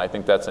as well. And I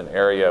think that's an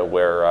area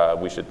where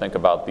we should think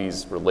about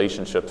these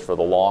relationships for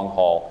the long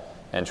haul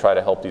and try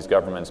to help these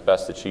governments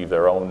best achieve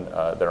their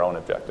own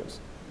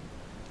objectives.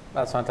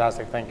 That's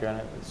fantastic, thank you.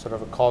 And it's sort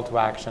of a call to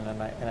action,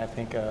 and I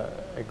think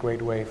a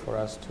great way for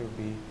us to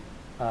be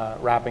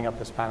wrapping up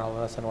this panel,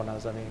 unless anyone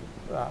has any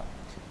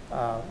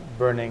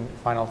burning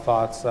final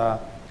thoughts.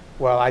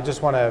 Well, I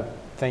just want to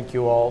thank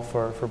you all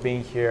for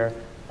being here.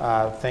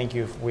 Thank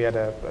you. We had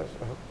a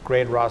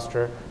great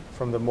roster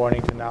from the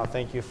morning to now.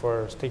 Thank you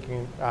for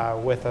sticking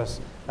with us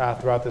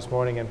throughout this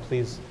morning, and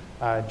please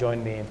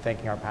join me in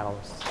thanking our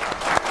panelists.